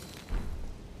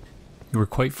 You were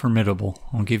quite formidable.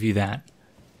 I'll give you that.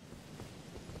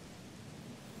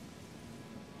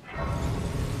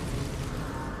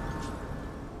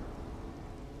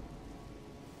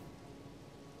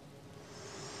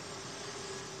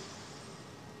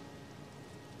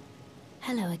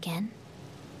 Hello again,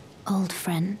 old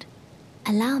friend.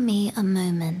 Allow me a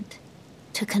moment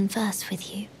to converse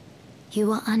with you. You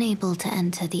were unable to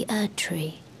enter the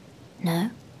Erdtree,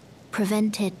 no?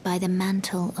 Prevented by the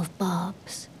mantle of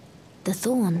barbs. The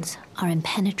thorns are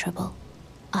impenetrable,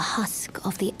 a husk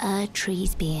of the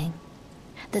Erdtree's being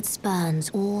that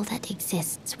spurns all that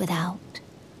exists without.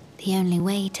 The only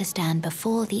way to stand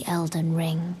before the Elden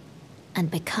Ring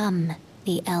and become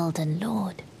the Elden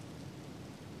Lord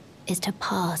is to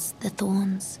pass the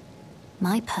thorns.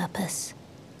 My purpose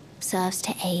serves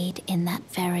to aid in that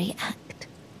very act.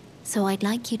 So I'd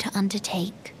like you to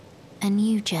undertake a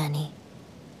new journey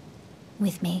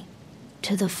with me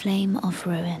to the Flame of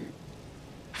Ruin,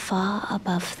 far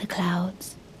above the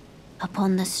clouds,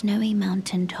 upon the snowy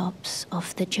mountaintops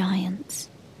of the giants.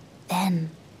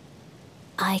 Then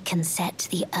I can set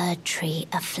the Erdtree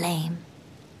aflame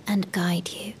and guide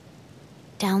you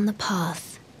down the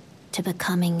path to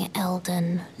becoming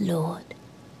Elden Lord.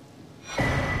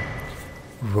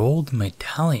 Rolled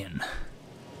medallion.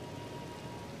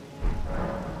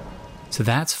 So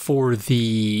that's for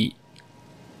the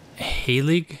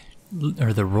Halig,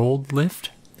 or the rolled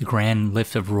lift? The grand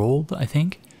lift of rolled, I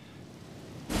think?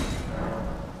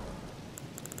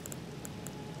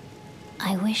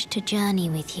 I wish to journey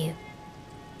with you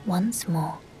once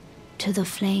more to the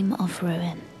Flame of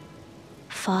Ruin,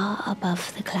 far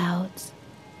above the clouds,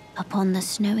 upon the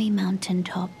snowy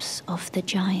mountaintops of the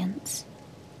giants.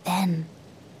 Then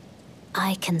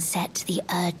I can set the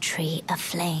Erdtree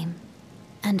aflame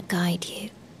and guide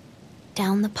you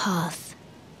down the path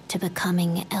to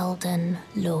becoming Elden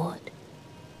Lord.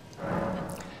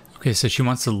 Okay, so she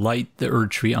wants to light the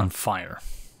Erdtree on fire.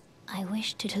 I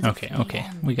wish to the Okay,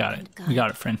 we got it. We got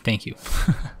it, friend. Thank you.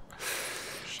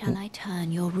 Shall I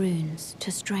turn your runes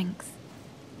to strength?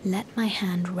 Let my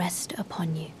hand rest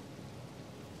upon you.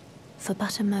 For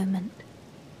but a moment,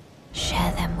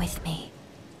 share them with me.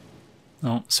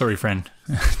 Oh, sorry, friend.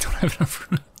 I don't have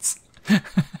enough runes.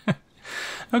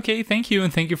 Okay, thank you,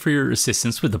 and thank you for your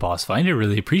assistance with the boss fight. I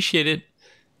really appreciate it.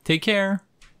 Take care.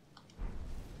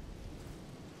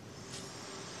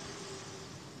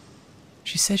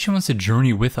 She said she wants to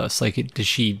journey with us. Like, is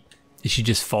she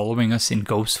just following us in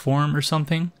ghost form or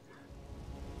something?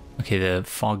 Okay, the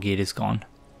fog gate is gone.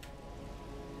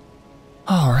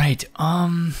 All right.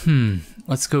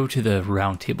 Let's go to the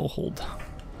Roundtable Hold.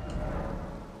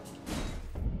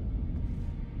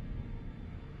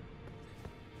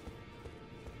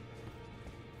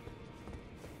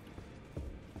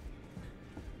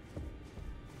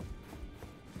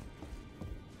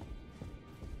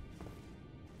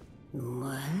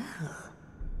 Well,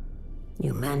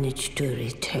 you managed to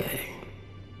return.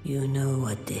 You know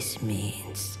what this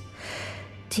means.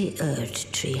 The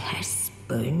Erdtree has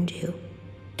spurned you.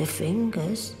 The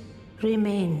fingers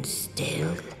remain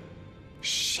still,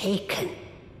 shaken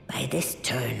by this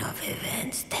turn of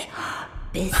events. They are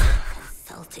busy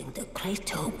consulting the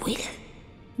greater will.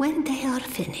 When they are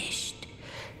finished,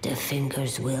 the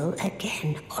fingers will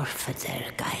again offer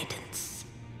their guidance.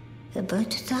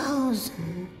 But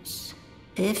thousands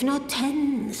if not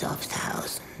tens of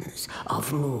thousands,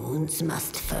 of moons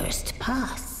must first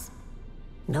pass.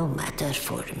 No matter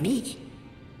for me.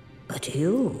 But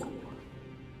you...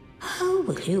 how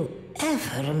will you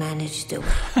ever manage to...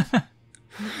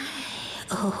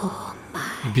 Oh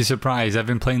my... You'd be surprised. I've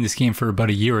been playing this game for about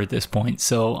a year at this point,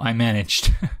 so I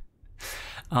managed.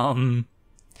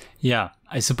 Yeah,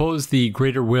 I suppose the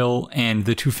Greater Will and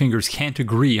the Two Fingers can't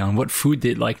agree on what food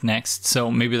they'd like next,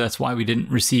 so maybe that's why we didn't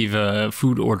receive a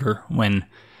food order when,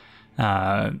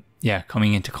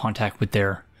 coming into contact with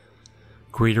their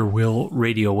Greater Will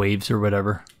radio waves or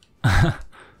whatever.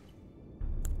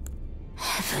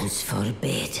 Heavens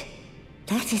forbid.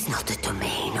 That is not the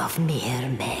domain of mere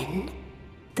men.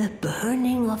 The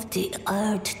burning of the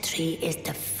Erdtree is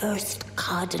the first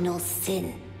cardinal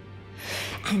sin.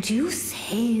 And you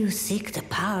say you seek the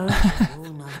power of the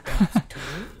Rune of Death too?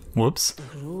 Whoops.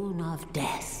 The Rune of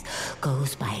Death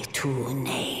goes by two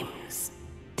names.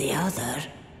 The other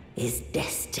is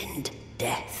Destined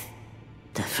Death.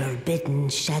 The forbidden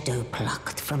shadow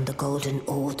plucked from the Golden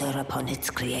Order upon its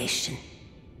creation.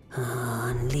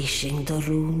 Unleashing the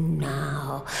rune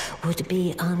now would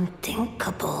be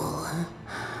unthinkable.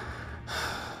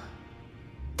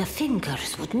 The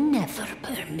Fingers would never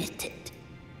permit it.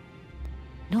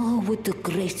 Nor would the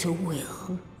Greater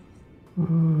Will.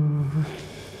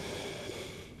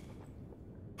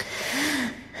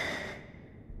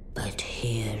 But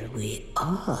here we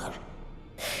are.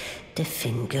 The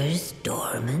Fingers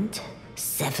dormant,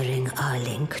 severing our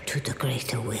link to the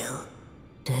Greater Will.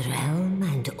 The realm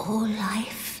and all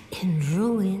life in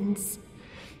ruins.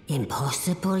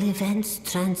 Impossible events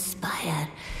transpire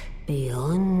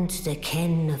beyond the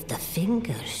ken of the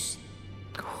Fingers.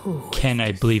 Ken,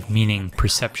 I believe, meaning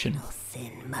perception.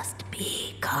 Sin must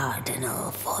be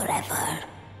cardinal forever.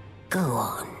 Go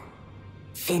on.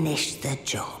 Finish the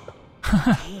job.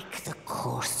 Take the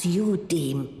course you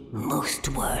deem most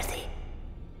worthy.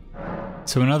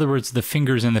 So in other words, the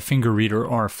Fingers and the Finger Reader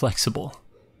are flexible.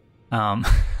 There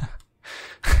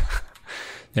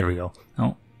we go.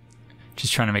 Oh,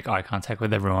 just trying to make eye contact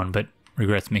with everyone, but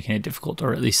regrets making it difficult,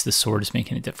 or at least the sword is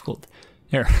making it difficult.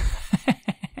 There.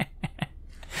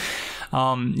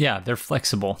 Yeah, they're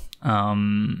flexible.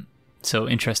 So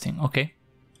interesting. Okay.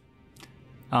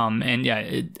 And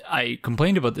yeah, I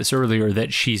complained about this earlier,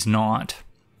 that she's not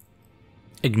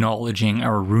acknowledging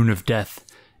our Rune of Death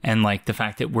and like the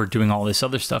fact that we're doing all this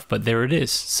other stuff, but there it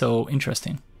is. So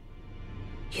interesting.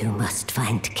 You must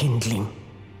find kindling.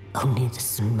 Only the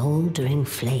smoldering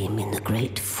flame in the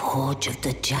great forge of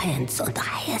the giants on the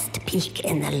highest peak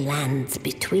in the lands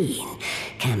between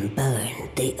can burn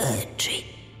the Erdtree.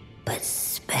 But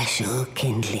special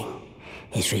kindling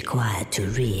is required to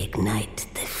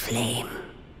reignite the flame.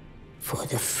 For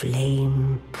the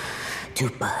flame to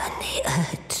burn the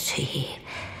Erdtree,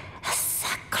 a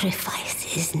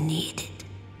sacrifice is needed.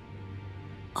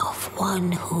 Of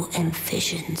one who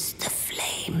envisions the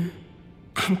flame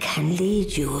and can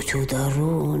lead you to the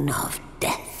Rune of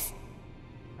Death.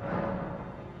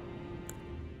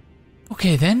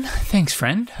 Okay then, thanks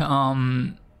friend.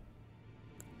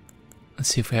 Let's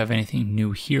see if we have anything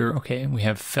new here. Okay, we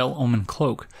have Fell Omen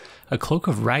Cloak. A cloak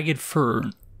of ragged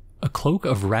fur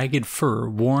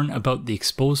worn about the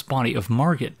exposed body of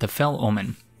Morgott, the Fell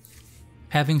Omen.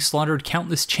 Having slaughtered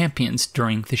countless champions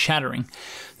during the Shattering,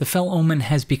 the Fell Omen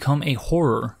has become a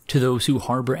horror to those who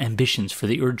harbor ambitions for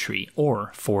the Erdtree,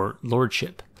 or for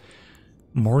lordship.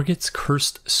 Morgott's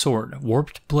cursed sword,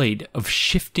 warped blade of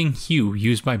shifting hue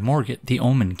used by Morgott, the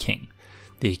Omen King.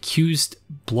 The accused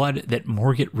blood that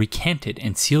Morgott recanted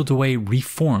and sealed away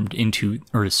reformed into,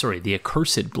 the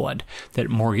accursed blood that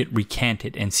Morgott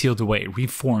recanted and sealed away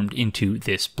reformed into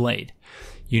this blade.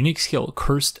 Unique skill,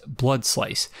 Cursed Blood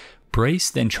Slice.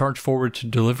 Brace, then charge forward to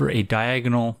deliver a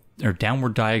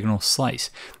downward diagonal slice.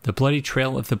 The bloody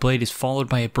trail of the blade is followed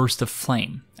by a burst of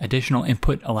flame. Additional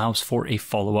input allows for a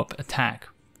follow-up attack.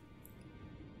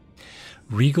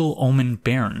 Regal Omen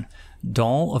Bairn.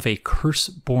 Doll of a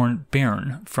curse-born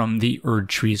bairn from the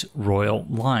Erdtree's royal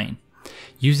line.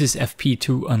 Uses FP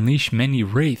to unleash many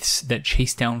wraiths that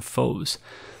chase down foes.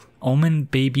 Omen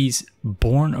babies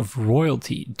born of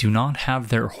royalty do not have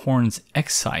their horns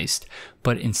excised,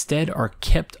 but instead are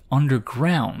kept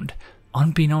underground,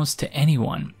 unbeknownst to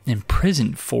anyone,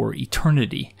 imprisoned for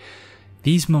eternity.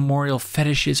 These memorial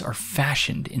fetishes are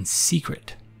fashioned in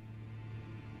secret.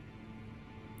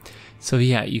 So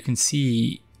yeah, you can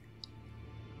see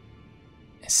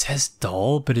it says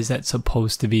doll, but is that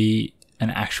supposed to be an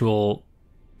actual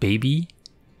baby?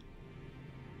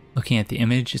 Looking at the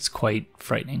image, it's quite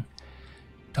frightening.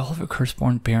 Doll of a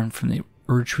curse-born bairn from the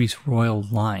Erdtree's royal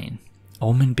line.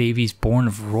 Omen babies born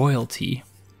of royalty.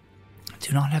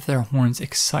 do not have their horns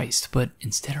excised, but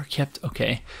instead are kept...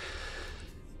 Okay.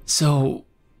 So,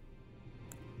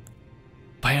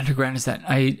 by underground is that...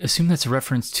 I assume that's a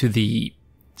reference to the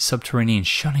subterranean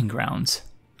shunning grounds.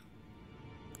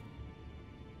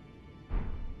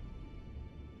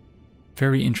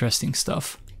 Very interesting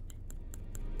stuff.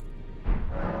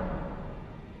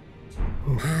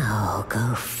 Now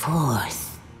go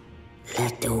forth.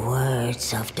 Let the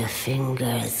words of the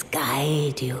fingers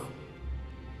guide you.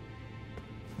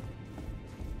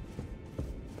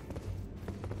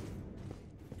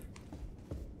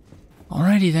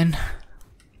 Alrighty then.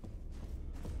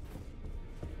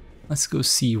 Let's go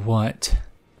see what,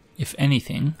 if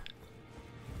anything,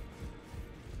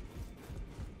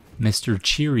 Mr.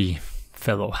 Cheery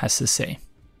Fellow has to say.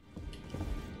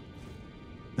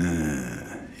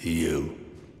 You.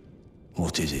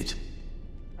 What is it?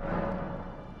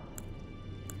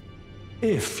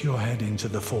 If you're heading to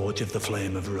the Forge of the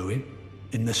Flame of Ruin,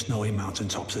 in the snowy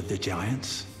mountaintops of the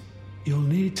Giants, you'll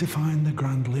need to find the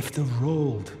Grand Lift of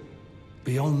Rold,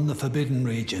 beyond the Forbidden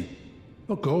Region.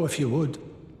 Or go if you would.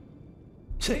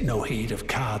 Take no heed of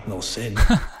cardinal sin.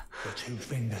 The two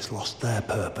fingers lost their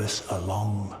purpose a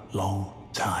long, long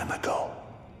time ago.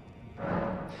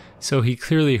 So he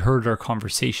clearly heard our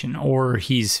conversation, or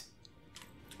he's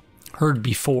heard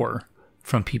before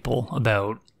from people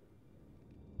about,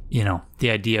 you know, the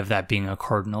idea of that being a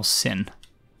cardinal sin.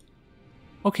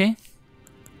 Okay.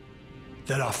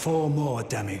 There are 4 more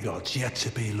demigods yet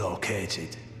to be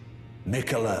located.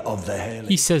 Mikola of the Hailing.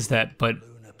 He says that, but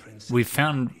we've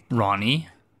found Ronnie,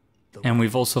 and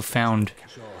we've also found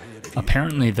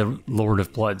apparently the Lord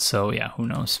of Blood, so yeah, who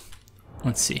knows.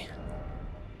 Let's see.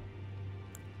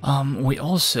 We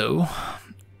also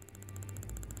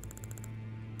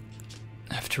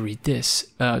have to read this.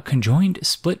 Conjoined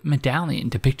split medallion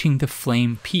depicting the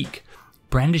Flame Peak.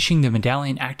 Brandishing the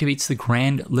medallion activates the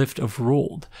Grand Lift of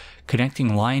Rold, connecting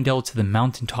Leyndell to the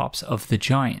mountaintops of the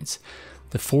Giants.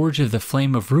 The Forge of the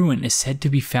Flame of Ruin is said to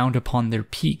be found upon their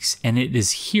peaks, and it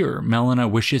is here Melina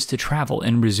wishes to travel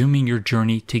in resuming your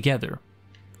journey together.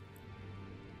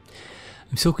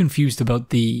 I'm so confused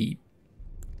about the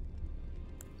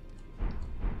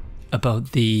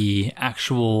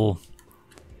actual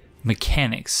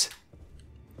mechanics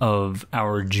of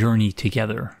our journey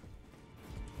together.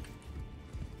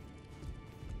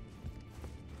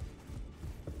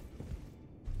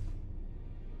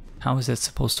 How is that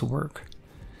supposed to work?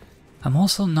 I'm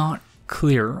also not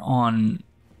clear on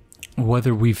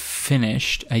whether we've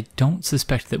finished, I don't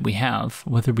suspect that we have,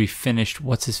 whether we've finished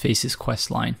What's-His-Face's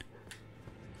quest line.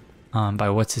 By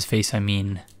What's-His-Face I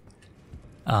mean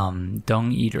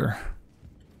Dung Eater.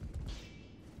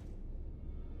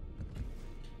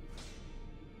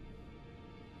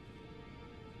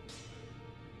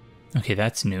 Okay,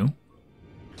 that's new.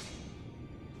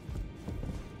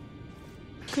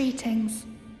 Greetings.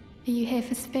 Are you here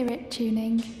for spirit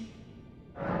tuning?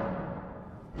 Or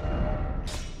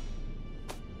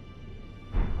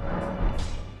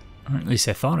at least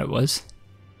I thought it was.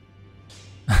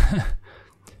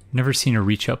 Never seen her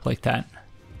reach up like that.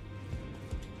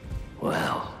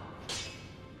 Well,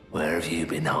 where have you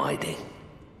been hiding?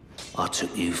 I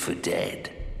took you for dead.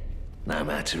 No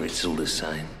matter, it's all the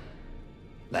same.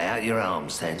 Lay out your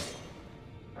arms then.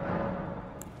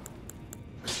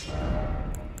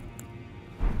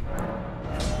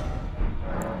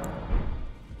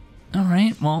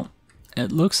 Alright, well,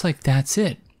 it looks like that's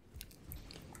it.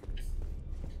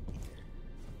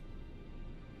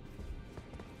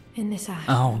 In this ash.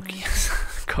 Oh,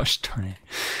 yes. Gosh darn it.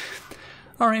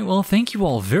 Alright, well, thank you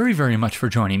all very, very much for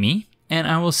joining me, and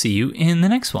I will see you in the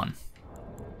next one.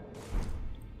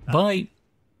 Bye.